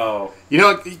 Oh, You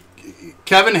know what?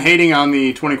 Kevin hating on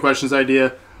the 20 questions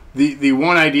idea. The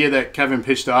one idea that Kevin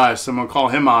pitched to us, I'm going to call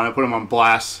him on and put him on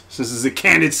blast since this is a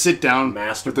candid sit down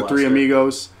Master with the three Blaster.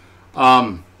 amigos.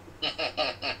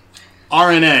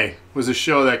 RNA was a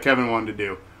show that Kevin wanted to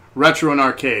do. Retro and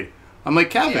arcade. I'm like,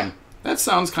 Kevin, Yeah. that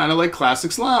sounds kind of like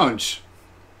Classics Lounge.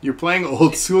 You're playing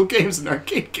old school games and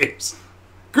arcade games.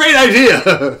 Great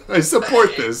idea. I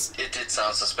support this. It did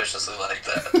sound suspiciously like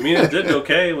I that. mean, it did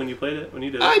okay when you played it. When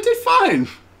you did it. I did fine.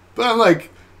 But I'm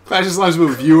like, Classics Lounge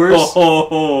with viewers?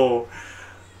 Oh,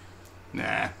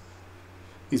 Nah.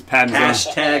 He's patting his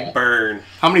own. hashtag burn.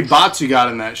 How many bots you got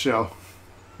in that show?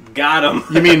 Got him.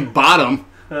 You mean bottom?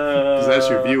 Because that's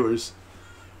your viewers.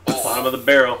 Bottom of the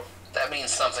barrel. That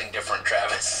means something different,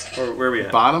 Travis. Where are we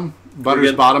at? Bottom? We're Butter's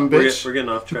getting- bottom we're bitch? We're getting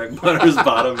off track. Butter's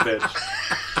bottom bitch.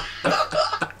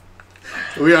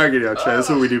 We are getting out, Chad. That's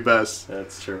what we do best.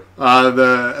 That's true.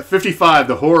 The 55,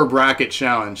 the horror bracket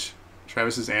challenge.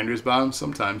 Travis is Andrew's bottom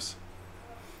sometimes.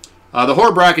 The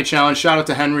Horror Bracket Challenge. Shout out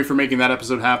to Henry for making that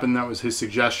episode happen. That was his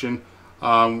suggestion.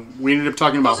 We ended up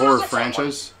talking about horror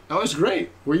franchise. That was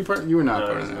great. Were you part? You were not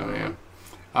part of that. Yeah.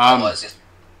 I was.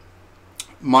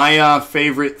 My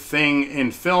favorite thing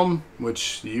in film,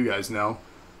 which you guys know,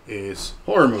 is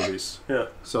horror movies. Yeah.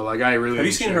 So like I really Have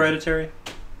you seen Hereditary?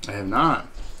 I have not.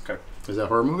 Okay. Is that a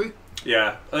horror movie?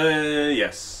 Yeah.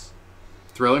 Yes.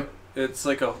 Thriller? It's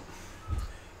like a.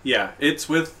 Yeah, it's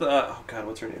with oh god,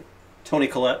 what's her name? Toni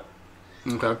Collette.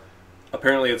 Okay.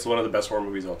 Apparently, it's one of the best horror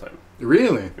movies of all time.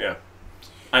 Really? Yeah.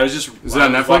 I was just. Is it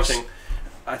on Netflix?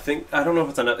 Watching, I don't know if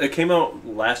it's on. It came out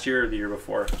last year or the year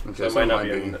before. Okay, So it so might it not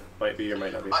might be. be. Might be or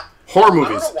might not be. Horror I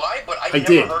movies. don't know why, but I I never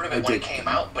did. heard of I it when did. it came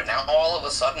out. But now all of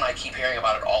a sudden, I keep hearing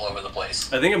about it all over the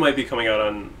place. I think it might be coming out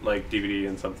on like DVD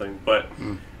and something, but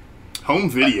Home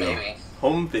video. Maybe.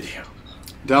 home video.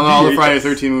 Download all the Friday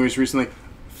VHS. the 13th movies recently.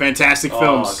 Fantastic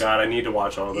films. Oh god, I need to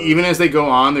watch all of them. Even as they go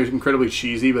on, they're incredibly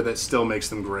cheesy, but that still makes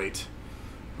them great.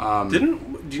 Do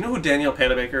you know who Danielle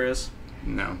Panabaker is?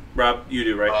 No. Rob, you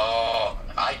do, right? Oh,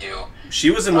 I do.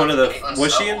 She was in one of the. Caitlin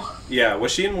Was she in? Snow. Yeah,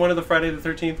 was she in one of the Friday the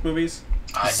 13th movies?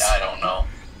 I don't know.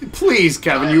 Please,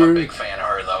 Kevin, I'm you a were. big fan of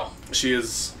her, though. She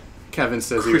is Kevin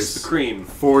says he Chris the was Cream.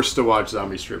 forced to watch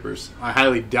Zombie Strippers. I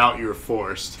highly doubt you were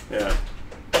forced. Yeah.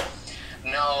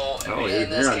 No, Oh, in you're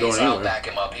this not going case, I'll anywhere. back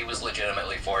him up. He was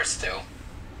legitimately forced to.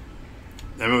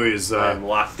 That movie is. I'm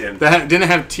locked in. Didn't it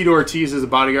have Tito Ortiz as a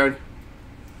bodyguard?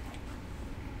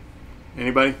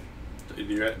 Anybody?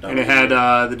 And it had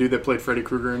the dude that played Freddy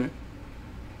Krueger in it.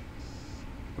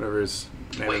 Whatever his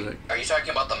name Wait, is. are you talking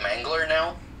about the Mangler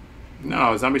now?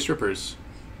 No, Zombie Strippers.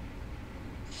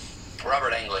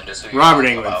 Robert Englund is who you're Robert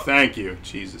talking Englund. about. Thank you.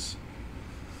 Jesus.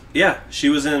 Yeah, she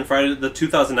was in Friday the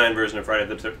 2009 version of Friday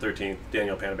the 13th.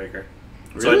 Danielle Panabaker.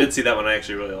 So I Really? did see that one. I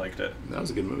actually really liked it. That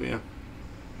was a good movie, yeah.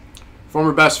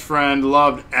 Former best friend,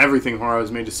 loved everything horror. I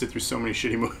was made to sit through so many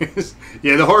shitty movies.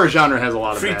 Yeah, the horror genre has a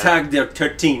lot of bad. Tag the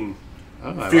 13.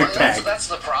 Oh, I Free like that. tag. That's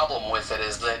the problem with it,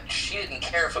 is that she didn't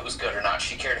care if it was good or not.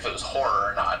 She cared if it was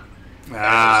horror or not. And if it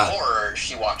Ah, was horror,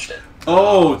 she watched it.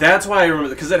 Oh, that's why I remember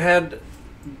because it had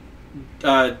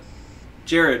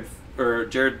Jared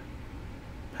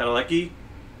Padalecki.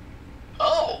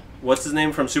 Oh, What's his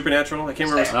name from Supernatural? I can't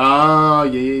remember. oh,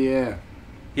 yeah.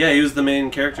 Yeah, he was the main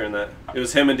character in that. It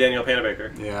was him and Danielle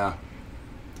Panabaker. Yeah.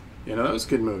 Yeah, no, that was a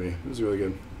good movie. It was really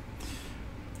good.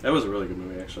 That was a really good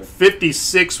movie, actually.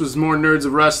 56 was more Nerds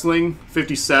of Wrestling.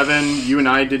 57, you and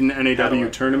I did an NAW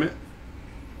Cadillac. tournament.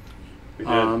 We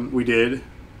did. We did.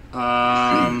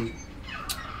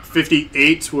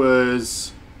 58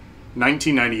 was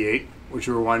 1998, which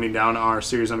we were winding down our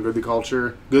series on Good the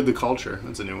Culture. Good the Culture.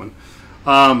 That's a new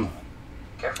one.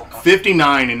 careful.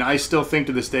 59, and I still think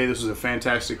to this day this was a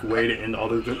fantastic way to end all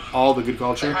the good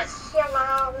culture.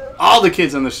 All the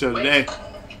kids on the show today.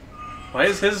 Why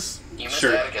is his You missed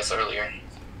shirt? Atticus earlier.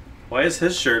 Why is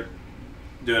his shirt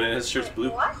doing it? His shirt's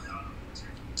blue.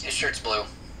 His shirt's blue.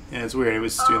 Yeah, it's weird. It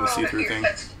was doing the see-through thing.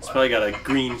 It's probably got a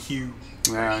green hue.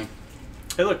 Yeah.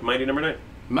 Hey, look, Mighty Number 9.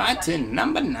 Martin,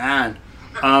 number 9.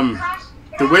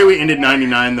 The way we ended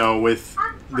 99, though, with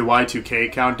the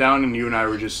Y2K countdown, and you and I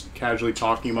were just casually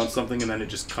talking about something, and then it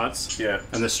just cuts, Yeah,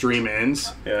 and the stream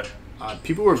ends. yeah.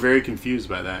 People were very confused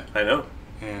by that, I know.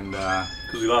 and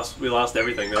Because we lost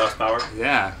everything. We lost power.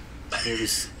 yeah, it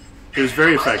was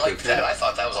very I liked effective. that. I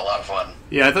thought that was a lot of fun.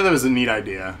 Yeah, I thought that was a neat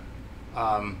idea.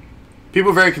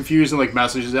 People were very confused in like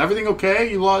messages. Everything okay?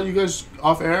 You guys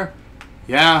off air?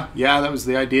 Yeah, that was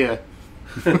the idea.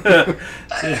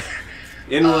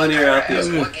 In one ear, out the Ask,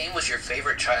 other. what game was your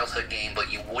favorite childhood game,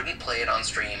 but you wouldn't play it on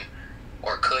stream,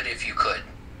 or could if you could?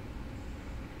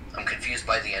 I'm confused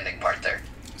by the ending part there.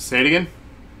 Say it again.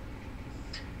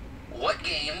 What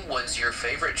game was your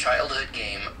favorite childhood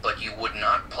game, but you would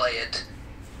not play it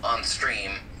on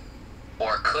stream,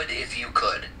 or could if you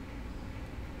could?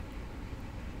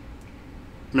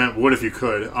 Man, what if you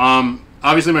could?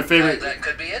 Obviously my favorite That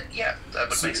could be it? Yeah, that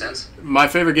would make sense. my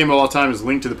favorite game of all time is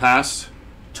Link to the Past.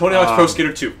 Tony Hawk's Pro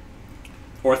Skater 2.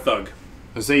 Or Thug.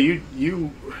 I say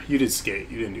you did skate.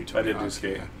 You didn't do Tony I did do Hawk,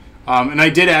 skate. yeah. And I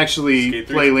did actually Skate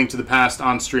 3? play Link to the Past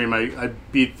on stream. I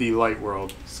beat the Light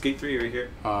World. Skate 3 over here.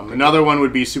 Another one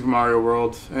would be Super Mario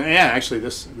World. And yeah, actually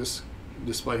this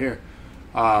display here.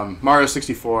 Mario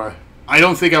 64. I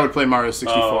don't think I would play Mario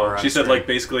 64. Oh, on she said, stream. like,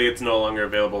 basically it's no longer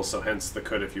available, so hence the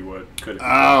could if you would. Could if you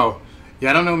Oh.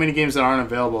 Yeah, I don't know many games that aren't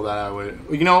available that I would...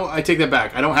 You know, I take that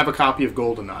back. I don't have a copy of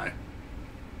GoldenEye.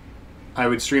 I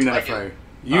would stream that I if do. I...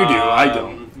 You do, I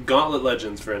don't. Gauntlet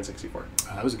Legends for N64.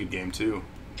 That was a good game, too.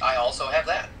 I also have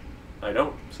that. I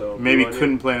don't, so... Maybe you want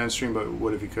couldn't play it on stream, but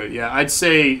what if you could? Yeah, I'd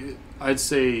say I'd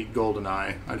say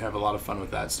GoldenEye. I'd have a lot of fun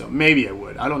with that still. Maybe I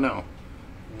would. I don't know.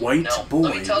 White No, boy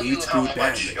let me tell you needs how food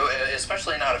much, badly.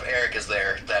 especially not if Eric is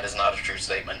there, that is not a true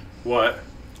statement. What?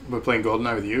 But playing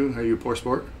GoldenEye with you? Are you a poor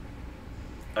sport?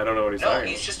 I don't know what he's No, talking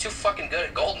he's just too fucking good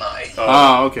at GoldenEye.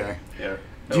 Oh, okay. Yeah.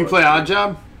 Do you play Odd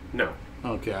Job? No.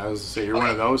 Okay, I was gonna say you're one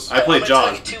of those. I play I'm gonna tell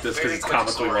Jaws you two just 'cause very it's quick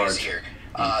comically stories large. here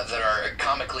that are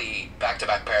comically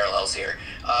back-to-back parallels here.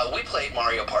 We played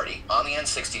Mario Party on the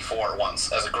N64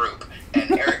 once as a group,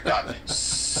 and Eric got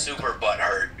super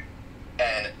butthurt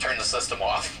and turned the system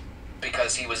off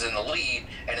because he was in the lead,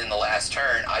 and in the last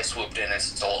turn, I swooped in and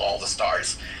stole all the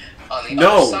stars. On the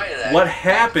No, other side of that, what I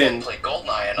happened- then played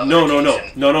GoldenEye another No, occasion,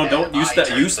 don't. You and I you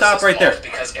turned the stop system right there. off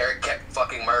because Eric kept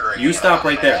fucking murdering me. You and stop I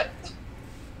right got there. mad.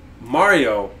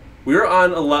 Mario, we were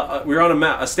on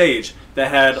a stage that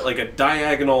had like a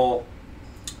diagonal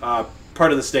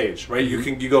part of the stage, right?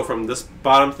 You go from this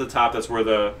bottom to the top. That's where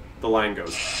the line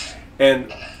goes.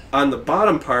 And on the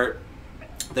bottom part,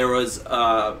 there was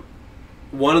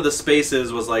one of the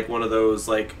spaces was like one of those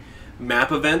like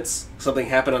map events. Something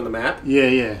happened on the map.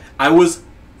 Yeah. I was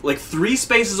like 3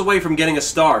 spaces away from getting a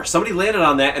star. Somebody landed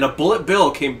on that, and a bullet bill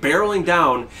came barreling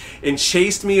down and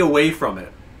chased me away from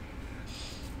it.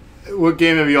 What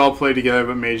game have you all played together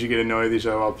but made you get annoyed with each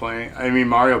other while playing? I mean,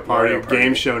 Mario Party, Mario Party.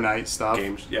 game show night stuff.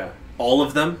 Games, yeah, all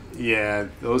of them. Yeah,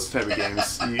 those type of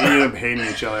games. You end up hating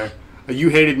each other. You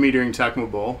hated me during Tecmo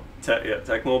Bowl.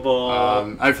 Tecmo Bowl.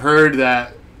 I've heard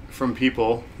that from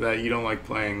people that you don't like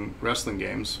playing wrestling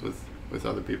games with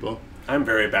other people. I'm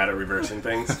very bad at reversing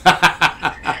things.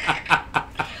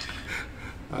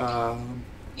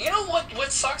 You know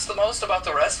what sucks the most about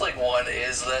the wrestling one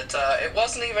is that it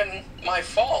wasn't even my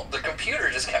fault. The computer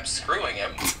just kept screwing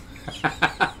him.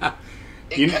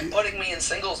 It kept putting me in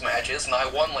singles matches, and I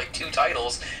won like 2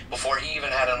 titles before he even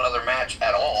had another match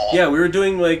at all. Yeah, we were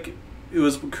doing like it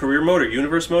was career mode or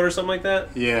universe mode or something like that.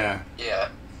 Yeah. Yeah.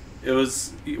 It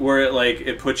was where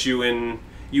it puts you in.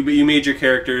 You made your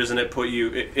characters and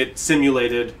it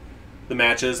simulated the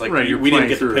matches. Like Right, you're we didn't playing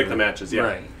get to through pick the matches. Yeah.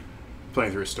 Right.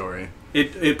 Playing through a story.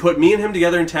 It put me and him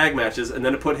together in tag matches, and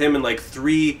then it put him in like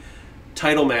 3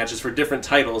 title matches for different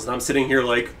titles, and I'm sitting here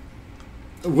like,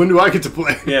 When do I get to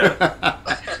play? yeah,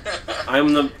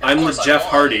 I'm the course I Jeff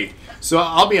won. Hardy. So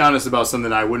I'll be honest about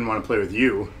something I wouldn't want to play with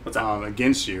you. What's that?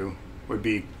 Against you would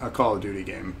be a Call of Duty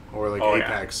game or like Oh, yeah.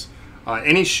 Apex.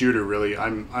 Any shooter really.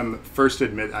 I'm first to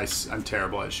admit I'm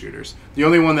terrible at shooters. The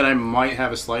only one that I might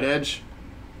have a slight edge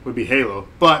would be Halo,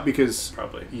 but because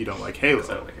Probably. you don't like Halo. 'Cause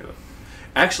I don't like Halo.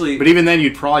 Actually, But even then,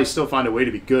 you'd probably still find a way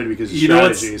to be good because of you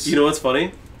know strategies. what's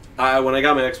funny? When I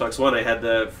got my Xbox One, I had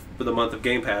for the month of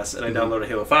Game Pass, and I downloaded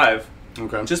Halo 5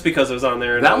 Okay. just because it was on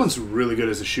there. And that I was- one's really good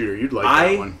as a shooter. You'd like that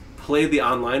I one. played the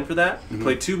online for that.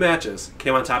 Played 2 matches,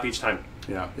 came on top each time.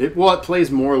 Yeah. It plays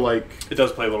more like It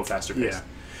does play a little faster pace. yeah.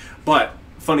 But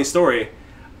funny story,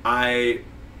 I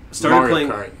started Mario playing.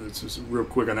 Kart. It's just real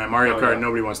quick on that. Mario Oh, Kart. yeah.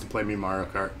 Nobody wants to play me Mario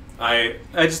Kart. I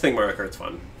just think Mario Kart's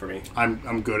fun for me.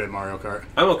 I'm good at Mario Kart.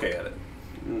 I'm okay at it.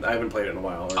 I haven't played it in a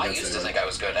while. or I against used to anyone. think I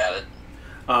was good at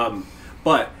it.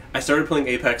 But I started playing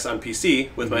Apex on PC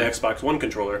with my Mm-hmm. Xbox One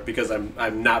controller because I'm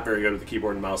not very good with the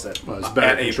keyboard and mouse at, Well, it's a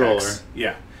bad at Apex. controller.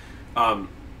 Yeah.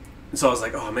 So I was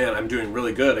like, oh man, I'm doing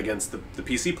really good against the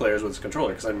PC players with this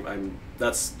controller because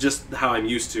that's just how I'm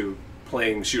used to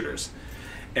playing shooters,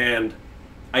 and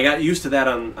I got used to that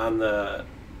on the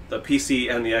PC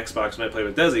and the Xbox when I played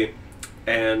with Desi,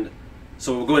 and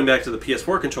so going back to the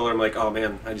PS4 controller, I'm like, oh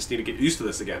man, I just need to get used to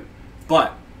this again.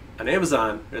 But on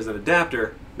Amazon, there's an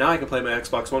adapter. Now I can play my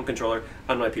Xbox One controller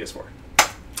on my PS4.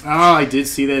 Oh, I did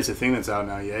see that. It's a thing that's out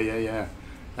now. Yeah.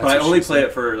 But I only play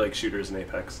it for like shooters and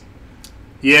Apex.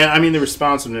 Yeah, I mean the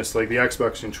responsiveness, like the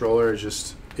Xbox controller, is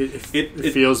just it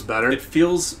feels better. It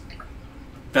feels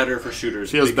better for shooters.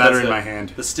 Feels because better in my hand.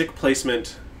 The stick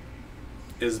placement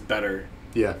is better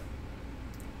Yeah,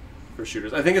 for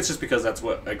shooters. I think it's just because that's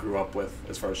what I grew up with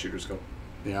as far as shooters go.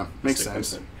 yeah, makes Stick sense.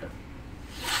 placement,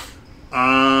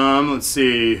 yeah. Let's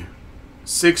see.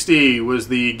 60 was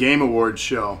the Game Awards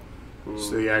show.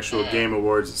 So the actual Game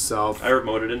Awards itself. I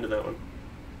remoted into that one.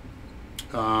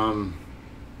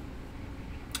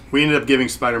 We ended up giving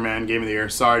Spider-Man Game of the Year.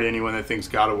 Sorry to anyone that thinks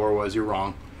God of War was. You're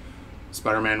wrong.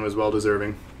 Spider-Man was well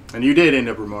deserving. And you did end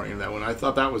up promoting that one. I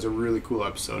thought that was a really cool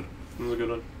episode. That was a good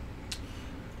one.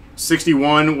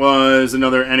 61 was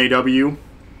another NAW.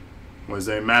 Was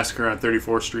a Massacre on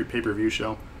 34th Street pay-per-view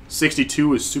show. 62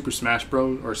 was Super Smash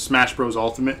Bros. Or Smash Bros.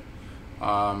 Ultimate.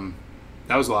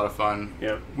 That was a lot of fun.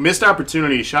 Yeah. Missed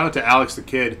opportunity. Shout out to Alex the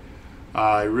Kid.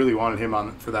 I really wanted him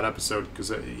on for that episode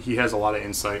because he has a lot of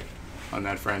insight on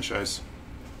that franchise.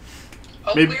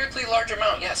 A Maybe- weirdly large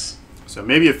amount, yes. So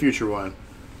maybe a future one.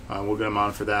 We'll get them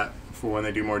on for that for when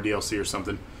they do more DLC or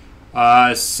something.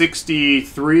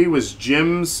 63 was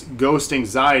Jim's Ghost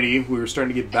Anxiety. We were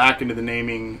starting to get back into the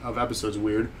naming of episodes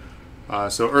weird.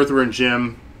 So Earthworm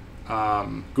Jim,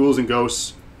 Ghouls and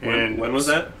Ghosts. And when was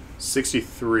that?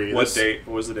 63. What date?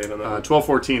 What was the date on that?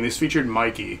 12/14. This featured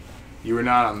Mikey. You were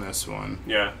not on this one.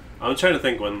 Yeah. I'm trying to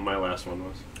think when my last one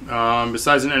was.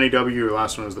 Besides an NAW, your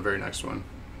last one was the very next one.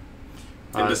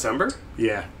 In December?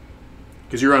 Yeah.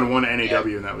 Because you were on one NAW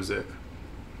and that was it.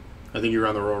 I think you were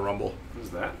on the Royal Rumble.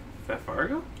 Was that far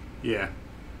ago? Yeah.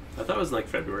 I thought it was like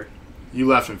February. You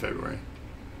left in February.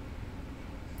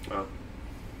 Oh.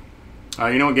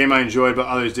 You know what game I enjoyed but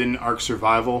others didn't? Ark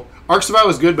Survival. Ark Survival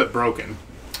was good but broken.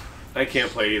 I can't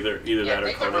play either Yeah, that or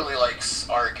Nathan Conan. really likes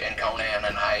Ark and Conan,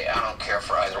 and I don't care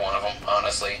for either one of them,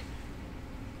 honestly.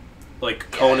 Like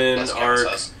Yeah, Conan, that's what Ark,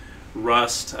 Kevin says.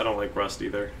 Rust. I don't like Rust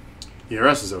either. Yeah,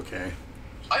 Rust is okay.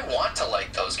 I want to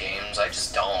like those games, I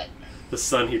just don't. The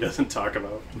son he doesn't talk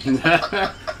about.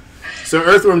 So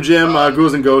Earthworm Jim,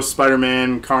 Ghouls and Ghosts,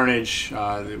 Spider-Man, Carnage,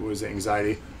 it was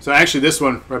Anxiety. So actually this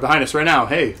one right behind us right now,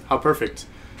 hey, how perfect.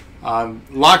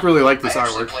 Locke really liked this I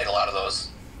actually artwork. played a lot of those.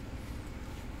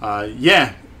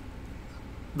 Yeah.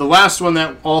 The last one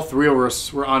that all three of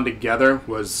us were on together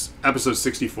was episode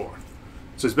 64.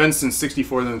 So it's been since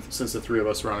 64 since the three of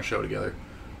us were on a show together.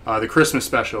 The Christmas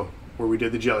special where we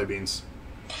did the jelly beans.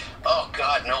 Oh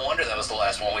god, no wonder that was the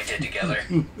last one we did together.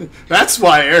 That's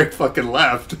why Eric fucking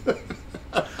left.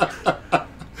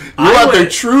 You want the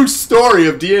true story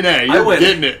of DNA. You're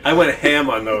getting it. I went ham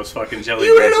on those fucking jelly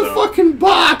You beans. ate a fucking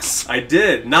box. I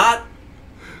did. Not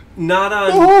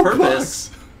on whole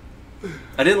purpose.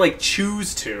 I didn't like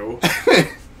choose to.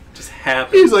 Just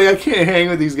happened. He's like, I can't hang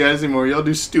with these guys anymore. Y'all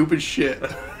do stupid shit.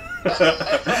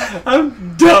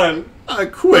 I'm done. I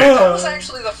quit. That was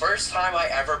actually the first time I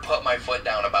ever put my foot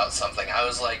down about something. I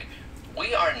was like,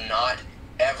 we are not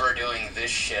ever doing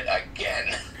this shit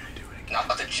again.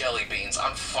 Not the jelly beans.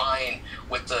 I'm fine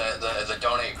with the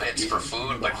donate bits for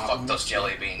food, but fuck those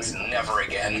jelly beans. Never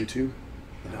again. YouTube,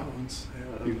 the hot ones.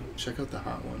 You check out the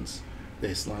hot ones.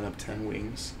 They line up 10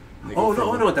 wings. They Oh, go no, from-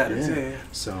 I know what that is. Yeah.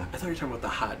 So I thought you were talking about the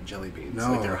hot jelly beans.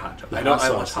 no, Like they're hot jelly. the I watch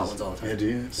sauces. hot ones all the time. Yeah, do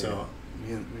you? So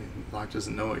Locke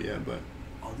doesn't know it yet, but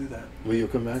I'll do that. will you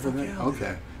come back for that? yeah, I'll do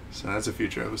Okay, so that's a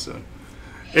future episode.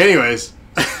 Anyways,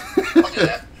 I'll do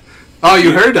that. oh,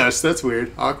 you heard us. That's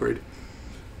weird. Awkward.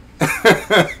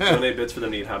 Donate bits for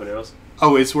them to eat habaneros.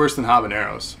 Oh, it's worse than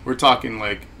habaneros. We're talking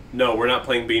like No, we're not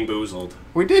playing Bean Boozled.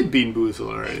 we did Bean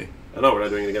Boozled already. I know, we're not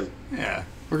doing it again. Yeah,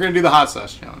 we're gonna do the hot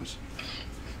sauce challenge.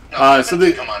 No, so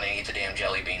come on and eat the damn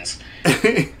jelly beans.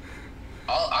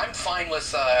 I'm fine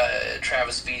with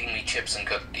Travis feeding me chips and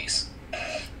cookies.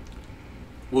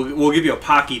 We'll give you a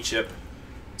Pocky chip.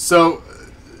 So,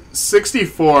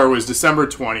 64 was December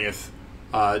 20th,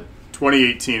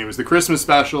 2018. It was the Christmas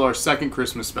special, our second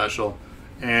Christmas special,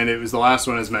 and it was the last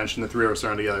one, as mentioned. The three of us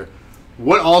are on together.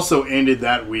 What also ended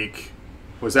that week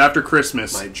was after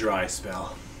Christmas. My dry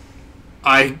spell.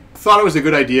 I thought it was a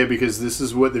good idea because this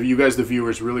is what you guys, the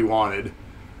viewers, really wanted.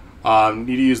 Need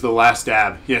to use the last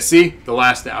dab. Yeah, see? The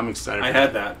last dab. I'm excited. I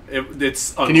had that.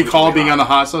 It's Can you call being hot. on the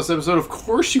hot sauce episode? Of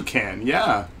course you can.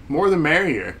 Yeah. More the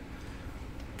merrier.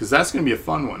 Because that's going to be a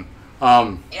fun one.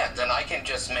 Yeah, then I can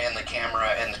just man the camera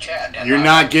and the chat. And You're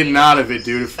not getting out of it,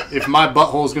 dude. If my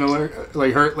butthole's going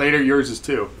to hurt later, yours is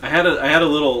too. I had a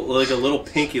little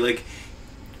pinky. Like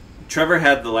Trevor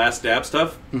had the last dab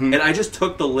stuff, and I just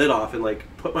took the lid off and like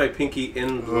put my pinky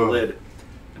in the lid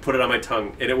and put it on my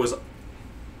tongue, and it was.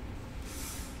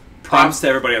 Props to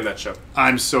everybody on that show.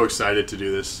 I'm so excited to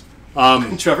do this.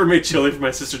 Trevor made chili for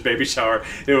my sister's baby shower.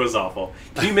 It was awful.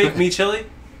 Can you make me chili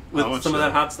with I want some of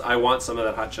chili. that hot? I want some of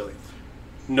that hot chili.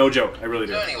 No joke, I really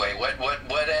do. So anyway,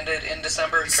 what ended in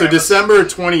December? So Travis? December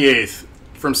 28th,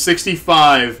 from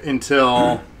 65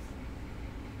 until...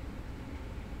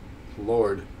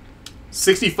 Lord.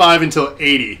 65 until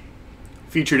 80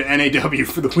 featured NAW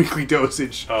for the weekly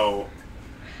dosage. Oh,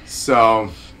 So,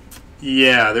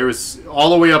 yeah, there was all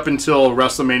the way up until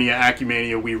WrestleMania,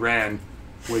 Acumania, we ran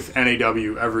with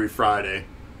NAW every Friday.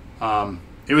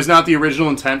 It was not the original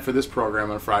intent for this program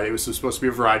on Friday. It was supposed to be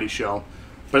a variety show.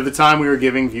 But at the time, we were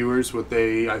giving viewers what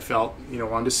I felt,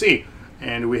 wanted to see.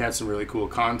 And we had some really cool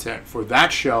content for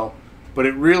that show. But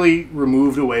it really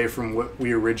removed away from what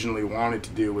we originally wanted to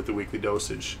do with the weekly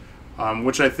dosage.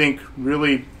 Which I think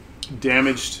really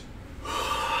damaged...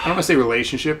 I don't want to say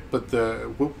relationship, but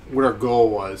what our goal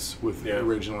was with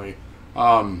originally.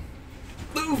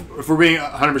 If we're being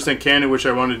 100% candid, which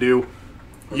I wanted to do,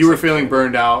 you were feeling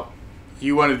burned out.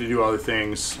 You wanted to do other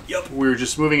things. Yep. We were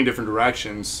just moving in different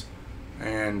directions,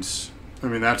 and I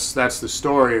mean, that's the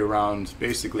story around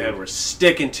basically. And we're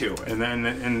sticking to it.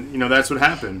 And you know, that's what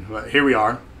happened. But here we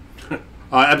are.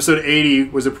 Episode 80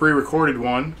 was a pre-recorded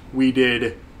one. We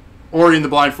did Ori and the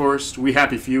Blind Forest, We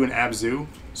Happy Few, and Abzu.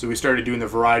 So we started doing the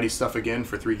variety stuff again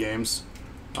for 3 games.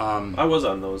 I was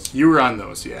on those. You were on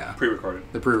those, yeah. Pre-recorded.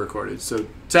 The pre-recorded. So And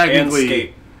technically,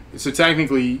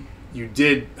 Skate. you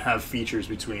did have features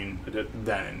between I did.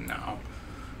 then and now.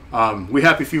 We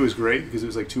Happy Few was great because it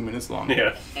was like 2 minutes long.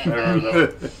 Yeah, I remember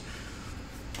that.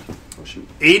 Oh, shoot.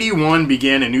 81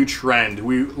 began a new trend.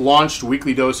 We launched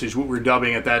Weekly Dosage, what we're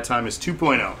dubbing at that time as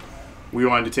 2.0. We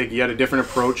wanted to take yet a different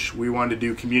approach. We wanted to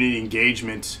do community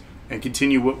engagement and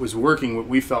continue what was working, what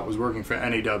we felt was working for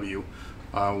NAW,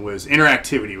 was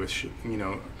interactivity with,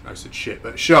 I said shit,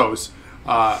 but shows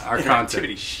our content.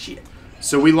 Interactivity shit.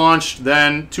 So we launched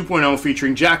then 2.0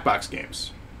 featuring Jackbox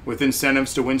games with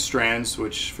incentives to win strands,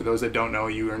 which for those that don't know,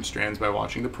 you earn strands by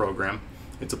watching the program.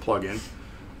 It's a plug-in.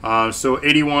 So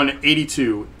 81,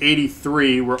 82,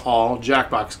 83 were all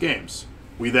Jackbox games.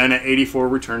 We then at 84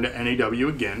 returned to NAW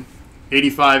again.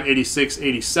 85, 86,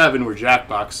 87 were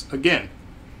Jackbox again.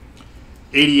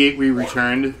 88 we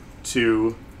returned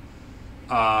to...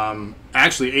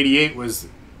 actually, 88 was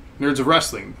Nerds of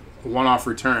Wrestling, a one-off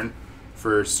return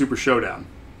for Super Showdown.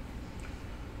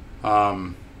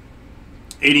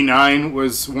 89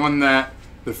 was one that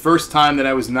the first time that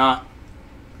I was not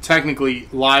technically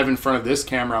live in front of this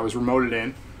camera, I was remoted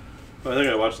in. I think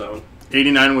I watched that one.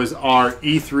 89 was our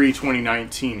E3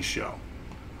 2019 show.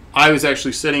 I was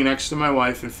actually sitting next to my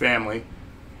wife and family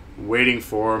waiting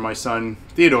for my son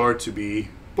Theodore to be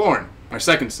born, my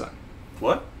second son.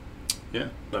 What? Yeah.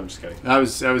 No, I'm just kidding. I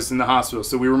was in the hospital,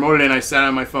 so we remoted in. I sat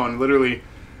on my phone, literally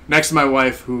next to my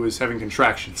wife, who was having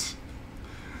contractions.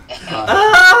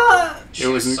 She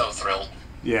was so thrilled.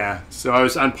 Yeah, so I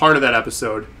was on part of that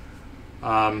episode.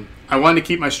 I wanted to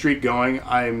keep my streak going.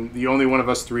 I'm the only one of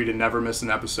us 3 to never miss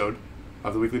an episode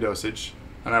of the Weekly Dosage,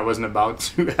 and I wasn't about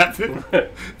to have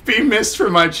it be missed for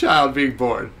my child being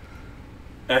born.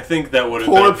 I think that would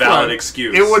have been a valid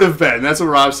excuse. It would have been. That's what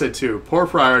Rob said too. Poor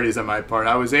priorities on my part.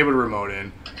 I was able to remote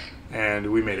in,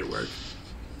 and we made it work.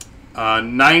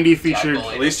 90 featured.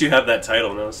 At least you have that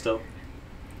title now still.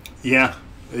 Yeah.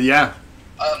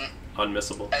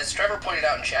 Unmissable. As Trevor pointed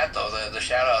out in chat, though, the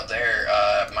shout out there,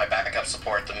 my backup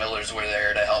support, the Millers were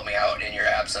there to help me out in your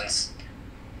absence.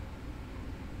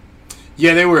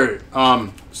 Yeah, they were.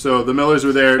 So the Millers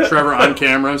were there. Trevor on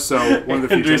camera. So one of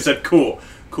the Andrew features. said, "Cool."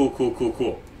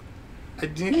 I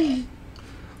did.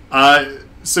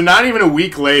 So not even a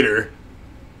week later,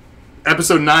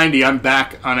 episode 90, I'm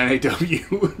back on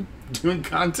NAW doing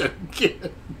content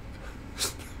again.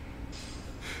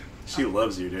 She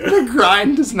loves you, dude. The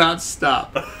grind does not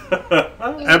stop.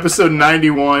 Episode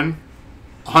 91,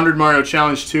 100 Mario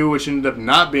Challenge 2, which ended up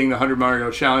not being the 100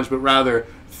 Mario Challenge, but rather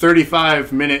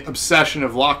 35-minute obsession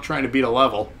of Locke trying to beat a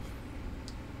level.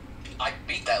 I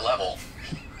beat that level.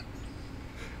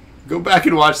 Go back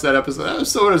and watch that episode. That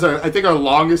episode is, I think, our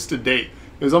longest to date.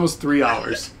 It was almost 3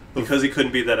 hours. Because he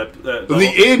couldn't beat that up. At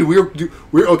the end, we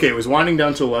were okay. It was winding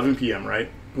down to 11 p.m. Right?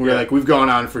 We were like, we've gone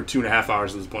on for 2.5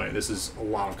 hours at this point. This is a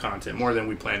lot of content, more than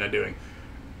we planned on doing.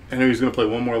 And he was going to play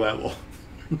one more level.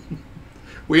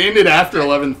 We ended after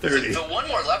 11:30. The one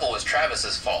more level was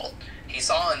Travis's fault. He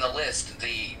saw in the list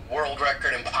the world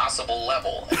record impossible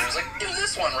level, and he was like, "Do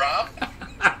this one, Rob."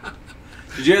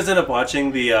 Did you guys end up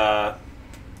watching the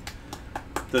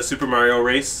Super Mario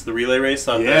race, the relay race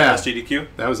on the SGDQ?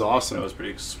 That was awesome. That was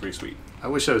pretty sweet. I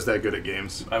wish I was that good at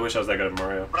games. I wish I was that good at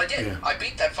Mario. But I did. Yeah. I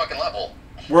beat that fucking level.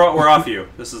 We're off you.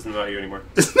 This isn't about you anymore.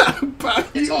 It's not about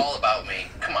It's you. all about me.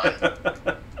 Come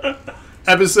on.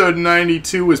 Episode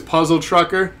 92 was Puzzle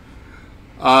Trucker.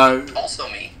 Also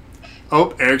me.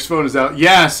 Oh, Eric's phone is out.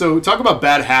 Yeah, so talk about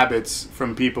bad habits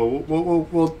from people.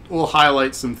 We'll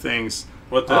highlight some things.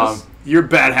 What this? Your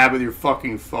bad habit with your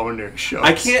fucking phone during shows.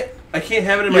 I can't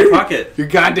have it in my pocket. You're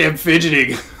goddamn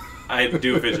fidgeting. I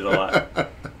do fidget a lot.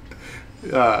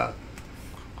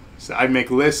 So I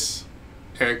make lists.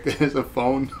 Eric has a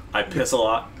phone. I piss a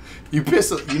lot. You piss.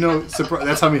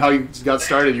 That's how you got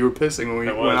started. You were pissing when we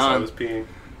went on. I was peeing.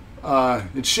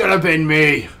 It should have been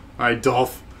me. All right,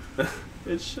 Dolph.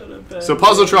 It should have been. So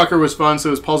Puzzle Trucker was fun. So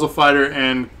it was Puzzle Fighter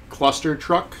and Cluster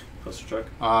Truck. Cluster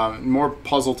Truck. More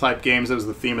puzzle type games. That was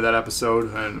the theme of that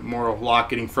episode, and more Locke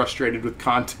getting frustrated with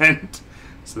content.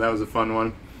 So that was a fun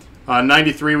one.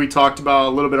 93 we talked about a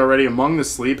little bit already. Among the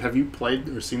Sleep. Have you played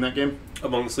or seen that game?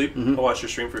 Among the Sleep. Mm-hmm. I watched your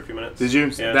stream for a few minutes. Did you?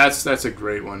 Yeah. That's a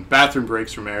great one. Bathroom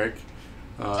Breaks from Eric.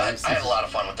 I had a lot of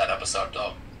fun with that episode,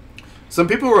 though. Some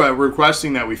people were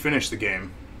requesting that we finish the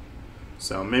game,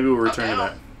 so maybe we'll return to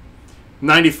that.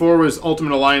 94 was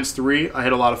Ultimate Alliance 3. I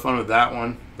had a lot of fun with that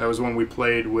one. That was one we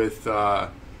played with,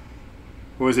 what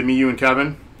was it, me, you, and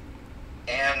Kevin?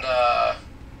 And,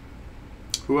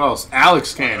 Who else?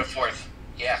 Alex came. fourth.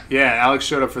 Yeah. Yeah, Alex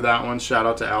showed up for that one. Shout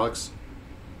out to Alex.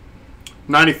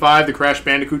 95, the Crash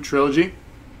Bandicoot trilogy.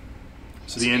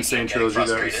 So the Insane trilogy.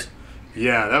 That was,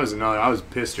 yeah, that was another. I was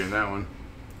pissed during that one.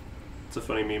 It's a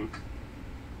funny meme.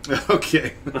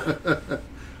 Okay. Did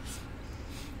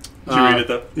you read it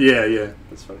though? Yeah.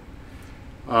 That's funny.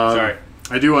 Sorry.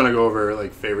 I do want to go over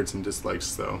like favorites and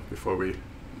dislikes though before we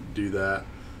do that.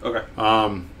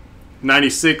 Okay.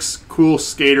 96 Cool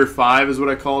Skater 5 is what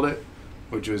I called it,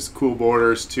 which was Cool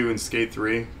Borders 2 and Skate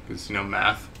 3 because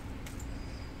math.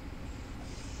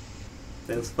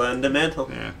 That's fundamental.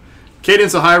 Yeah.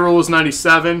 Cadence of Hyrule was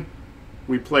 97.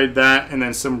 We played that and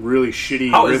then some really shitty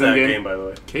How is rhythm that game. game, by the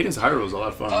way? Cadence of Hyrule was a lot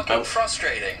of fun. Fucking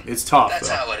frustrating. It's tough That's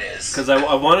though. how it is. Because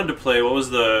I wanted to play, what was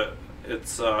the,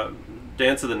 it's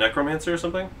Dance of the Necromancer or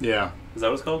something? Yeah. Is that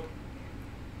what it's called?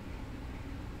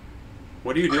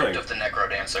 What are you Crypt doing? of the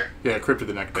Necrodancer. Yeah, Crypt of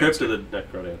the Necrodancer. Crypt of the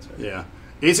Necrodancer. Yeah.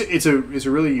 It's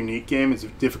a really unique game. It's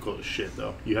difficult as shit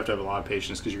though. You have to have a lot of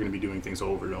patience because you're going to be doing things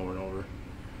over and over and over.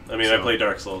 I mean, So- I play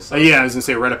Dark Souls. So. Yeah, I was gonna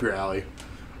say right up your alley.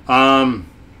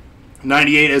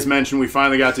 98, as mentioned, we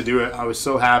finally got to do it. I was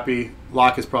so happy.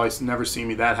 Locke has probably never seen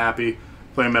me that happy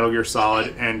playing Metal Gear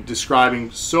Solid and describing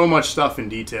so much stuff in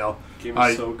detail. Game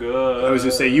is so good. I was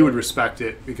gonna say you would respect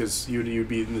it because you'd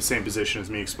be in the same position as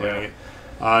me explaining it.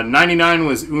 99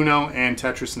 was Uno and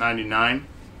Tetris 99,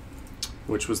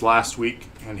 which was last week,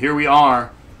 and here we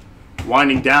are,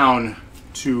 winding down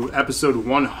to episode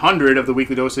 100 of the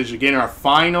Weekly Dosage. Again, our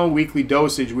final weekly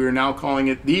dosage. We are now calling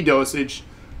it The Dosage,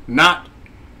 not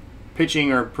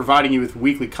pitching or providing you with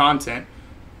weekly content.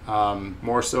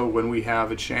 More so when we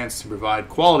have a chance to provide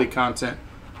quality content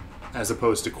as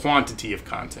opposed to quantity of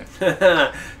content.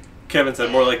 Kevin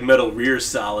said more like metal rear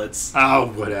solids. Oh,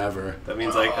 whatever. That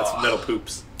means like that's metal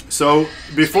poops. So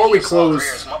before we close,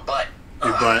 Here's my butt.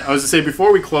 your butt. I was to say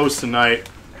before we close tonight,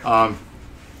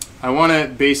 I want to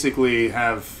basically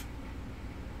have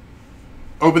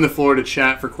open the floor to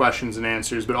chat for questions and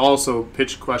answers, but also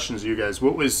pitch questions to you guys.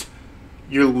 What was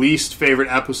your least favorite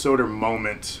episode or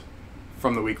moment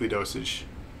from the Weekly Dosage?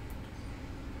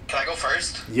 Can I go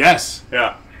first? Yes.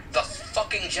 Yeah. The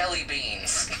fucking jelly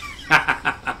beans.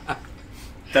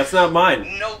 That's not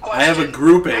mine. No question. I have a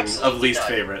grouping Absolutely of least none.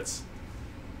 favorites.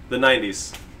 The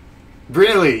 90s.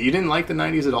 Really? You didn't like the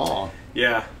 90s at all?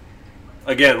 Yeah.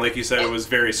 Again, like you said, it was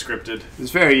very scripted.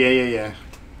 It's very, yeah.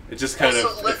 It just kind Also,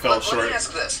 of let, it fell let short. me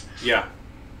ask this. Yeah.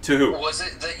 To who? Was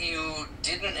it that you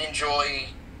didn't enjoy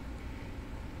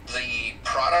the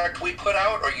product we put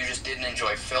out, or you just didn't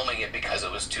enjoy filming it because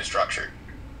it was too structured?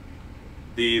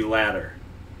 The latter.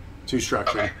 Too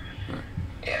structured. Okay.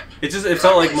 Yeah. It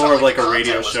felt like more of like a the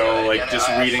radio content was show, good, like and just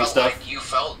I reading felt stuff. Like you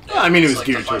felt. Well, I mean, it was like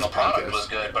geared the final towards the product podcast. was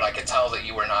good, but I could tell that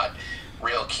you were not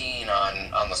real keen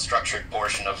on the structured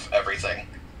portion of everything.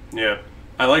 Yeah.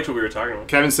 I liked what we were talking about.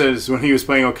 Kevin says when he was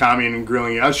playing Okami and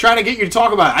grilling you, I was trying to get you to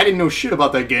talk about it. I didn't know shit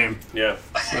about that game. Yeah.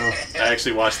 So, I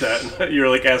actually watched that. You were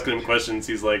like asking him questions.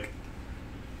 He's like,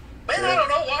 Man, I don't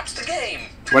know. Watch the game.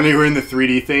 when you were in the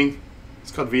 3D thing,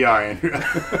 it's called VR, Andrew.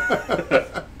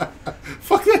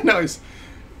 Fuck that noise.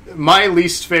 My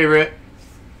least favorite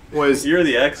was "You're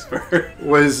the expert."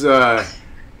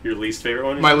 Your least favorite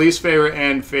one? my least favorite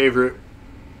and favorite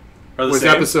Are the was same?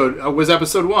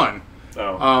 episode 1.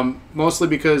 Oh. Mostly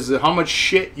because of how much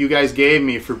shit you guys gave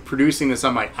me for producing this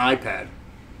on my iPad.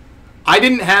 I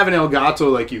didn't have an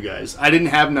Elgato like you guys. I didn't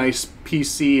have nice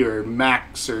PC or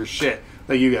Macs or shit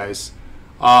like you guys.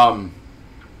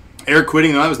 Air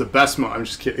quitting, though, that was the best moment. I'm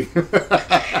just kidding.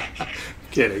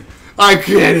 I'm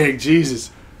kidding.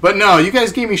 Jesus. But no, you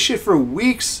guys gave me shit for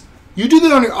weeks. You did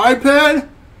that on your iPad?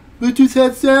 Bluetooth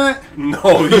headset?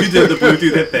 No, you did the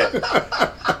Bluetooth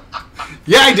headset.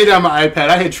 Yeah, I did it on my iPad.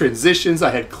 I had transitions. I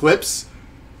had clips.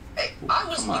 Hey, I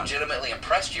was legitimately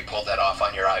impressed you pulled that off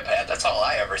on your iPad. That's all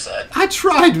I ever said. I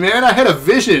tried, man. I had a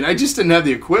vision. I just didn't have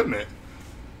the equipment.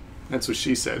 That's what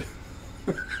she said.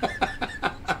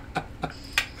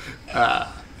 I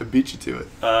beat you to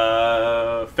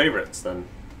it. Favorites then.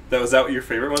 Was that your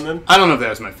favorite one then? I don't know if that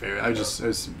was my favorite. I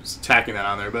was tacking that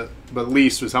on there, but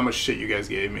least was how much shit you guys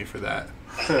gave me for that.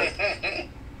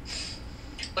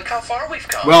 Look how far we've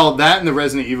come. Well, that and the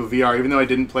Resident Evil VR. Even though I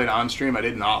didn't play it on stream, I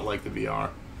did not like the VR.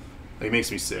 Like, it makes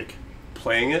me sick.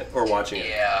 Playing it or watching it?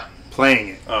 Yeah. Playing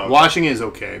it. Oh, okay. Watching it is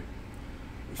okay.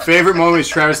 Favorite moment is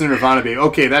Travis and Nirvana baby.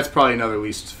 Okay, that's probably another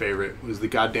least favorite. Was the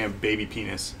goddamn baby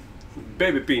penis.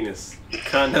 Baby penis.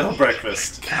 Continental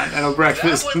breakfast. Continental That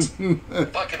breakfast. was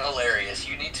fucking hilarious.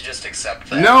 You need to just accept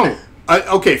that. No,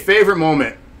 Okay, favorite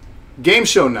moment. Game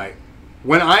show night.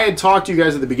 When I had talked to you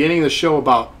guys at the beginning of the show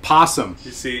about Possum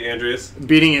You see, Andreas?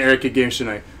 beating Eric at Game show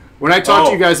night. When I talked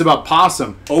to you guys about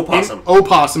Possum. Opossum.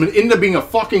 Opossum. It ended up being a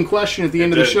fucking question at the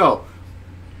end of the did. show.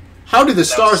 How did the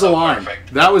stars so align?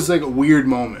 perfect. That was like a weird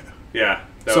moment. Yeah.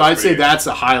 that So was I'd say pretty- that's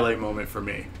a highlight moment for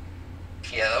me.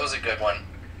 Yeah, that was a good one.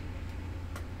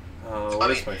 What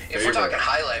I is mean, my if we're favorite? talking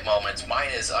highlight moments, mine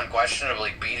is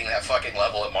unquestionably beating that fucking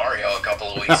level at Mario a couple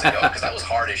of weeks ago, because that was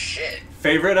hard as shit.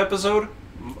 Favorite episode?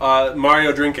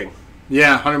 Mario drinking.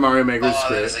 Yeah, 100 Mario Maker is Oh, that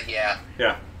great. is yeah.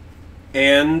 Yeah.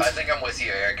 And I think I'm with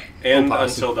you, Eric. Opossum.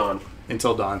 Until Dawn.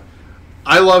 Until Dawn.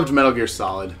 I loved Metal Gear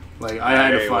Solid. Like, I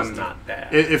had It was fun. not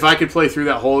bad. If I could play through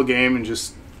that whole game and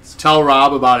just tell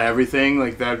Rob about everything,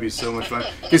 like, that'd be so much fun.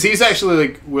 Because he's actually,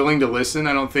 like, willing to listen.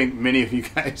 I don't think many of you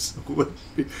guys would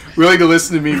be willing to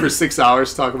listen to me for 6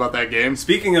 hours talk about that game.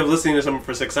 Speaking of listening to someone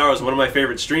for 6 hours, one of my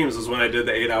favorite streams was when I did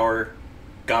the 8-hour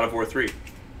God of War 3.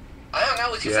 I hung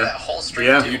out with you Yeah. for that whole stream,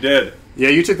 Yeah. too. You did. Yeah,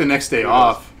 you took the next day It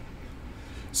off.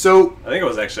 So, I think it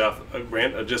was actually off.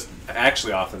 Just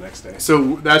actually off the next day.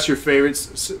 so that's your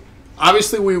favorites. So,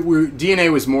 obviously, we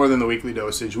DNA was more than the weekly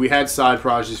dosage. We had side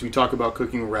projects. We talked about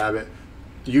cooking rabbit.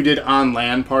 You did On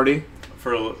Land Party.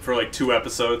 For like 2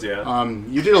 episodes, yeah.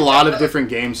 You did a lot of different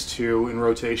games too in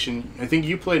rotation. I think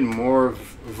you played more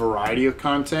of a variety of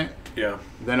content Yeah.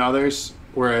 than others,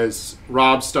 whereas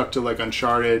Rob stuck to like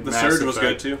Uncharted. The Mass Surge was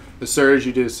Effect. good too. The Surge,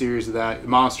 you did a series of that.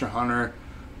 Monster Hunter,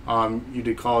 you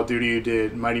did Call of Duty. You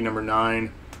did Mighty Number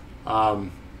 9.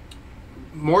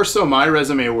 More so, my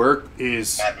resume of work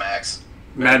is Mad Max.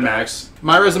 Mad Max.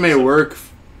 My resume of work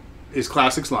is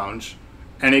Classics Lounge,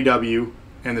 NAW,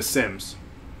 and The Sims.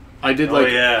 I did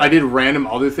yeah. I did random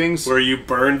other things. Where you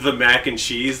burned the mac and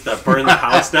cheese that burned the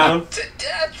house down. To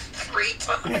death 3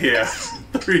 times. Yeah.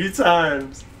 3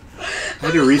 times. I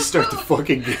had to restart the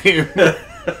fucking game. Like,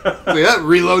 that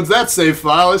reloads that save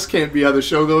file. This can't be how the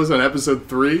show goes on episode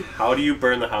 3. How do you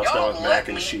burn the house down Don't with let mac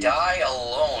and me cheese? die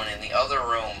alone in the other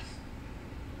room.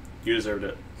 You deserved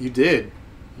it. You did.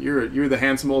 You're the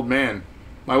handsome old man.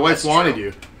 My wife That's wanted true.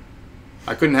 you.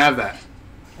 I couldn't have that.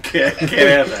 Can't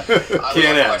have that. I was Can't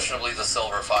have it. unquestionably the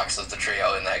silver fox of the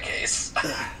trio in that case.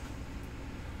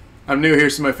 I'm new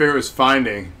here, so my favorite was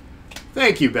Finding.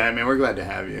 Thank you, Batman. We're glad to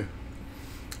have you.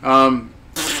 No, I'm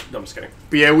just kidding.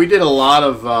 But yeah, we did a lot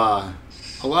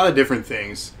of different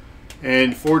things,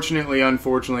 and fortunately,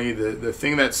 unfortunately, the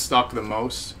thing that stuck the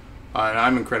most, and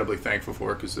I'm incredibly thankful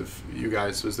for because of you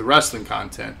guys, was the wrestling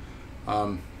content.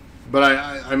 But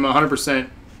I'm 100%,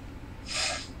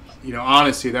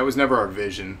 honest here. That was never our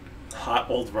vision. Hot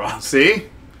old Rob. See,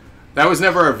 that was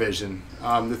never our vision.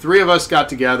 The three of us got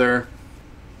together.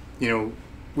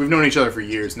 We've known each other for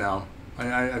years now.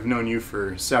 I've known you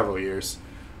for several years.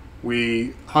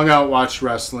 We hung out, watched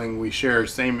wrestling. We share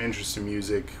same interest in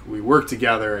music. We worked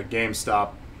together at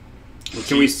GameStop.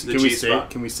 Can we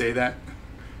say that?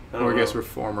 Or I guess we're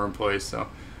former employees, so.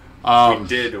 We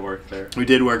did work there. We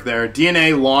did work there.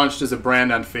 DNA launched as a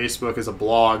brand on Facebook as a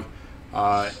blog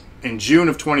in June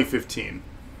of 2015.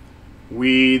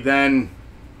 We then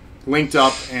linked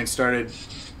up and started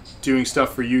doing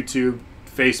stuff for YouTube,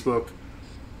 Facebook,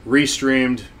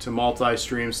 restreamed to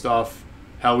multi-stream stuff.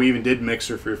 Hell, we even did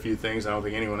Mixer for a few things. I don't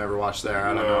think anyone ever watched there.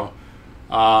 I don't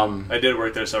know. I did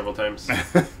work there several times.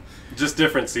 Just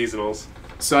different seasonals.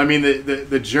 So, I mean,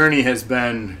 the journey has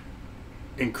been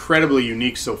incredibly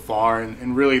unique so far.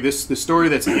 And really, the story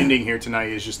that's ending here tonight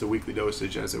is just a weekly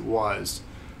dosage as it was.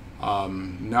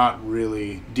 Not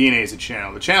really DNA as a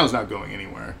channel. The channel's not going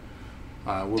anywhere.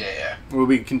 We'll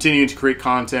be continuing to create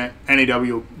content.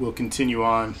 NAW will continue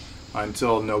on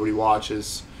until nobody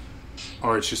watches.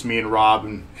 Or it's just me and Rob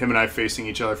and him and I facing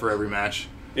each other for every match.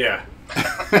 Yeah.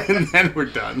 And then we're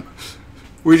done.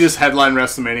 We just headline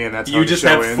WrestleMania and that's how You the just show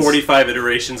have ends. 45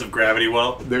 iterations of Gravity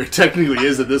Well. There technically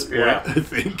is at this point, Yeah. I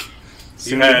think.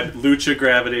 You had Lucha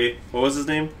Gravity. What was his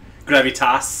name?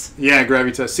 Gravitas. Yeah,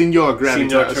 Gravitas. Senor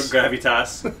Gravitas. Senor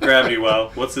Gravitas. Gravity Well.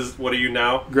 What are you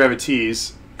now?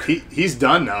 Gravites. He's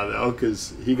done now though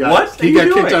because he got What are he you got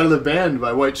kicked doing? out of the band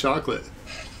by White Chocolate.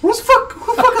 Who fucking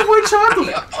White He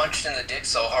Chocolate? got punched in the dick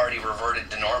so hard he reverted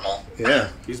to normal. Yeah,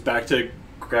 He's back to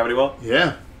Gravity Well.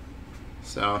 yeah.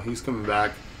 So he's coming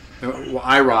back.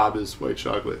 Well, Rob is White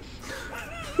Chocolate.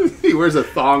 He wears a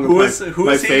thong with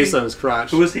my face on his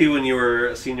crotch. Who was he when you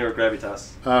were Senor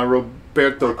Gravitas?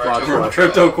 Roberto Quattro.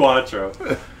 Roberto Quattro.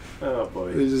 Oh boy.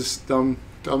 It's just dumb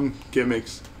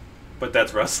gimmicks. But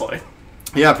that's wrestling.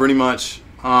 Yeah, pretty much.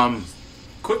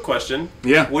 Quick question.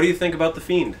 Yeah. What do you think about The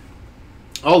Fiend?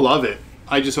 Oh, love it.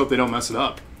 I just hope they don't mess it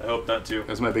up. I hope not too.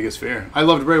 That's my biggest fear. I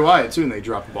loved Bray Wyatt too, and they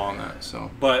dropped the ball on that. So,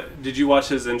 But did you watch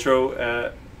his intro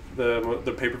at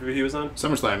the pay-per-view he was on?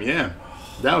 SummerSlam, yeah,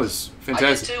 that was I did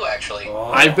fantastic. too, actually.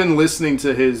 Oh, I've been listening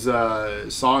to his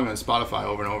song on Spotify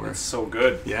over and over. it's so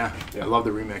good. Yeah, Yeah. I love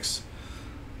the remix.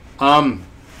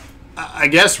 I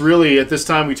guess really at this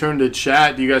time we turn to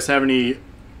chat. Do you guys have any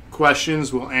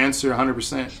questions? We'll answer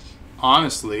 100%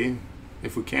 honestly,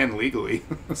 if we can legally.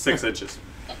 6 inches.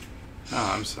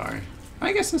 Oh, I'm sorry.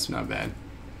 I guess that's not bad.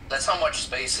 That's how much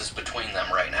space is between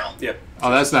them right now. Yeah. Oh,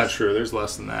 that's not true. There's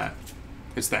less than that.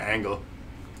 It's the angle.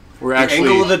 We're The actually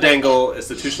angle of the dangle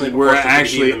institutionally we're proportional to the heat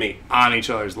actually of the meat. on each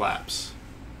other's laps.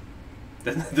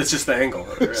 That's just the angle.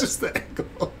 It's just the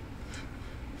angle.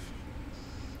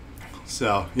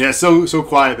 So yeah, so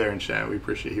quiet there in chat. We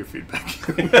appreciate your feedback.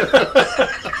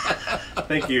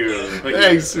 Thank you.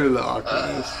 Thanks for the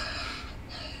awkwardness.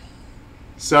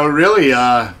 So really,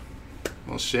 well,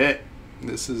 shit.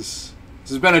 This has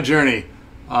been a journey.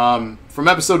 From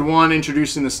episode 1,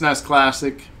 introducing the SNES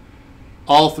Classic,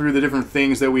 all through the different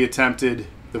things that we attempted,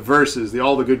 the verses,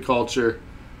 all the good culture.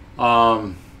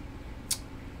 I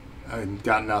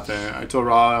got nothing. I told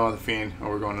Raw I want the Fiend. Oh,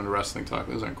 we're going into wrestling talk.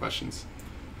 Those aren't questions.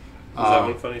 Was that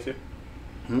one funny too?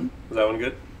 Hmm? Was that one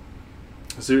good?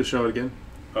 See you show it again.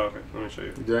 Oh, okay. Let me show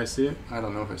you. Did I see it? I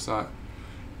don't know if I saw it.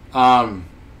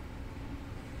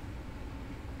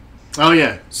 Oh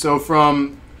yeah. So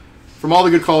from all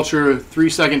the good culture, 3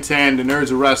 Second Tan to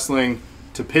Nerds of Wrestling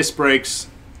to piss breaks,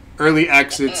 early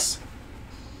exits,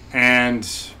 and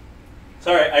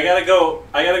Sorry, I gotta go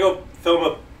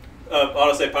film a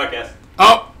autosave podcast.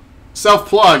 oh, self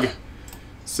plug.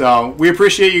 So we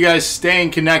appreciate you guys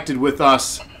staying connected with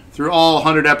us through all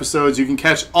 100 episodes. You can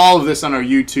catch all of this on our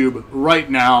YouTube right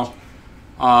now.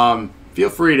 Feel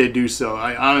free to do so.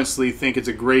 I honestly think it's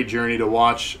a great journey to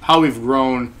watch how we've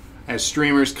grown as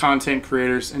streamers, content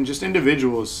creators, and just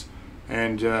individuals,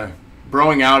 and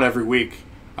broing out every week,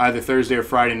 either Thursday or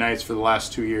Friday nights for the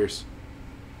last 2 years.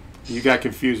 You got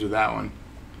confused with that one.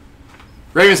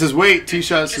 Raven says, wait,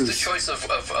 T-Shot Just a says, choice of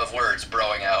words,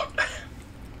 broing out.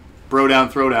 bro down,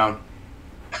 throw down.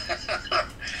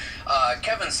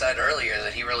 Kevin said earlier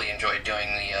that he really enjoyed doing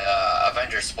the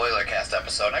Avengers spoiler cast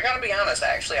episode. And I gotta be honest, I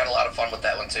actually had a lot of fun with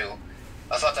that one too.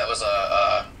 I thought that was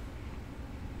a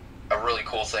really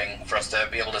cool thing for us to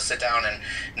be able to sit down and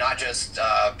not just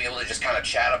be able to just kind of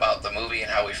chat about the movie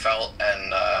and how we felt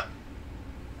and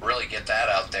really get that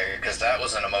out there, because that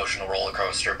was an emotional roller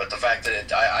coaster. But the fact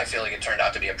that I feel like it turned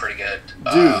out to be a pretty good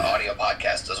audio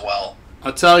podcast as well.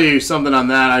 I'll tell you something on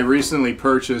that. I recently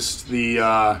purchased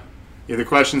the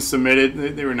questions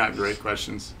submitted. They were not great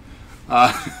questions.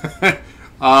 I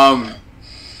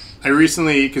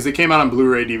recently, because they came out on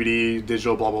Blu-ray, DVD,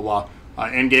 digital, blah, blah, blah,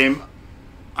 Endgame.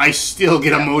 I still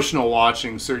get emotional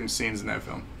watching certain scenes in that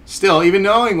film. Still, even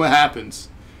knowing what happens.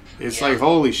 It's like,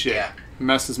 holy shit. Yeah. It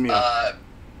messes me up.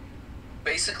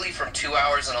 Basically, from 2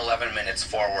 hours and 11 minutes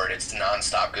forward, it's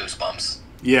non-stop goosebumps.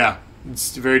 Yeah.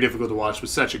 It's very difficult to watch, but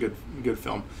such a good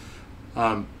film.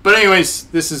 But anyways,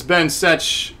 this has been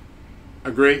such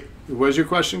a great... Was your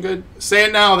question good? Say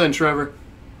it now then, Trevor.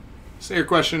 Say your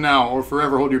question now, or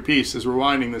forever hold your peace as we're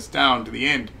winding this down to the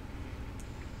end.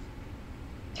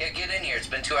 Yeah, get in here. It's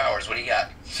been 2 hours. What do you got?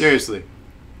 Seriously.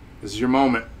 This is your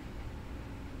moment.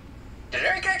 Did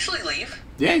Eric actually leave?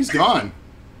 Yeah, he's gone.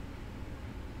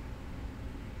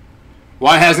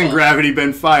 Why hasn't gravity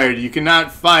been fired? You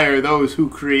cannot fire those who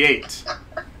create.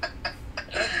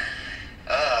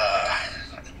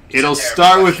 It'll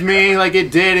start with me like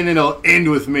it did, and it'll end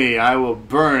with me. I will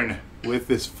burn with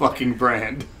this fucking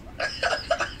brand.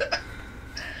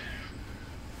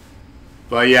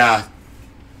 But yeah,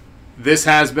 this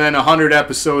has been 100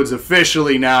 episodes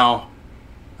officially now.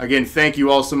 Again, thank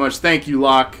you all so much. Thank you,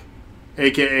 Locke,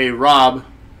 a.k.a. Rob.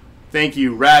 Thank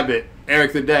you, Rabbit,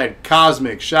 Eric the Dead,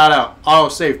 Cosmic. Shout out,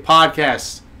 Autosave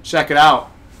Podcast. Check it out.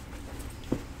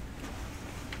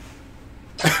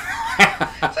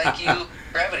 Thank you,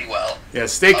 Gravity Well. Yeah,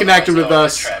 stay connected with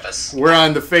us. Travis. We're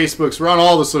on the Facebooks. We're on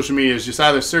all the social medias. Just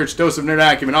either search Dose of Nerd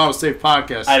Acumen, Autosave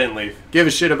Podcast. I didn't leave. Give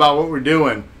a shit about what we're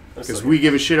doing, because we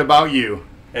give a shit about you.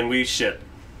 And we shit.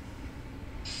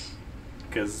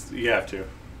 Because you have to.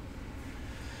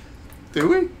 Do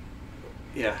we?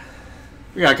 Yeah.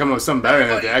 We gotta come up with something better than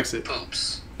Everybody the exit.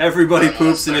 poops. Everybody Unless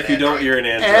poops, and they're if you don't, Android. you're an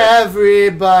android.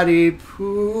 Everybody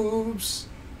poops.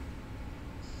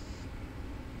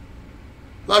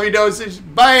 Love you, Dosage.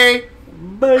 Bye.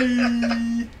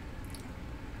 Bye.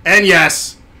 And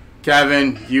yes,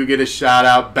 Kevin, you get a shout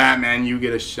out. Batman, you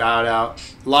get a shout out.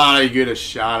 Lana, you get a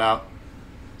shout out.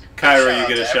 Kyra, you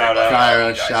get a shout out. Kyra,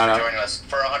 You guys shout for out. joining us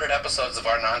for 100 episodes of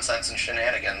our nonsense and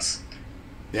shenanigans.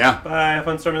 Yeah. Bye. Have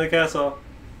fun storming the castle.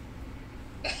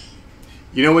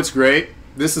 You know what's great?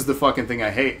 This is the fucking thing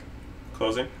I hate.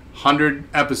 Closing. 100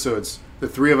 episodes. The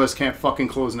three of us can't fucking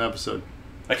close an episode.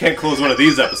 I can't close one of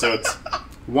these episodes.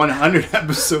 100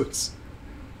 episodes.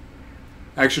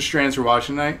 Extra strands for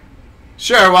watching tonight?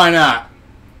 Sure, why not?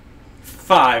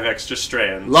 5 extra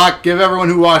strands. Locke, give everyone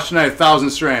who watched tonight 1,000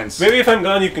 strands. Maybe if I'm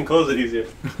gone, you can close it easier.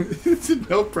 It's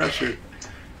no pressure.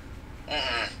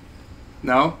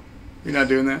 No? You're not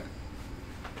doing that?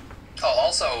 Oh,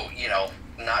 also,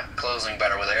 not closing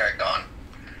better with Eric gone.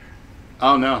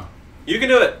 Oh, no. You can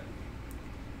do it.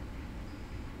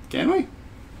 Can we?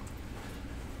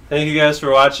 Thank you guys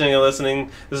for watching and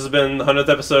listening. This has been the 100th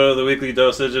episode of the Weekly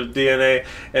Dosage of DNA.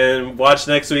 And watch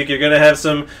next week. You're going to have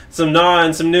some Gnaw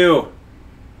and some new.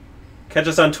 Catch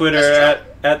us on Twitter at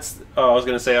I was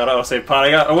going to say autosave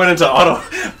pod. I went into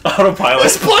autopilot.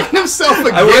 He's plugging himself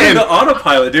again. I went into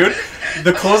autopilot, dude.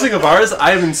 The closing of ours,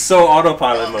 I am in so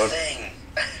autopilot mode. Thing.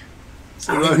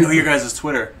 I don't even know your guys'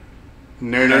 Twitter.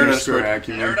 Nerd underscore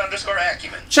acumen. Nerd underscore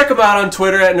acumen. Check them out on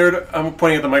Twitter at nerd. I'm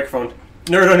pointing at the microphone.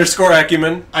 Nerd underscore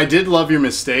acumen. I did love your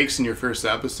mistakes in your first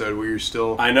episode where you're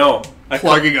still I know.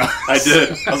 plugging us. I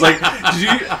did. I was like, did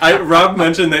you? Rob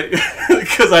mentioned that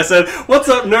because I said, "What's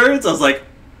up, nerds?" I was like,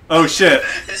 "Oh shit."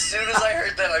 As soon as I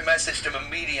heard that, I messaged him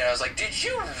immediately, and I was like, "Did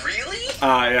you really?"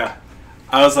 Yeah.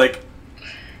 I was like,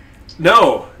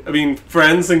 "No." I mean,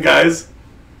 friends and guys.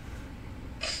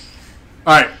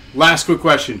 All right, last quick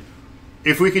question.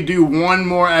 If we could do one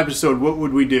more episode, what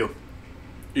would we do?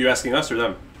 Are you asking us or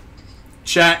them?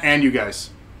 Chat and you guys.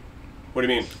 What do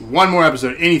you mean? One more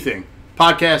episode, anything.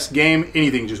 Podcast, game,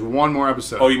 anything. Just one more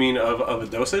episode. Oh, you mean of a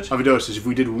dosage? Of a dosage. If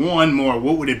we did one more,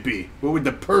 what would it be? What would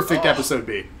the perfect episode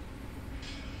be?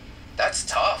 That's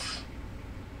tough.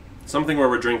 Something where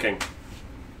we're drinking.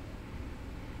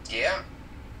 Yeah.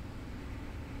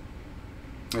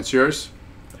 That's yours?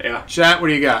 Yeah. Chat, what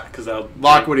do you got? Because I'll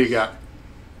Locke, what do you got?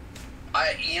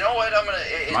 You know what?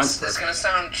 Mine's It's gonna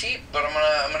sound cheap, but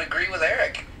I'm gonna agree with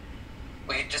Eric.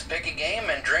 We could just pick a game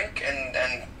and drink and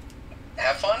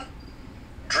have fun.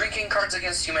 Drinking Cards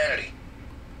Against Humanity.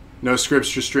 No scripts,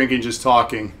 just drinking, just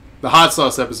talking. The hot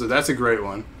sauce episode, that's a great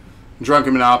one.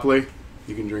 Drunken Monopoly,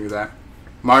 you can drink that.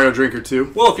 Mario Drinker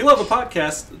 2. Well, if you love a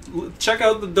podcast, check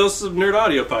out the Doses of Nerd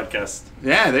Audio podcast.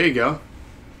 Yeah, there you go.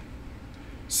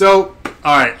 So,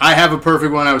 alright, I have a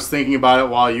perfect one. I was thinking about it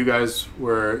while you guys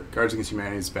were... Cards Against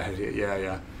Humanity is bad.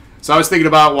 Yeah. So I was thinking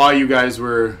about while you guys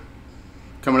were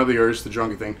coming up with yours, the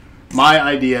drunken thing. My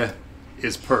idea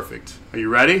is perfect. Are you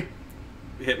ready?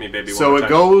 Hit me, baby. So one more it time.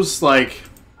 goes like